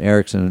great. But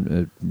Eric's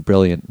a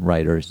brilliant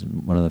writer; he's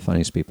one of the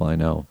funniest people I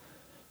know.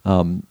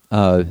 And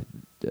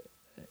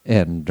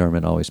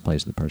Dermot always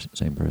plays the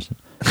same person,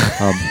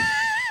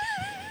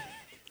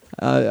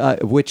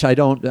 which I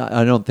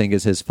don't think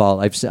is his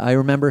fault. I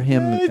remember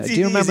him. Do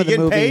you remember the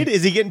movie? Paid?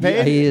 Is he getting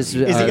paid? Is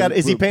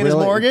he paying his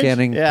mortgage?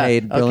 Getting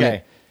paid. Brilliant.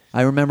 Okay.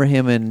 I remember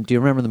him in. Do you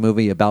remember the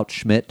movie About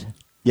Schmidt?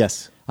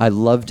 Yes. I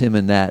loved him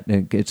in that.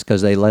 It's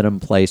because they let him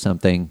play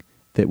something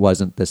that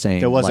wasn't the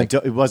same. It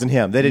wasn't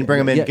him. They didn't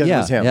bring him in because it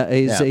was him. Yeah,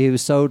 he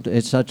was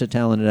it's such a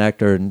talented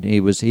actor, and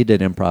he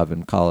did improv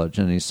in college,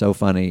 and he's so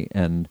funny.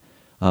 And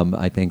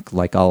I think,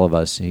 like all of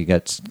us, he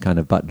gets kind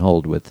of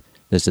buttonholed with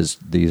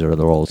these are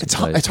the roles.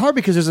 It's hard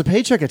because there's a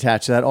paycheck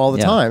attached to that all the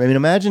time. I mean,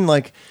 imagine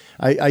like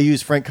I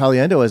use Frank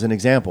Caliendo as an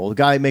example. The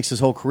guy makes his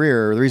whole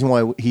career. The reason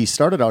why he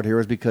started out here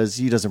was because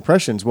he does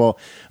impressions. Well,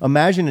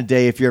 imagine a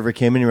day if you ever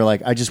came in and you were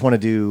like, I just want to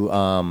do,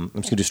 I'm just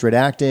going to do straight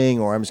acting,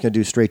 or I'm just going to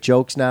do straight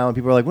jokes now. And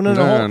people are like, well, no.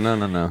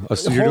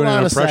 So you're doing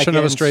an impression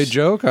of a straight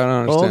joke? I don't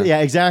understand. Well, yeah,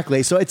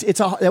 exactly. So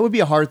that would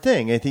be a hard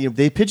thing. I think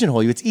they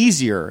pigeonhole you. It's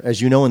easier,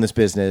 as you know, in this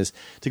business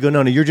to go,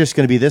 no, you're just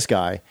going to be this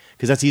guy,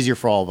 because that's easier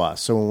for all of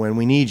us. So when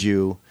we need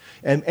you,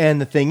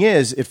 and the thing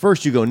is, at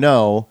first you go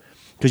no,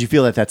 because you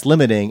feel that that's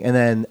limiting, and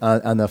then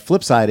on the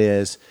flip side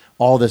is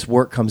all this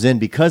work comes in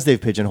because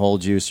they've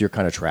pigeonholed you, so you're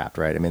kind of trapped,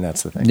 right? I mean,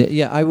 that's the thing.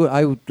 Yeah,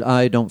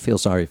 I don't feel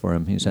sorry for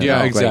him. He's had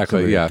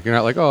exactly. Yeah, you're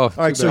not like, oh, all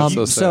right.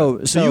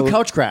 So you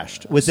couch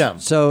crashed with them.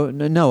 So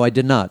no, I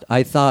did not.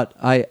 I thought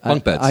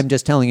bunk beds. I'm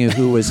just telling you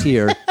who was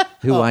here,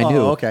 who I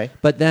knew. Okay.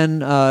 But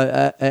then,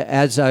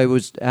 after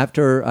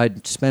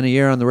I'd spent a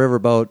year on the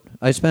riverboat,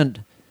 I spent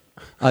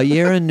a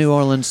year in New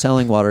Orleans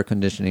selling water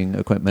conditioning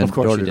equipment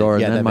door to door,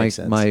 and then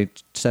my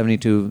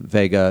 72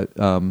 Vega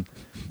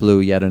blew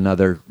yet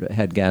another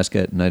head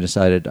gasket, and I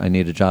decided I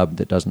need a job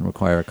that doesn't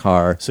require a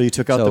car. So you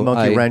took out the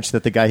monkey wrench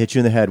that the guy hit you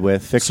in the head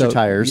with, fixed your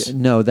tires.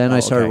 No, then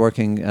I started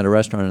working at a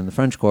restaurant in the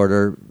French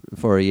Quarter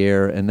for a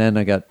year, and then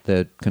I got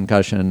the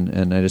concussion,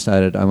 and I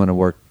decided I want to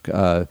work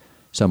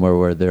somewhere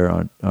where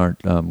there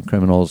aren't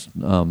criminals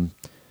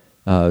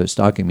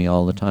stalking me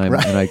all the time,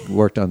 and I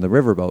worked on the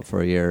riverboat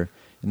for a year.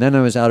 And then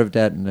I was out of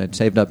debt, and I'd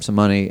saved up some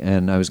money,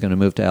 and I was going to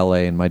move to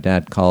L.A., and my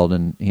dad called,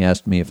 and he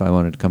asked me if I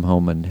wanted to come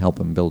home and help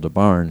him build a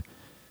barn.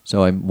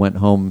 So I went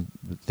home,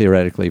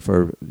 theoretically,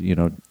 for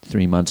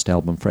 3 months to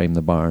help him frame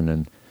the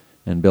barn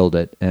and build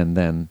it. And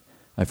then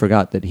I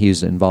forgot that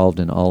he's involved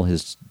in all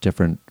his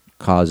different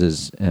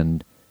causes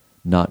and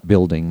not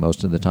building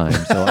most of the time.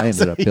 So I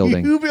ended up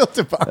building. You built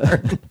a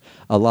barn.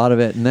 A lot of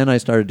it. And then I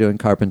started doing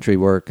carpentry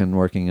work and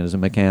working as a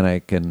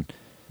mechanic. And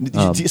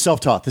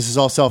self-taught. This is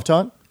all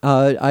self-taught?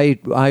 I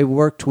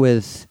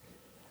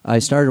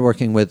started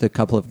working with a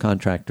couple of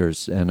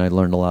contractors, and I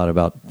learned a lot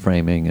about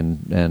framing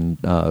and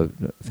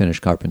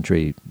finished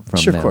carpentry from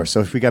them. Sure, of course. So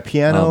if we got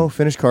piano,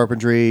 finished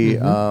carpentry,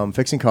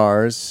 fixing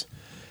cars.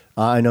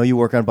 I know you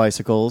work on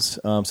bicycles.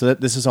 So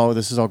this is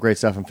all great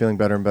stuff. I'm feeling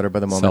better and better by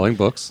the moment. Selling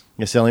books.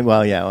 Yeah, selling.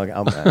 Well, yeah.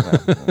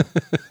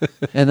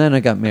 And then I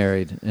got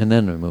married, and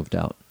then I moved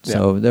out.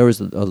 So there was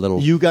a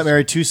little. You got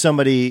married to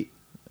somebody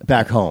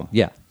back home.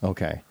 Yeah.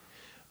 Okay.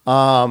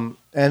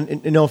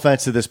 And no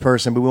offense to this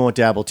person, but we won't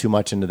dabble too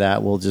much into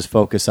that. We'll just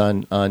focus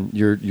on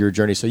your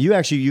journey. So you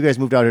guys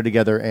moved out here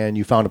together, and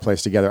you found a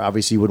place together.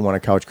 Obviously, you wouldn't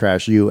want to couch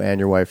crash, you and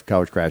your wife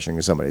couch crashing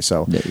with somebody.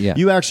 So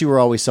you actually were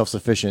always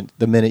self-sufficient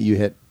the minute you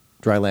hit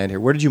dry land here.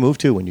 Where did you move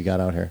to when you got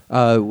out here?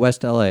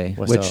 West L.A.,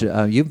 which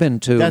you've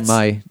been to.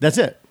 That's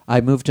it. I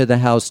moved to the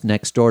house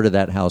next door to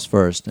that house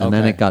first, and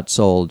then it got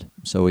sold,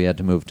 so we had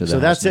to move to the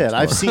house. So that's it.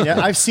 I've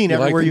seen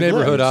everywhere you've lived.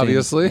 Neighborhood,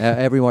 obviously.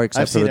 Everywhere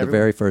except for the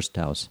very first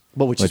house.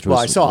 Well,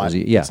 I saw it.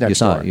 Yeah, you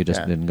saw it. You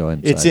just didn't go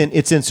inside.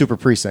 It's in Super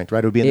Precinct,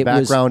 right? It would be in the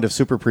background of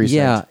Super Precinct.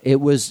 Yeah,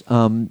 it was.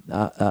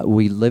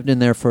 We lived in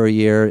there for a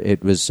year.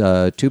 It was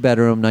a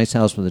 2-bedroom, nice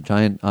house with a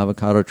giant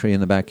avocado tree in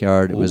the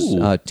backyard. It was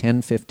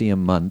 $10.50 a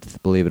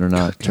month, believe it or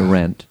not, to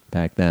rent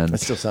back then. That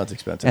still sounds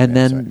expensive. And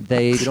then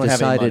they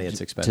decided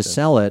to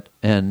sell it,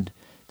 and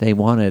they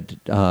wanted,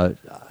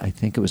 I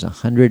think it was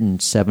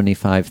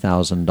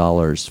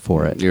 $175,000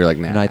 for it. You're like,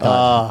 nah. And I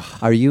thought,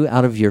 are you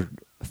out of your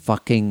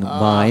fucking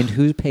mind?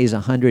 Who pays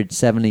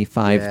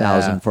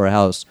 $175,000 for a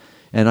house?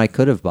 And I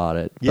could have bought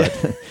it,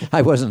 but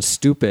I wasn't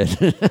stupid.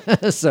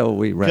 So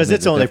we rented. Because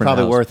it's only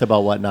probably worth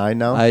about what, $9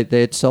 now?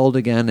 It sold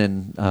again,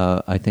 and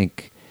I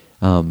think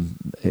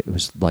it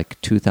was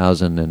like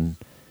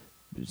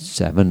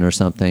 2007 or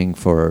something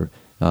for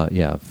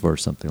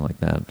something like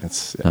that.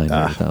 That's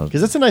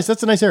because that's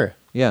a nice area.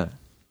 Yeah.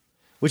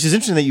 Which is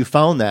interesting that you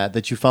found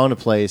that you found a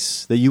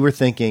place that you were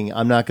thinking,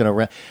 I'm not going to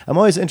rent. I'm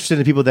always interested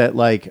in people that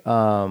like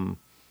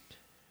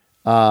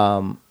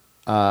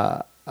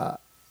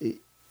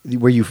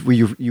where you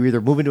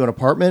either move into an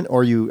apartment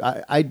or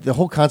the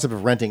whole concept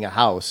of renting a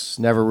house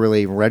never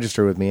really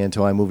registered with me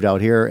until I moved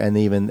out here, and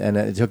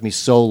it took me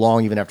so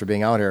long even after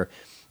being out here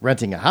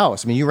renting a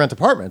house. I mean, you rent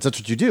apartments. That's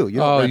what you do.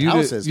 You don't rent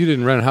houses. You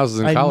didn't rent houses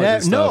in college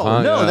and stuff,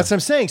 huh? No, that's what I'm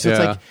saying. So it's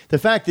like the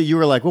fact that you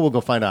were like, well, we'll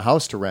go find a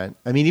house to rent.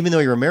 I mean, even though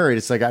you were married,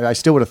 it's like I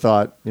still would have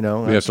thought, you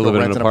have to live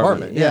in an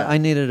apartment. Yeah, I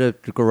needed a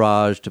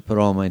garage to put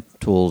all my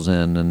tools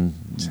in and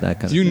that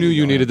kind of thing. You knew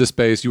you needed the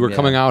space. You were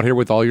coming out here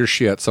with all your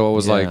shit, so it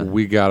was like,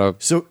 we got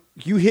to...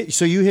 you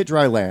hit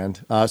dry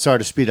land. Sorry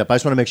to speed up. I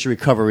just want to make sure we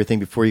cover everything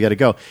before you got to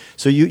go.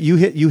 So you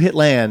hit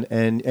land,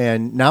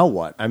 and now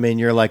what? I mean,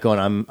 you're like going,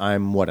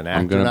 I'm what, an actor?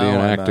 I'm going to be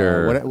an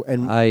actor.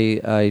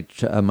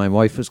 And my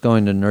wife was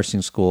going to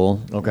nursing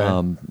school.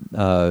 Okay.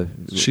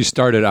 She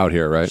started out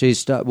here, right? She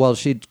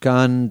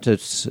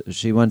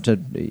went to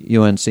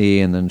UNC,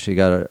 and then she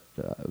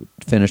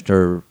finished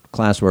her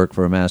classwork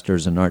for a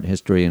master's in art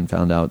history, and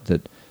found out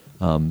that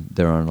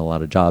there aren't a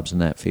lot of jobs in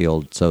that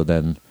field. So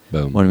then,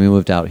 boom. When we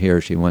moved out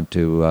here, she went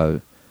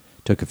to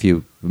took a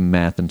few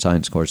math and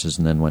science courses,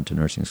 and then went to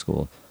nursing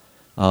school.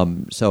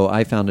 So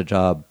I found a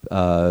job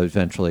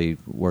eventually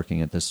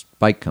working at this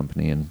bike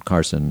company in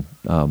Carson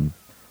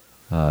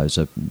as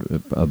a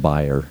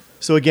buyer.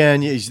 So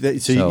again, you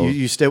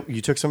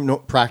took some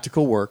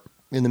practical work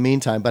in the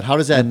meantime, but how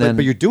does that?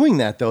 But you're doing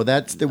that though.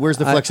 Where's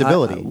the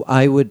flexibility?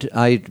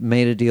 I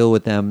made a deal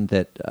with them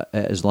that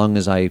as long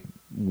as I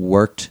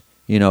worked,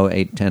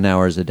 8-10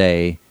 hours a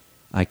day,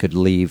 I could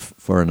leave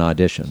for an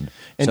audition.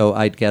 So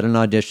I'd get an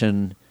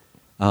audition.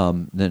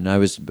 Then I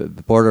was the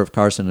border of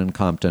Carson and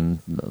Compton,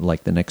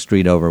 like the next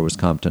street over was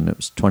Compton. It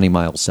was 20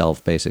 miles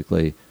south,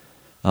 basically.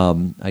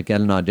 I'd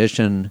get an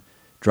audition,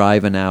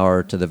 drive an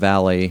hour to the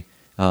valley,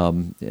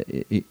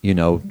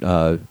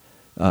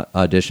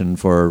 audition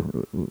for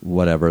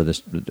whatever,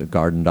 this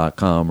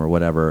garden.com or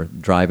whatever,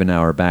 drive an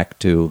hour back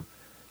to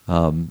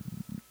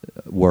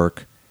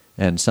work.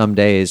 And some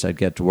days I'd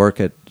get to work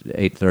at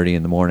 8:30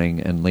 in the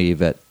morning and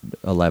leave at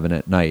 11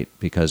 at night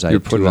because I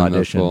had 2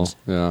 auditions.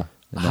 Yeah.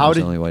 And that was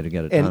the only way to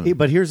get it done.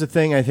 But here's the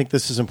thing. I think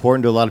this is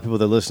important to a lot of people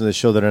that listen to this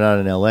show that are not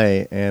in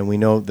L.A., and we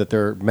know that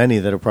there are many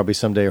that are probably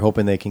someday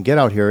hoping they can get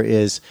out here,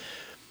 is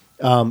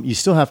you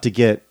still have to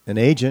get an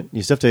agent.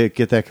 You still have to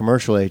get that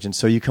commercial agent.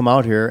 So you come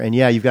out here, and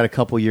you've got a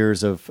couple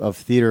years of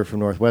theater from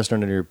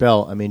Northwestern under your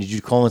belt. I mean, did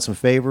you call in some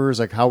favors?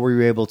 Like, how were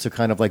you able to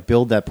kind of like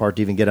build that part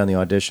to even get on the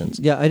auditions?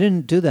 Yeah, I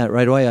didn't do that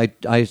right away.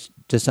 I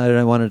decided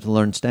I wanted to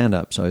learn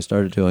stand-up, so I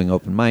started doing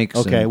open mics.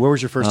 Okay, where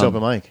was your first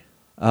open mic?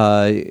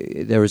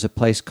 There was a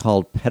place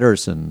called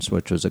Pedersen's,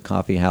 which was a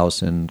coffee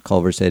house in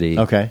Culver City,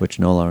 which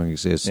no longer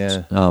exists.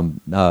 Yeah.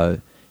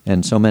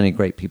 And so many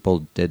great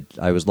people did.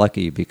 I was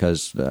lucky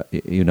because,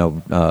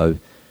 Maria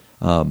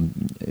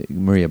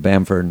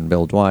Bamford and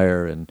Bill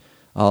Dwyer and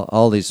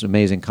all these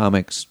amazing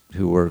comics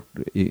who were,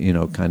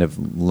 kind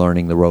of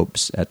learning the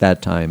ropes at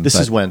that time. This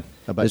is when?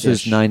 This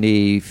was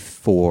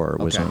 94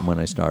 was when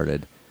I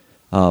started.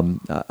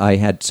 I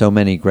had so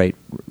many great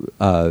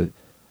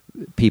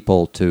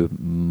people to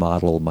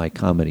model my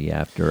comedy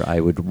after. I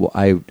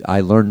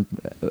learned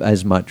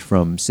as much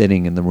from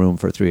sitting in the room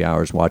for 3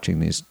 hours watching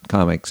these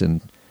comics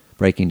and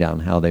breaking down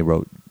how they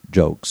wrote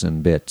jokes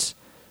and bits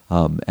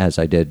as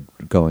I did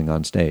going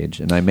on stage.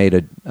 And I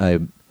made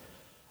a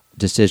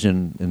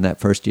decision in that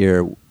first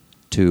year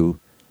to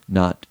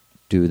not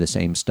do the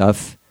same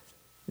stuff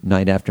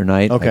night after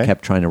night. I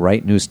kept trying to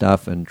write new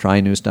stuff and try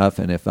new stuff,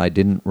 and if I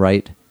didn't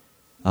write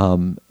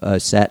a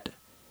set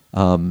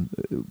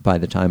by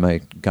the time I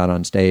got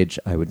on stage,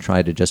 I would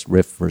try to just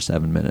riff for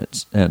 7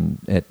 minutes, and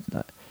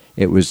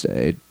it was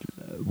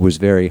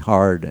very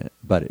hard,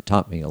 but it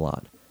taught me a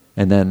lot.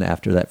 And then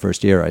after that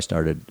first year, I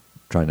started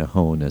trying to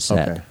hone a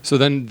set. Okay. So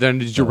then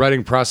did your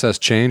writing process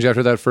change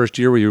after that first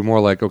year? Were you more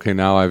like, okay,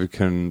 now I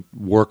can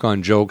work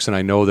on jokes, and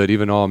I know that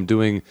even though I'm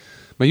doing,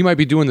 you might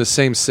be doing the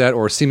same set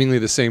or seemingly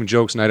the same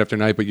jokes night after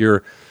night, but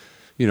you're,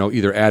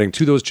 either adding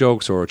to those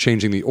jokes or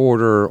changing the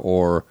order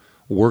or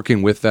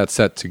working with that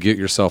set to get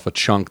yourself a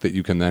chunk that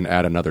you can then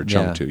add another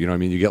chunk to. You know what I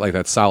mean? You get like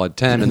that solid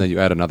 10 and then you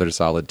add another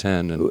solid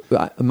 10. And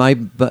my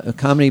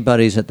comedy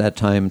buddies at that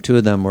time, 2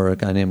 of them were a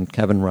guy named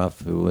Kevin Ruff,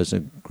 who was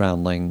a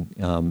groundling,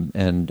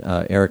 and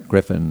Eric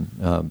Griffin,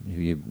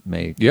 who you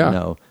may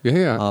know.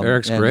 Yeah.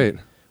 Eric's great.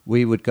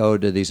 We would go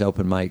to these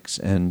open mics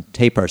and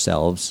tape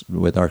ourselves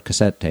with our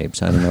cassette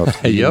tapes. I don't know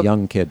if the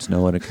young kids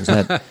know what a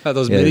cassette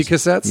Those is. mini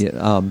cassettes?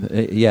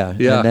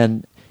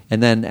 Yeah.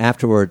 And then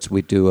afterwards,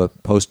 we'd do a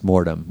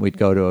post-mortem. We'd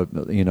go to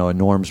a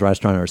Norm's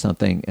restaurant or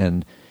something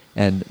and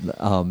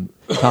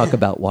talk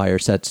about why our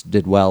sets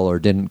did well or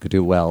didn't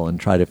do well, and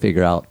try to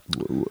figure out,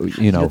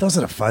 those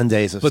are the fun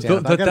days of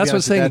stand-up. But that's what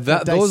I'm saying.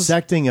 That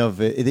dissecting of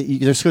it.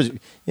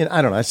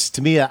 I don't know.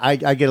 To me, I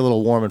get a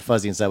little warm and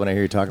fuzzy inside when I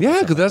hear you talking.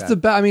 Yeah, because that's the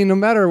best. I mean, no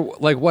matter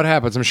like what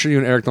happens, I'm sure you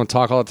and Eric don't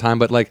talk all the time,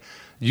 but like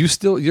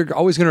you're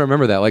always going to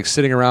remember that. Like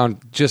sitting around,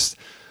 just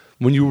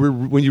when you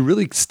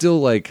really still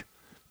like.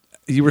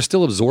 You were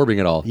still absorbing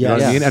it all. You know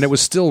what I mean? And it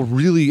was still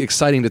really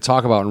exciting to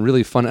talk about and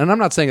really fun. And I'm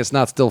not saying it's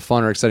not still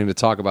fun or exciting to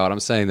talk about. I'm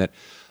saying that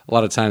a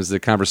lot of times the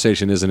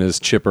conversation isn't as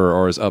chipper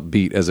or as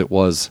upbeat as it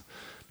was.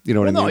 You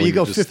know what I mean? No, you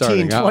go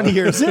 15, 20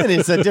 years in,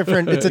 it's a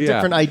different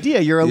different idea.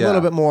 You're a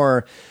little bit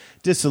more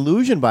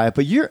disillusioned by it.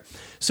 But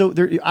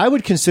I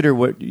would consider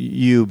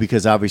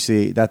because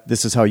obviously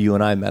this is how you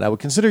and I met. I would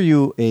consider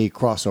you a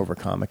crossover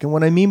comic. And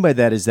what I mean by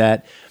that is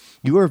that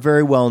you are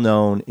very well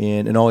known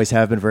in, and always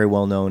have been very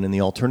well known in,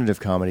 the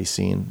alternative comedy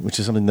scene, which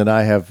is something that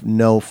I have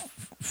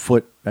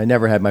I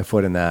never had my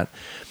foot in that.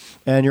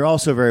 And you're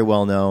also very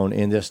well known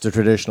in the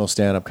traditional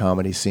stand-up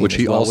comedy scene, which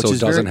he also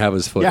doesn't have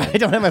his foot. Yeah, I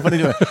don't have my foot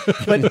into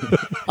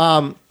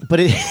it, but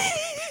it.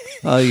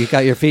 Oh, you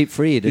got your feet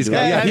free to do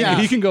it.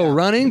 He can go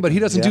running, but he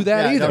doesn't do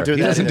that either.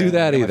 He doesn't do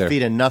that either.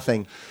 Feet in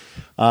nothing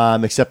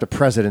except a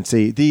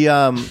presidency. The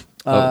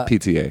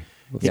PTA.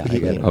 Yeah,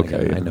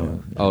 I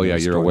know. Oh yeah,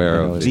 you're aware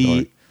of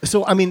the.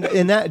 So I mean,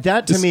 and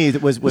that to me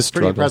was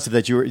pretty impressive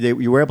that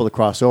you were able to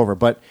cross over,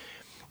 but.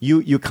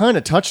 You kind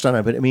of touched on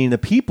it, but I mean, the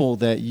people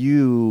that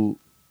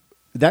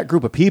that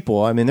group of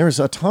people, I mean, there's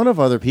a ton of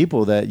other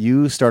people that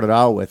you started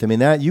out with. I mean,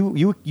 that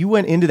you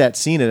went into that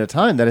scene at a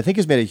time that I think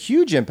has made a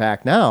huge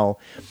impact now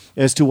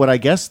as to what I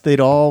guess they'd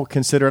all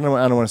consider, I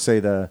don't want to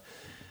say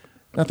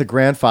not the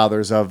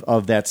grandfathers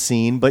of that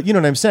scene, but you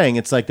know what I'm saying?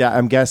 It's like that.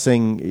 I'm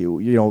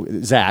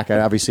guessing, Zach,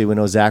 obviously we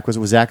know Zach. Was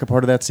Zach a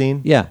part of that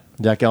scene? Yeah.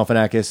 Zach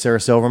Galifianakis,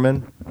 Sarah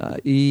Silverman?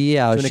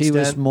 Yeah, she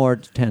was more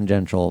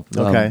tangential.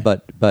 Okay.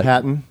 But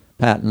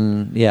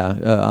Patton,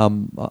 yeah.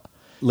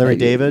 Larry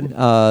David?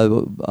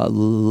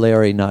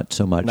 Larry, not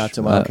so much. Not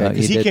so much, okay.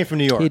 Because he came from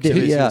New York.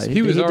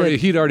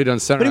 He'd already done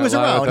Saturday Night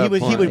Live. But he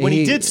was around. When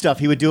he did stuff,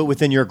 he would do it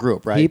within your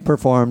group, right? He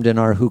performed in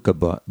our hookah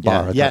bar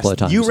a couple of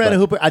times. You ran a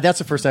hookah. That's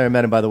the first time I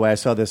met him, by the way. I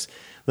saw this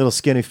little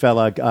skinny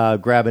fella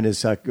grabbing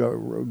his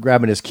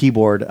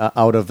keyboard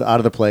out of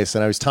the place,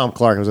 and I was Tom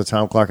Clark. I was with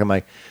Tom Clark. I'm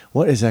like,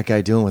 what is that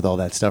guy doing with all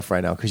that stuff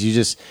right now? Because you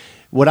just...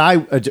 What I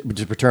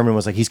determined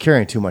was like he's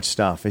carrying too much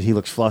stuff. He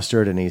looks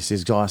flustered and he's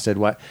exhausted.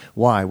 Why?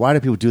 Why do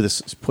people do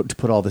this?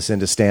 Put all this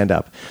into stand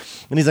up?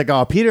 And he's like,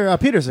 oh,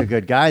 Peter's a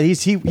good guy.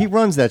 He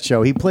runs that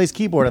show. He plays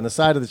keyboard on the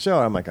side of the show.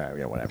 I'm like, oh,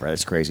 yeah, whatever.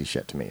 That's crazy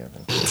shit to me.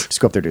 Just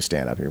go up there, do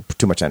stand up. You're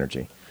too much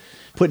energy,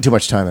 putting too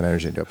much time and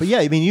energy into it. But yeah,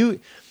 I mean,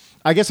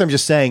 I guess I'm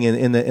just saying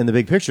in the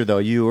big picture though,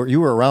 you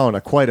were around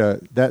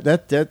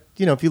that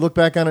if you look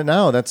back on it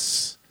now,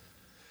 that's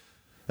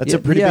a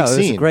pretty big scene.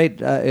 It was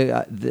great.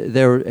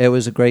 It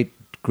was a great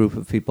group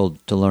of people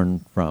to learn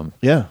from.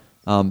 Yeah.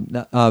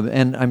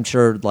 And I'm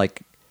sure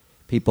like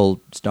people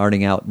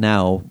starting out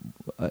now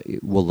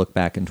will look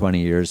back in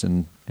 20 years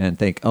and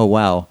think, oh,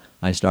 wow,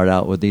 I started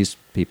out with these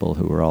people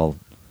who were all...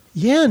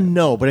 Yeah,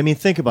 no, but I mean,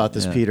 think about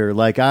this, Peter.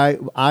 Like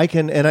I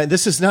can,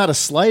 this is not a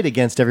slight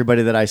against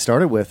everybody that I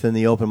started with in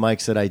the open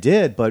mics that I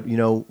did, but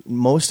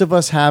most of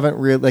us haven't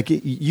really, like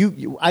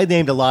I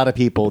named a lot of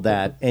people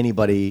that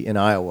anybody in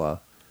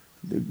Iowa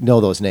know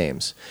those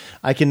names.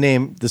 I can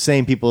name the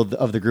same people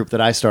of the group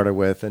that I started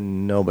with,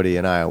 and nobody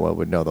in Iowa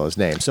would know those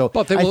names. So,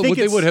 but they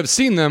would have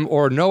seen them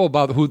or know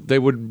about who they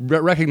would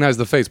recognize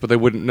the face, but they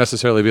wouldn't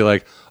necessarily be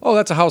like, "Oh,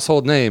 that's a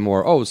household name,"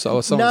 or "Oh,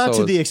 so not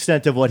to the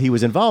extent of what he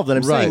was involved in.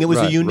 I'm saying it was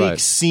a unique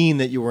scene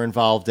that you were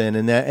involved in,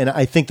 and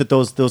I think that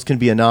those can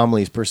be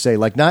anomalies per se.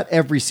 Like not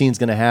every scene's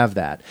going to have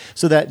that.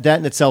 So that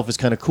in itself is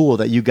kind of cool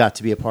that you got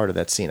to be a part of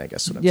that scene. I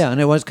guess.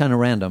 And it was kind of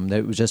random.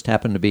 It just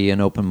happened to be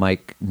an open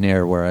mic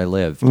near where I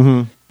lived. Mm-hmm.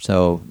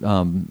 So,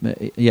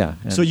 yeah.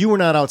 So you were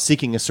not out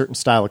seeking a certain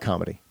style of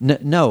comedy?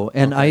 No,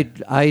 and okay.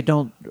 I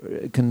don't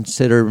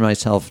consider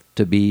myself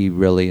to be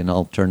really an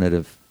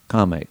alternative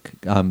comic.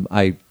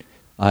 I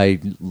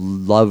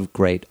love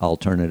great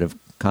alternative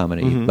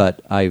comedy, mm-hmm.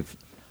 but I've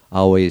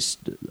always...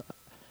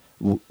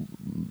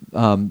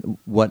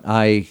 what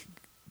I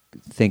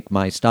think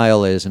my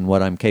style is and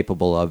what I'm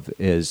capable of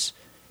is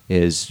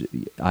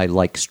I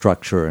like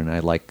structure and I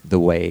like the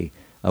way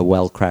a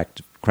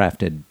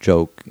well-crafted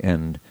joke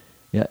and...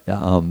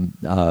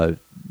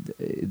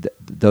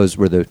 those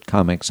were the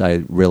comics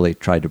I really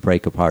tried to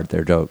break apart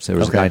their jokes. There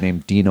was a guy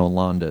named Dino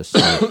Landis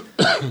who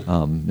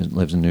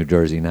lives in New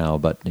Jersey now,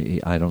 but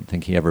I don't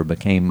think he ever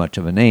became much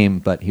of a name,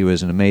 but he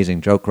was an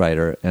amazing joke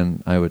writer,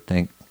 and I would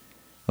think,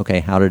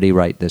 okay, how did he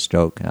write this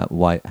joke?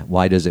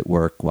 Why does it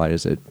work? Why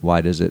does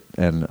it?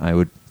 And I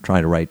would try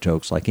to write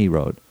jokes like he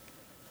wrote.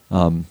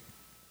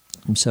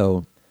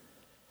 So...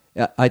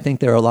 I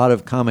think there are a lot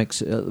of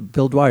comics.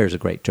 Bill Dwyer's a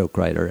great joke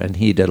writer, and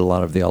he did a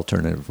lot of the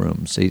alternative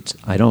rooms.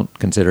 I don't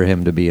consider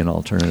him to be an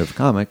alternative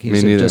comic.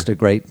 He's just a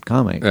great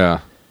comic. Yeah.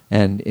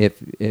 And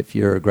if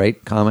you're a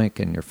great comic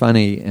and you're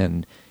funny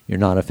and you're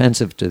not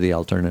offensive to the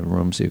alternative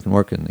rooms, you can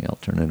work in the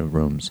alternative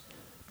rooms.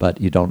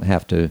 But you don't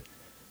have to,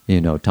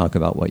 talk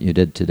about what you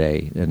did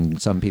today.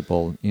 And some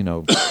people,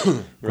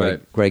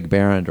 right. Greg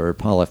Behrendt or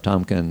Paul F.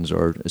 Tompkins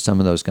or some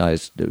of those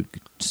guys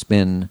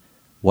spin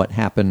what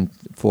happened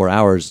 4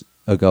 hours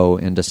ago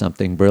into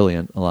something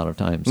brilliant a lot of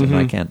times, and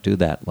I can't do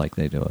that like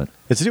they do it.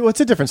 It's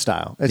a different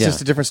style. It's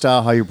just a different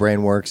style how your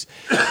brain works.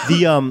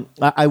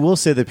 I will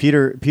say that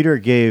Peter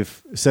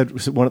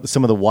said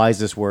some of the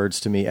wisest words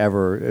to me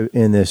ever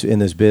in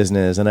this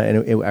business, and I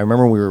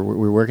remember we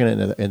were working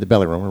in the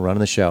belly room, we were running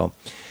the show,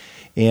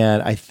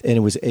 and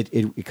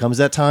it comes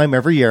that time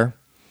every year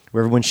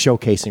where everyone's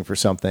showcasing for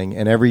something,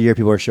 and every year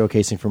people are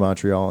showcasing for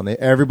Montreal, and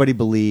everybody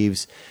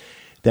believes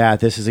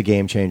that this is a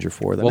game changer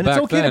for them. Well, and it's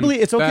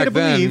okay to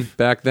believe.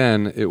 Back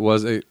then, it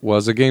was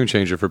a game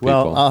changer for people.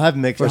 Well, I'll have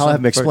him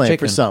explain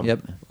for some.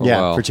 Yep.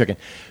 For chicken.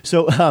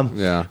 So,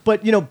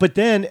 but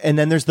then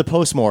there's the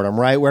postmortem,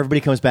 right, where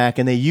everybody comes back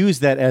and they use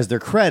that as their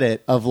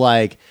credit of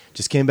like,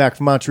 just came back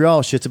from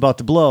Montreal, shit's about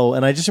to blow.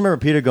 And I just remember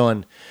Peter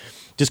going,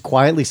 just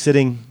quietly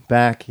sitting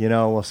back,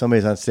 while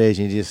somebody's on stage,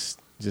 and he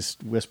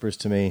just whispers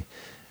to me,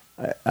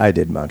 I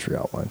did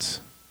Montreal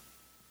once.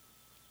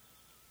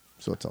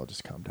 So let's all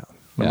just calm down.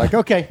 I'm like,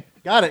 okay,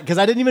 got it, because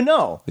I didn't even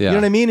know. Yeah. You know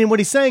what I mean? And what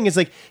he's saying is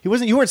like, you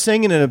weren't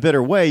saying it in a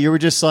bitter way. You were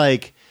just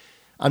like,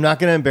 I'm not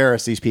going to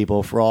embarrass these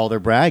people for all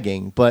their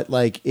bragging, but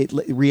like,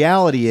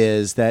 reality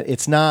is that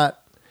it's not.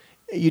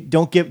 You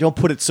don't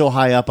put it so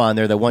high up on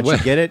there that once you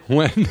get it,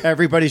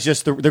 everybody's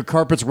just their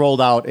carpet's rolled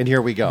out and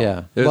here we go.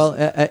 Yeah. Well,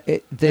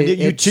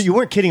 you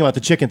weren't kidding about the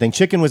chicken thing.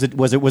 Chicken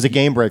was a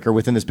game breaker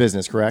within this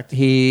business, correct?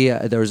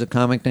 There was a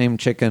comic named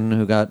Chicken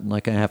who got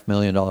like a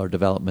 $500,000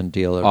 development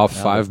deal off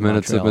 5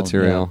 minutes of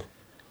material.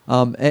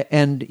 Yeah.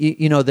 And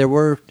there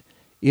were,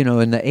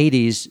 in the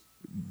 80s,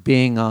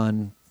 being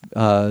on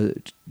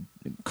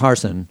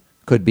Carson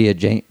could be a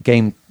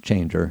game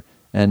changer.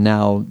 And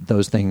now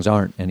those things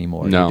aren't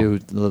anymore. No. You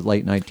do the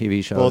late night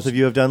TV shows. Both of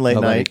you have done late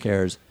Nobody night.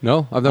 Cares.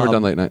 No, I've never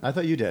done late night. I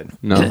thought you did.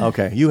 No.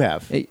 Okay, you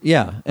have.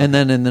 Yeah, and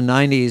then in the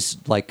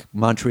 90s, like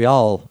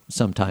Montreal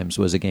sometimes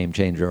was a game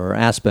changer, or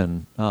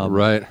Aspen.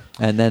 Right.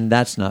 And then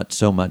that's not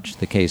so much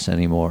the case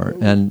anymore.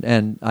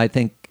 And I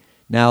think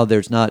now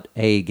there's not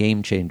a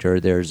game changer.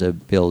 There's a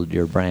build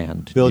your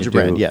brand. Build your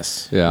brand,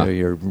 yes. Yeah.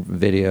 Your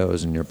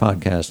videos and your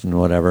podcast and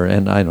whatever.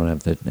 And I don't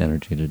have the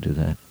energy to do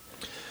that.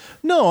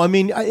 No, I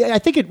mean, I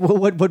think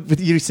what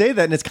you say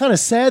that, and it's kind of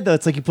sad though.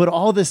 It's like you put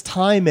all this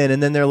time in,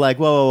 and then they're like,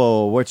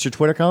 whoa, what's your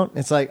Twitter account?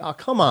 It's like, oh,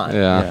 come on.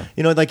 Yeah.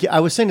 Like I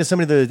was saying to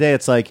somebody the other day,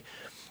 it's like,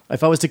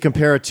 if I was to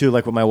compare it to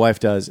like what my wife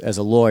does as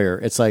a lawyer,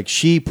 it's like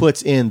she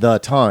puts in the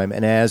time,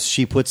 and as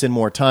she puts in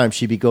more time,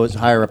 she goes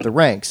higher up the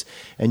ranks,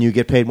 and you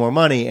get paid more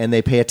money, and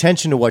they pay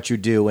attention to what you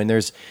do, and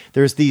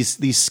there's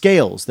these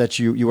scales that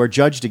you are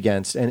judged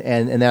against,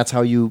 and that's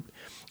how you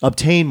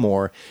obtain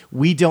more.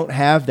 We don't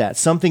have that.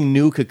 Something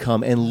new could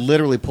come and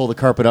literally pull the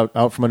carpet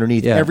out from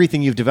underneath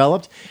everything you've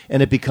developed,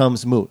 and it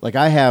becomes moot. Like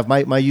I have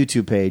my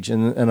YouTube page,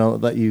 and I'll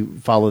let you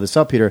follow this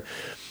up, Peter.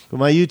 But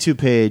my YouTube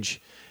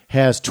page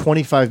has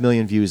 25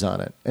 million views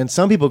on it. And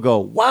some people go,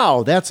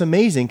 wow, that's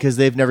amazing, because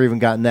they've never even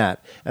gotten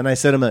that. And I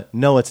said to them,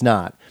 no, it's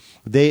not.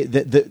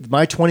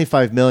 My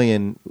 25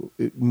 million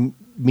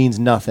means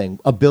nothing.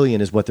 $1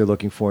 billion is what they're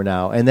looking for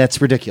now, and that's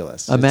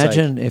ridiculous.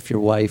 Imagine if your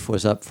wife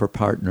was up for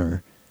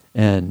partner,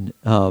 and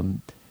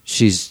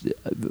she's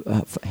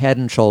head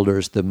and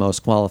shoulders the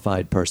most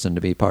qualified person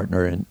to be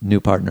new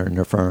partner in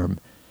her firm,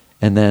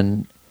 and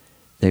then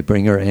they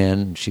bring her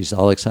in, she's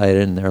all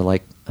excited, and they're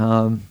like,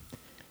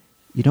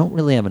 you don't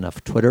really have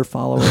enough Twitter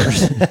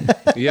followers.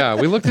 Yeah,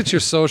 we looked at your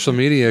social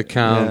media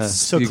accounts.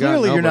 Yeah. So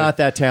clearly you're not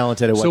that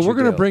talented at what you do. So we're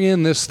going to bring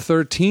in this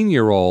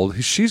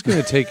 13-year-old. She's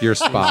going to take your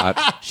spot.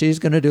 She's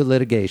going to do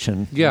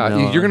litigation.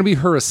 Yeah, you're going to be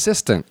her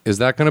assistant. Is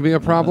that going to be a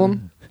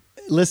problem?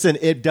 Listen,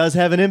 it does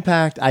have an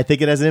impact. I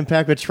think it has an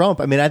impact with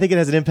Trump. I mean, I think it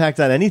has an impact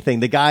on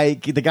anything. The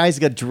guy's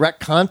got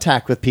direct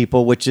contact with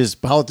people, which is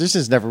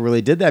politicians never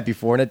really did that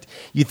before. And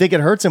you think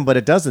it hurts him, but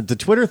it doesn't. The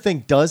Twitter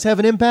thing does have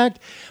an impact,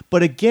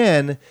 but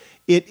again,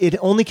 it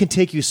only can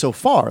take you so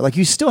far. Like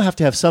you still have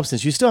to have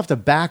substance. You still have to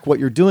back what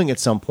you're doing at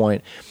some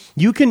point.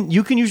 You can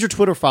use your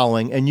Twitter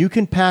following, and you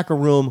can pack a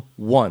room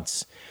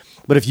once.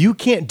 But if you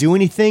can't do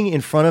anything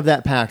in front of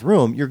that packed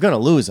room, you're going to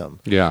lose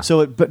them. Yeah.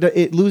 So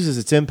it loses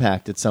its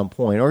impact at some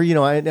point. Or,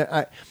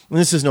 and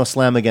this is no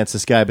slam against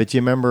this guy, but do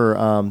you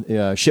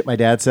remember Shit My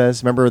Dad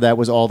Says? Remember that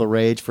was all the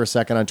rage for a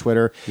second on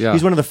Twitter? Yeah.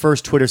 He's one of the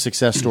first Twitter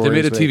success stories.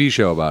 They made a TV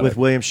show about it. With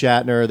William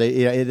Shatner.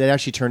 It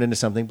actually turned into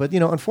something. But,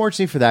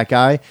 unfortunately for that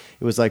guy,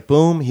 it was like,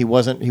 boom, he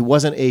wasn't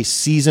a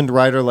seasoned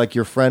writer like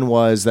your friend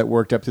was that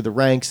worked up through the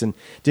ranks and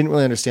didn't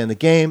really understand the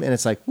game. And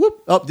it's like,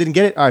 whoop, didn't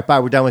get it? All right, bye,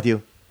 we're done with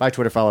you. Bye,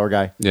 Twitter follower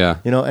guy. Yeah.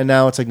 And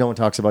now it's like no one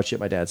talks about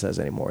Shit My Dad Says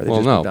anymore.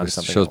 Well, no, the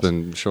show's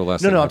been show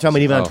less. No, I'm talking about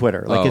even on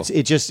Twitter. Like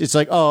it's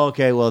like, oh,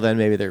 okay, well then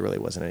maybe there really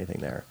wasn't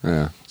anything there.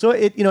 Yeah. So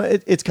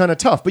it's kind of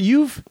tough. But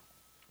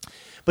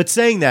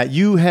saying that,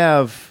 you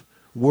have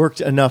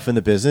worked enough in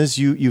the business.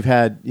 You've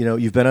had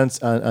you've been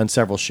on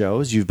several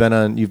shows. You've been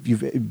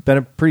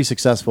a pretty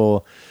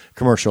successful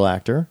commercial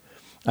actor.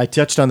 I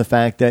touched on the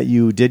fact that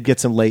you did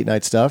get some late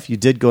night stuff. You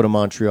did go to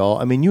Montreal.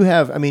 I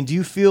mean, do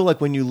you feel like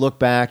when you look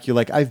back, you're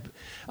like,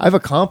 I've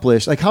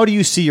accomplished, like, how do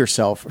you see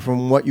yourself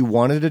from what you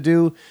wanted to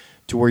do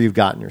to where you've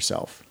gotten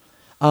yourself?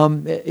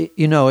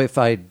 If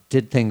I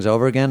did things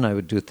over again, I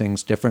would do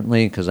things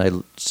differently because I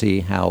see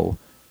how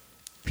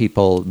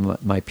people,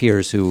 my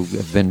peers who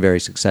have been very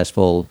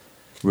successful,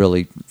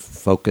 really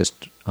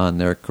focused on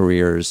their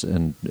careers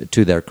and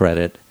to their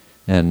credit.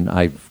 And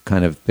I've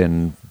kind of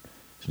been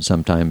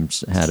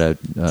sometimes had a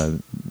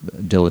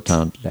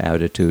dilettante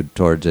attitude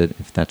towards it,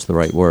 if that's the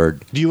right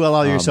word. Do you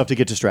allow yourself to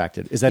get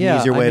distracted? Is that an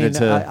easier way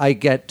to... I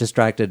get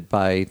distracted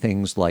by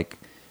things like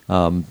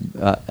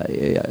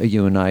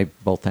you and I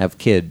both have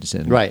kids,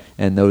 and right.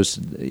 And those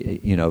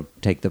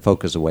take the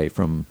focus away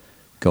from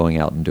going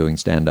out and doing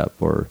stand-up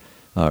or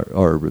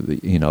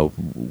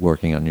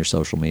working on your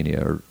social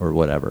media or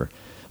whatever.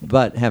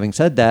 But having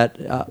said that,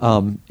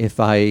 if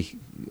I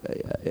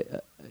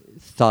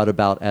thought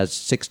about as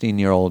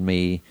 16-year-old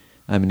me,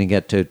 I'm going to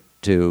get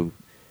to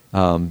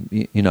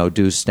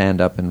do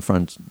stand up in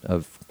front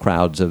of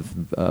crowds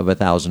of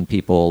 1,000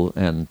 people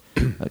and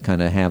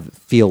kind of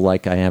feel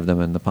like I have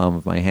them in the palm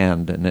of my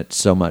hand, and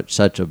it's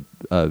such a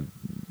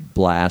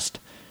blast.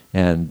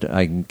 And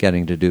I'm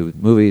getting to do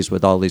movies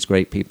with all these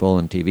great people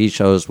and TV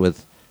shows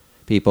with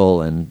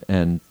people,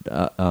 and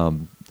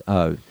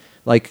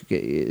like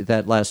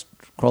that last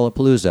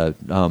Crawlapalooza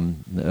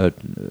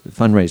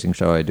fundraising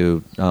show I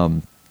do.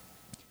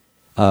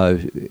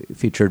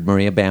 Featured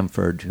Maria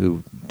Bamford,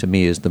 who to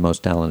me is the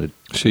most talented.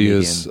 She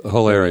is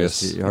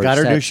hilarious. Got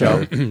her new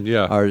show.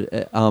 Yeah.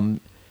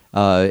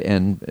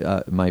 And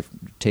my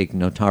take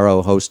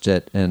Notaro hosts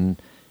it,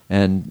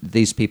 and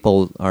these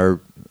people are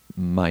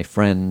my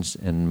friends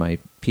and my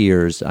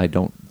peers. I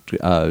don't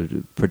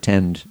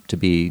pretend to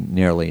be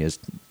nearly as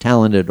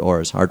talented or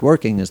as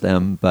hardworking as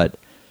them, but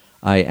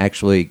I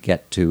actually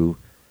get to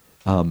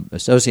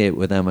associate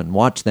with them and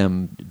watch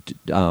them,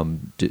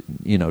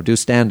 do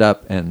stand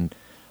up, and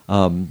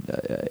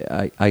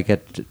I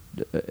get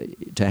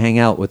to hang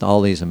out with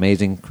all these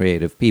amazing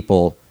creative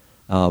people,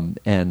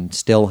 and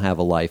still have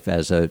a life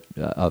as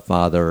a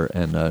father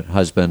and a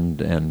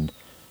husband, and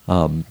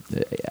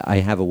I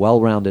have a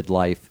well-rounded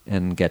life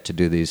and get to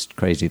do these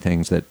crazy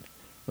things that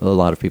a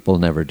lot of people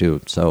never do.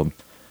 So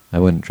I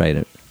wouldn't trade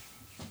it.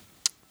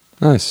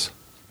 Nice.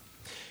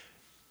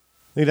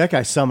 Look at that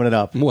guy summing it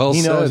up. Well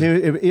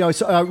said.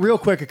 So, real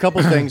quick, a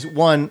couple things.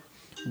 One,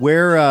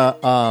 where you're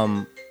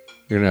gonna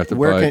have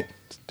to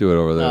do it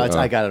over there.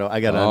 I got it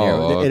on here.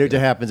 Okay. It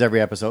happens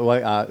every episode.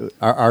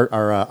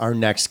 Our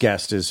next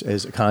guest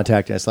is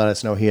contacting us. Let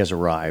us know he has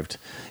arrived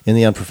in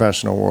the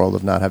unprofessional world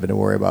of not having to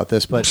worry about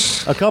this.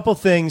 But a couple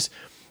things.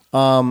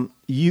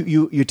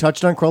 You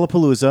touched on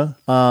Crawlapalooza.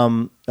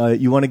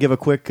 You want to give a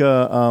quick?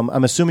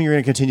 I'm assuming you're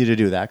going to continue to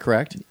do that,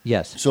 correct?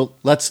 Yes. So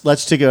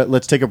let's take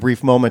a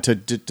brief moment to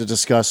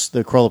discuss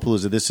the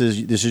Crawlapalooza. This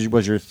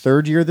was your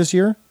third year this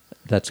year.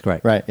 That's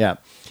correct. Right. Yeah.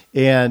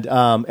 And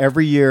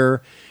every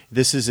year,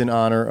 this is in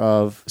honor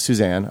of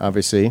Suzanne,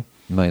 obviously.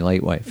 My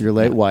late wife. Your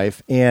late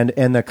wife.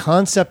 And the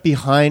concept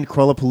behind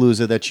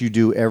Crawlapalooza that you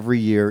do every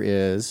year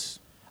is?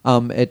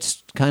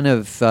 It's kind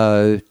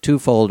of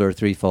twofold or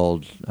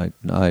threefold. I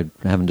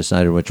haven't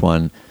decided which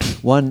one.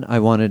 One, I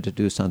wanted to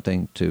do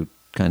something to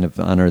kind of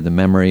honor the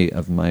memory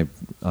of my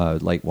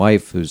late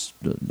wife, who's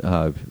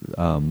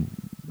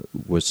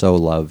was so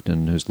loved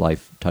and whose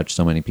life touched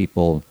so many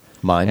people.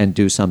 Mine. And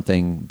do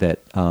something that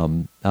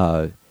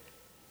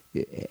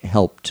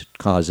helped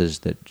causes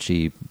that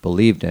she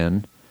believed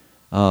in.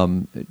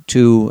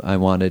 Two, I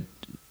wanted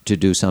to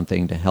do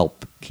something to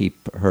help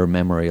keep her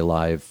memory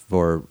alive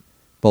for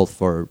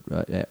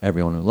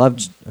everyone who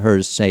loved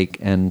her's sake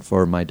and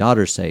for my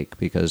daughter's sake,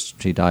 because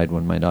she died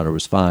when my daughter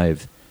was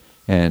 5,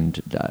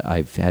 and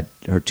I've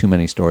heard too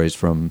many stories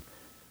from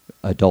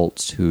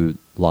adults who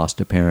lost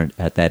a parent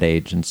at that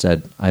age and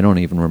said, I don't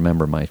even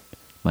remember my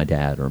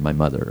dad or my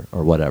mother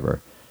or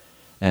whatever.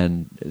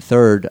 And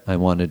third, I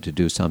wanted to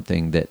do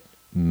something that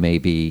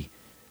maybe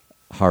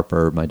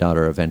Harper, my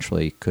daughter,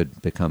 eventually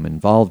could become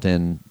involved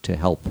in to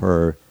help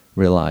her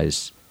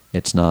realize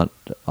it's not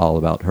all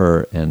about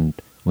her, and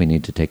we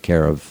need to take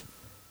care of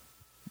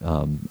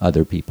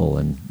other people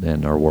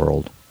and our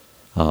world,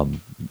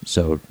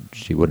 so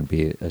she wouldn't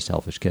be a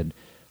selfish kid.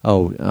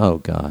 Oh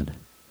God.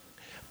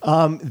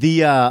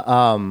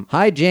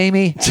 Hi,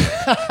 Jamie.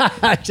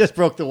 I just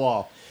broke the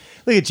wall.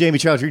 Look at Jamie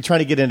Charles. You're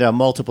trying to get into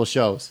multiple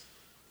shows.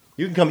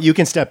 You can come. You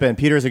can step in.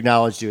 Peter's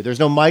acknowledged you. There's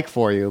no mic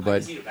for you, but. I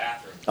can see the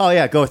bathroom. Oh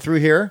yeah, go through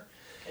here,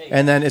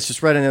 and then it's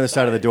just right on the other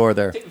side of the door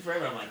there. Take me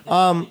forever. I'm like, what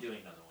are you doing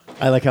another one?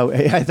 I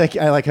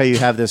like how you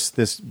have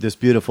this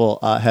beautiful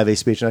heavy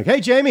speech. Like,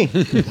 hey Jamie,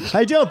 how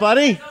you doing,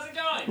 buddy? How's it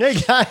going? Hey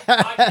guy.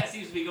 Podcast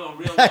seems to be going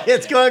real well.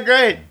 It's going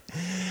great.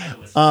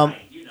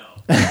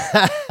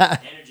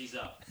 Energy's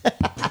up.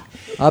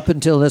 Up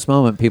until this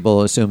moment,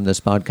 people assumed this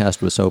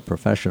podcast was so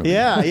professional.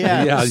 Yeah.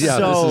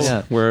 So, this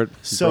is where it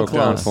so broke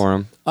down close. for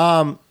him.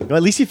 Well,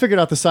 at least he figured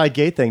out the side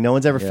gate thing. No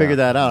one's ever figured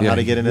that out, how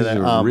to get into he's that.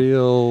 A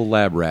real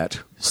lab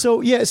rat.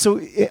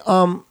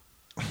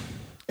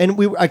 And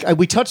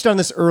we touched on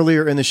this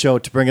earlier in the show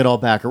to bring it all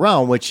back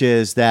around, which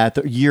is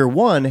that year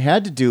one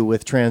had to do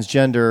with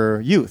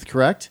transgender youth,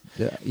 correct?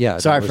 Yeah.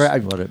 Sorry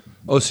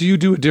So you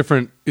do it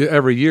different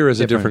every year as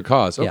a different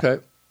cause. Yeah. Okay.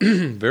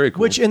 Very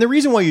cool. And the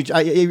reason why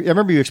I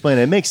remember you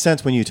explaining it makes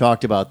sense when you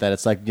talked about that.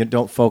 It's like you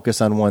don't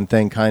focus on one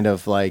thing, kind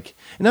of like,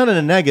 not in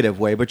a negative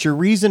way, but your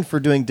reason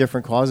for doing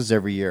different causes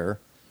every year.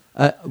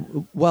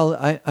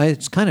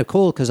 It's kind of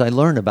cool because I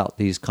learn about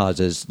these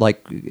causes.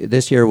 Like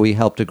this year, we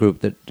helped a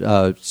group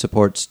that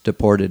supports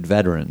deported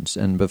veterans,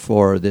 and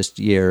before this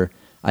year,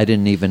 I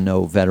didn't even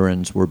know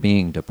veterans were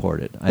being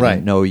deported. I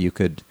didn't know you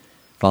could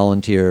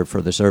volunteer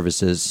for the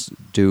services,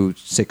 do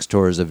 6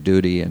 tours of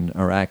duty in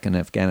Iraq and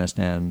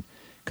Afghanistan,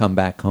 come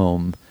back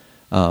home,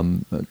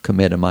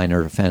 commit a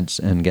minor offense,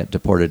 and get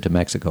deported to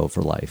Mexico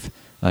for life.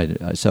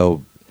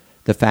 So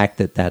the fact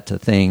that that's a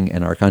thing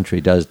and our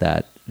country does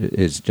that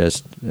is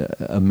just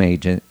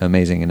amazing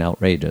and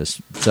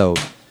outrageous. So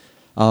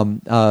I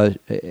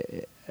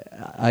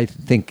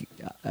think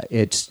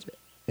it's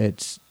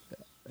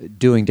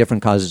doing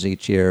different causes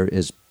each year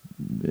is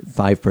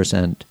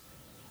 5%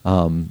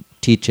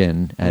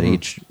 teach-in at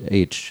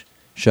each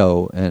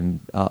show, and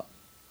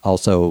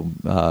also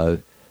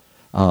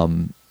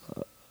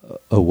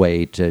a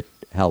way to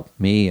help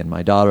me and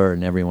my daughter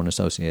and everyone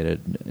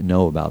associated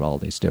know about all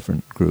these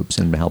different groups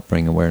and help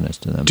bring awareness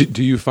to them.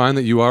 Do you find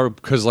that you are,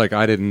 because like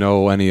I didn't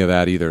know any of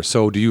that either,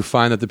 so do you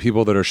find that the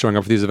people that are showing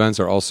up for these events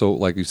are also,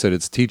 like you said,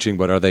 it's teaching,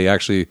 but are they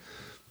actually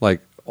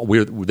like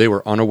they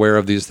were unaware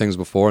of these things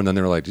before and then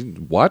they were like,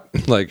 what?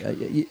 Like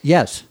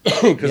yes,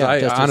 because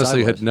I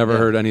honestly had never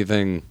heard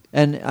anything.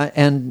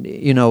 And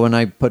you know, when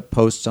I put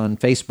posts on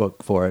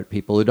Facebook for it,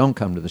 people who don't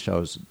come to the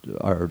shows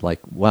are like,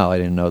 wow, I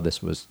didn't know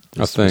this was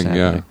a thing. Happening.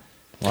 Yeah.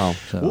 Wow.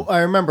 So. Well, I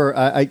remember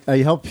I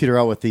helped Peter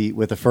out with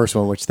the first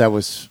one, which that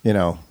was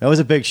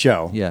a big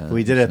show. Yeah,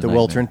 we did it at the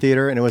Wiltern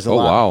Theater, and it was a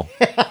lot. Wow.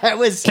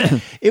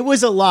 it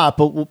was a lot,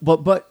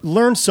 but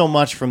learned so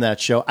much from that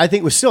show. I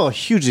think it was still a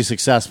hugely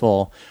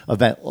successful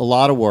event. A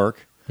lot of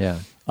work. Yeah.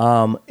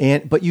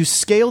 But you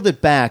scaled it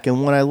back,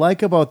 and what I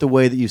like about the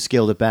way that you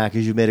scaled it back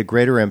is you made a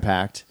greater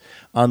impact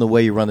on the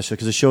way you run the show,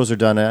 because the shows are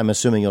done. I'm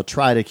assuming you'll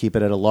try to keep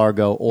it at a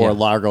Largo or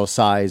Largo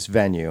size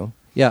venue.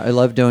 Yeah, I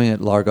love doing it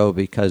at Largo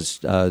because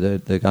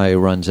the guy who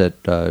runs it,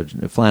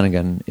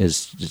 Flanagan, is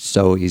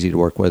so easy to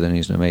work with, and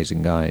he's an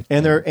amazing guy.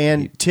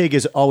 And TIG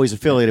is always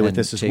affiliated with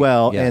this as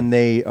well, and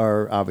they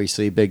are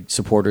obviously big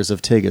supporters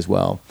of TIG as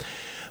well.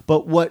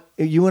 But what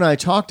you and I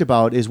talked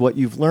about is what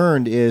you've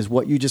learned is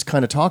what you just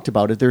kind of talked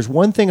about. There's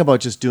one thing about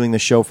just doing the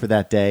show for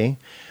that day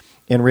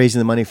and raising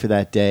the money for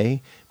that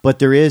day,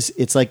 but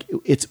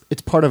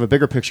it's part of a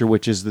bigger picture,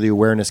 which is the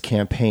awareness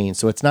campaign.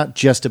 So it's not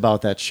just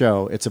about that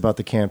show; it's about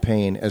the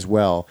campaign as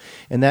well.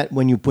 And that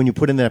when you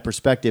put in that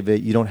perspective,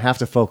 you don't have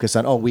to focus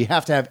on we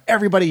have to have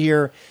everybody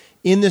here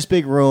in this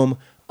big room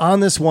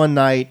on this one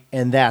night,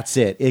 and that's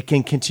it. It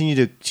can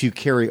continue to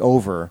carry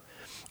over,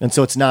 and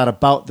so it's not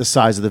about the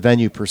size of the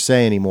venue per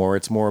se anymore.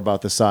 It's more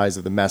about the size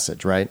of the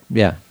message, right?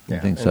 Yeah. I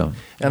think so.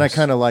 And I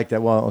kind of like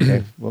that. Well,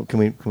 okay. Well,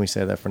 can we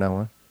say that for now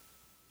on?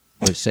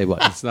 Say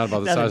what? It's not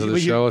about the size of the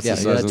show. It's the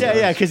size of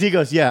the because he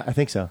goes, yeah, I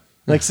think so.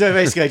 Like, so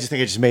basically, I just think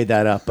I just made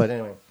that up. But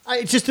anyway,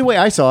 it's just the way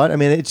I saw it. I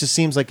mean, it just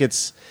seems like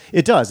it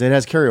does. It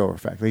has carryover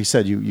effect. Like you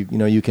said,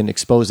 you can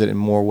expose it in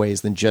more ways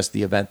than just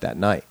the event that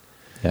night.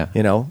 Yeah.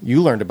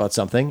 You learned about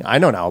something. I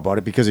know now about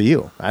it because of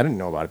you. I didn't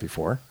know about it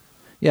before.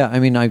 Yeah, I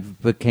mean, I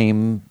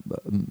became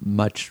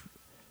much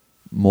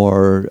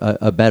more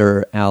a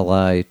better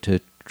ally to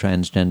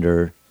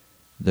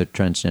the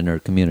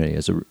transgender community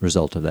as a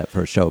result of that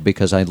first show,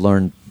 because I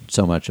learned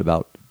so much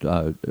about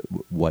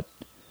what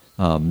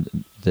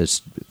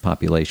this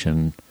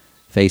population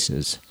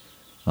faces,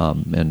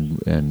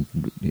 and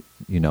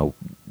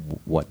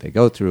what they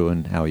go through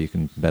and how you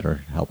can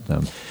better help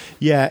them.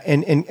 Yeah,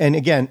 and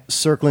again,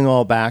 circling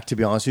all back, to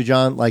be honest with you,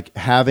 John, like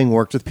having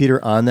worked with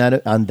Peter on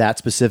that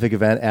specific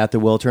event at the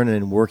Wiltern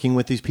and working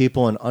with these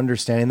people and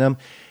understanding them,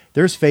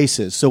 there's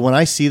faces. So when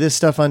I see this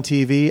stuff on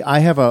TV, I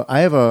have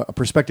a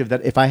perspective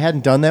that if I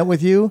hadn't done that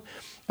with you,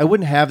 I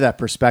wouldn't have that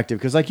perspective,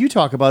 because like you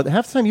talk about,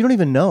 half the time you don't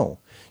even know.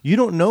 You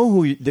don't know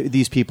who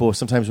these people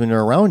sometimes when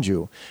they're around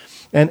you.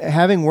 And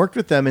having worked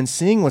with them and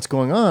seeing what's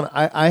going on,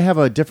 I have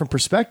a different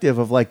perspective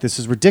of like, this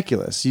is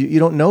ridiculous. You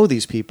don't know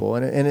these people.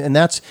 And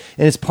it's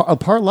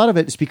a lot of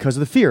it is because of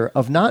the fear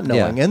of not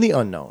knowing and the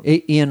unknown.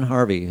 Ian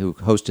Harvey, who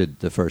hosted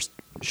the first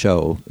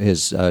show,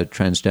 is a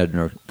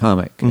transgender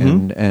comic,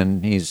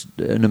 and he's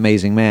an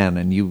amazing man,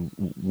 and you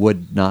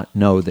would not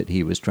know that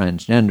he was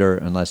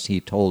transgender unless he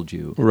told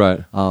you.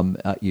 Right.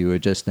 You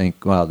would just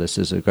think, wow, this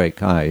is a great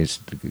guy. He's,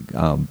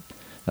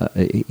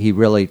 he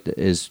really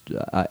is.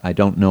 I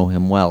don't know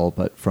him well,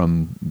 but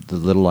from the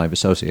little I've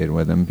associated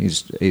with him,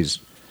 he's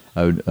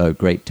a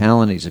great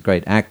talent. He's a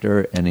great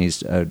actor, and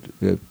he's a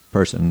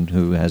person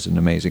who has an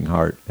amazing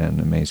heart and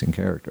amazing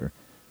character.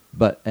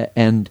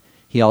 And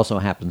he also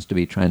happens to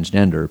be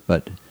transgender,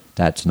 but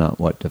that's not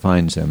what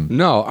defines him.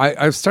 No,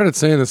 I've started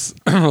saying this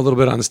a little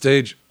bit on the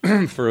stage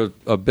for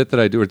a bit that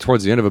I do, or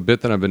towards the end of a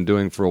bit that I've been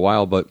doing for a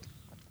while. But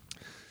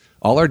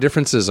all our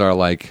differences are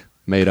like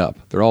made up.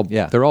 They're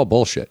all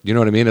bullshit. You know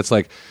what I mean? It's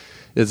like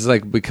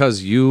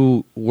because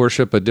you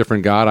worship a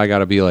different god, I got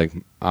to be like,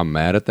 I'm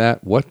mad at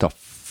that. What the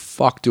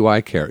fuck do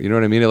I care? You know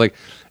what I mean?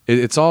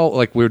 It's all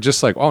like we're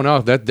just like, oh no,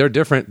 that they're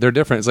different. They're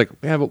different. It's like,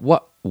 yeah, but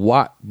what?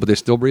 But they're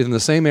still breathing the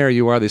same air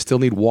you are. They still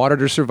need water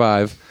to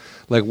survive.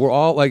 Like we're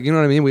all like, you know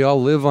what I mean? We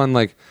all live on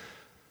like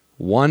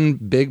one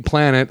big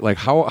planet. Like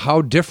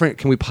how different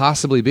can we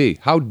possibly be?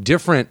 How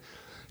different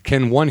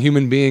can one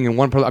human being and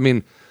one person? I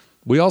mean,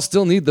 we all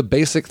still need the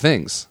basic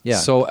things. Yeah.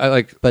 So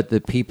but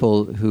the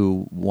people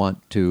who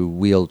want to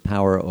wield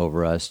power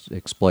over us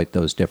exploit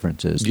those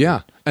differences.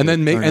 Yeah, and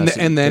then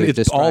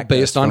it's all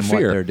based on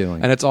fear. What they're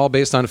doing. And it's all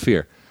based on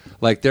fear.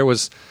 Like there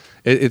was,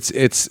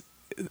 it's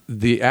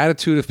the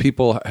attitude of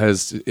people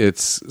has.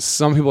 It's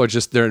some people are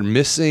just they're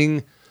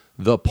missing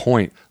the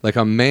point. Like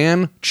a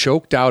man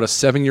choked out a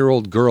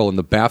 7-year-old girl in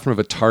the bathroom of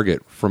a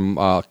Target from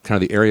kind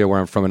of the area where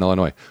I'm from in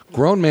Illinois.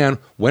 Grown man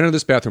went into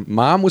this bathroom.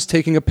 Mom was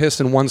taking a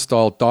piss in one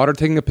stall, daughter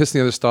taking a piss in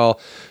the other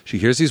stall. She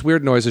hears these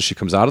weird noises. She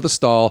comes out of the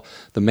stall.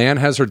 The man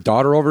has her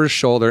daughter over his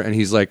shoulder, and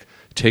he's like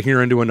taking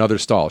her into another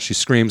stall. She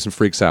screams and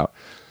freaks out.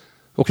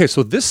 Okay,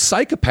 so this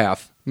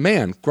psychopath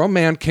man, grown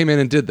man, came in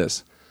and did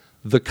this.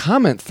 The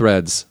comment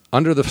threads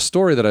under the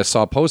story that I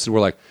saw posted were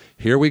like,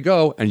 here we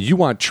go, and you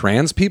want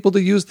trans people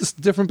to use this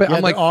different...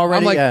 I'm like,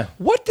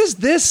 what does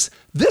this...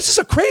 This is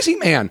a crazy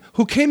man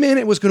who came in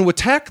and was going to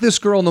attack this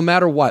girl no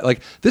matter what. Like,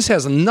 this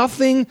has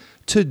nothing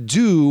to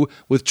do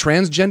with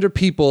transgender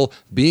people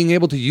being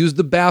able to use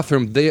the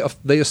bathroom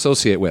they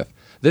associate with.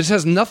 This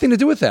has nothing to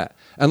do with that.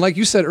 And like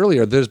you said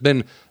earlier, there's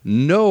been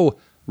no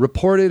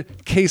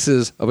reported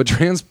cases of a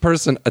trans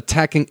person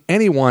attacking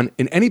anyone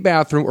in any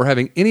bathroom or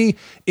having any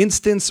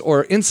instance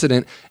or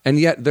incident, and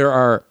yet there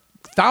are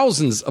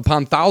thousands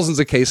upon thousands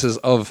of cases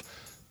of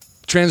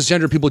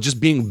transgender people just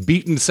being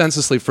beaten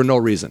senselessly for no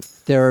reason.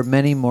 There are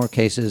many more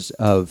cases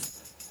of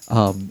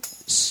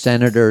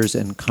senators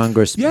and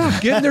congressmen. Yeah,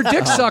 getting their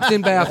dick sucked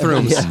in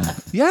bathrooms. Yeah.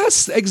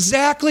 Yes,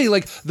 exactly.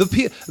 Like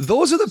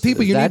those are the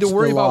people you need to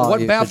worry about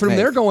what bathroom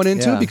they're going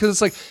into because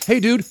it's like,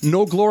 hey, dude,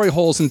 no glory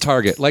holes in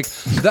Target. Like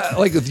that.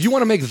 Like if you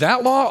want to make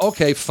that law,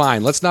 okay,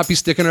 fine. Let's not be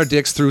sticking our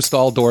dicks through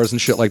stall doors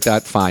and shit like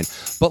that. Fine.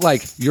 But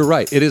like, you're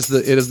right. It is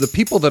the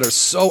people that are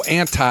so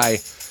anti.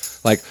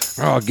 Like,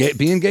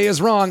 being gay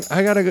is wrong.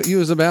 I gotta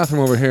use the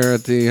bathroom over here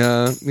at the,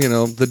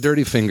 the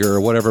Dirty Finger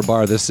or whatever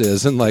bar this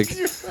is, and like,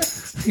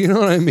 you know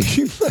what I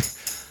mean?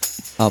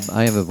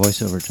 I have a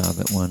voiceover job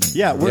at one.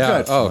 Yeah, we're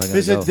good. Oh,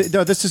 this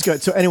is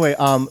good. So anyway,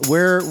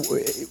 where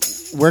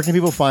can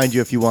people find you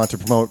if you want to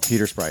promote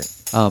Peter Sprite?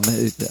 I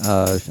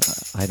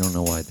don't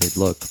know why they'd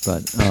look,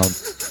 but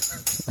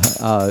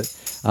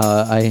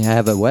I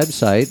have a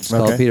website. It's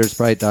called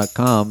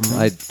petersprite.com.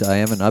 Mm-hmm. I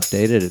haven't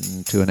updated it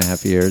in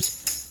 2.5 years.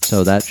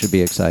 So that should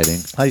be exciting.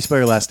 How do you spell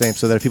your last name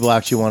so that if people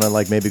actually want to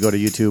like maybe go to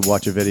YouTube,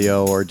 watch a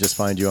video, or just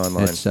find you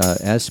online? It's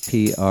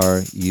Spruyt,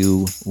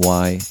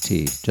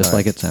 just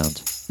like it sounds.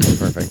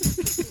 Perfect.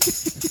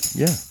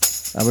 Yeah,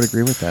 I would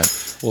agree with that.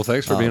 Well,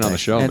 thanks for being on the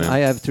show, and man. I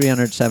have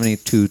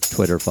 372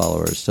 Twitter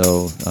followers,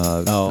 so...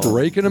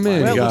 Raking them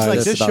in, guys. Looks like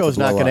this show's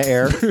not going to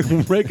air.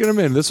 Raking them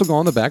in. This will go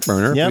on the back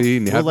burner. Yep.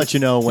 We'll let you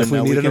know when if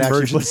we need an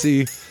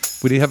emergency...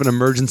 We need to have an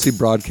emergency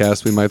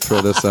broadcast. We might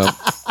throw this up.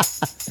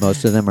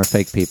 Most of them are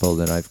fake people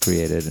that I've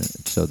created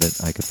so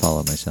that I could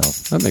follow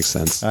myself. That makes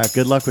sense. All right,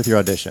 good luck with your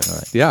audition. All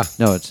right. Yeah.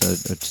 No, it's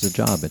a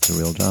job. It's a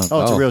real job.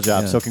 Oh, it's a real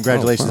job. Yeah. So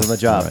congratulations on the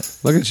job. Right.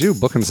 Look at you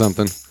booking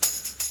something.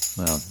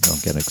 Well,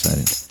 don't get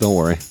excited. Don't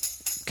worry.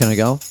 Can I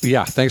go?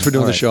 Yeah. Thanks for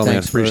doing the show,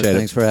 man. Appreciate it.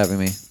 Thanks for having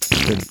me.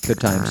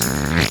 Good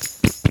times.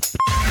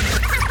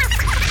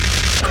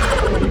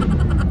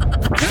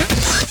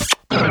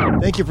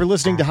 Thank you for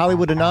listening to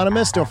Hollywood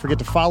Anonymous. Don't forget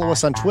to follow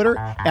us on Twitter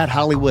at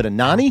Hollywood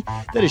Anani.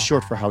 That is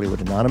short for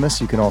Hollywood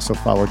Anonymous. You can also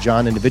follow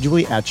John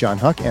individually at John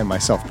Huck and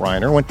myself,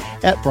 Brian Irwin,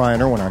 at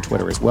Brian Irwin on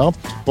Twitter as well.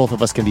 Both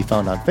of us can be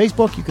found on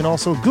Facebook. You can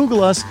also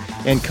Google us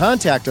and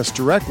contact us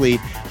directly,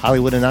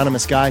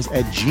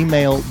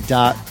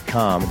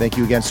 HollywoodAnonymousGuys@gmail.com. Thank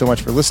you again so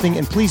much for listening,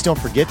 and please don't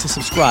forget to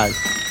subscribe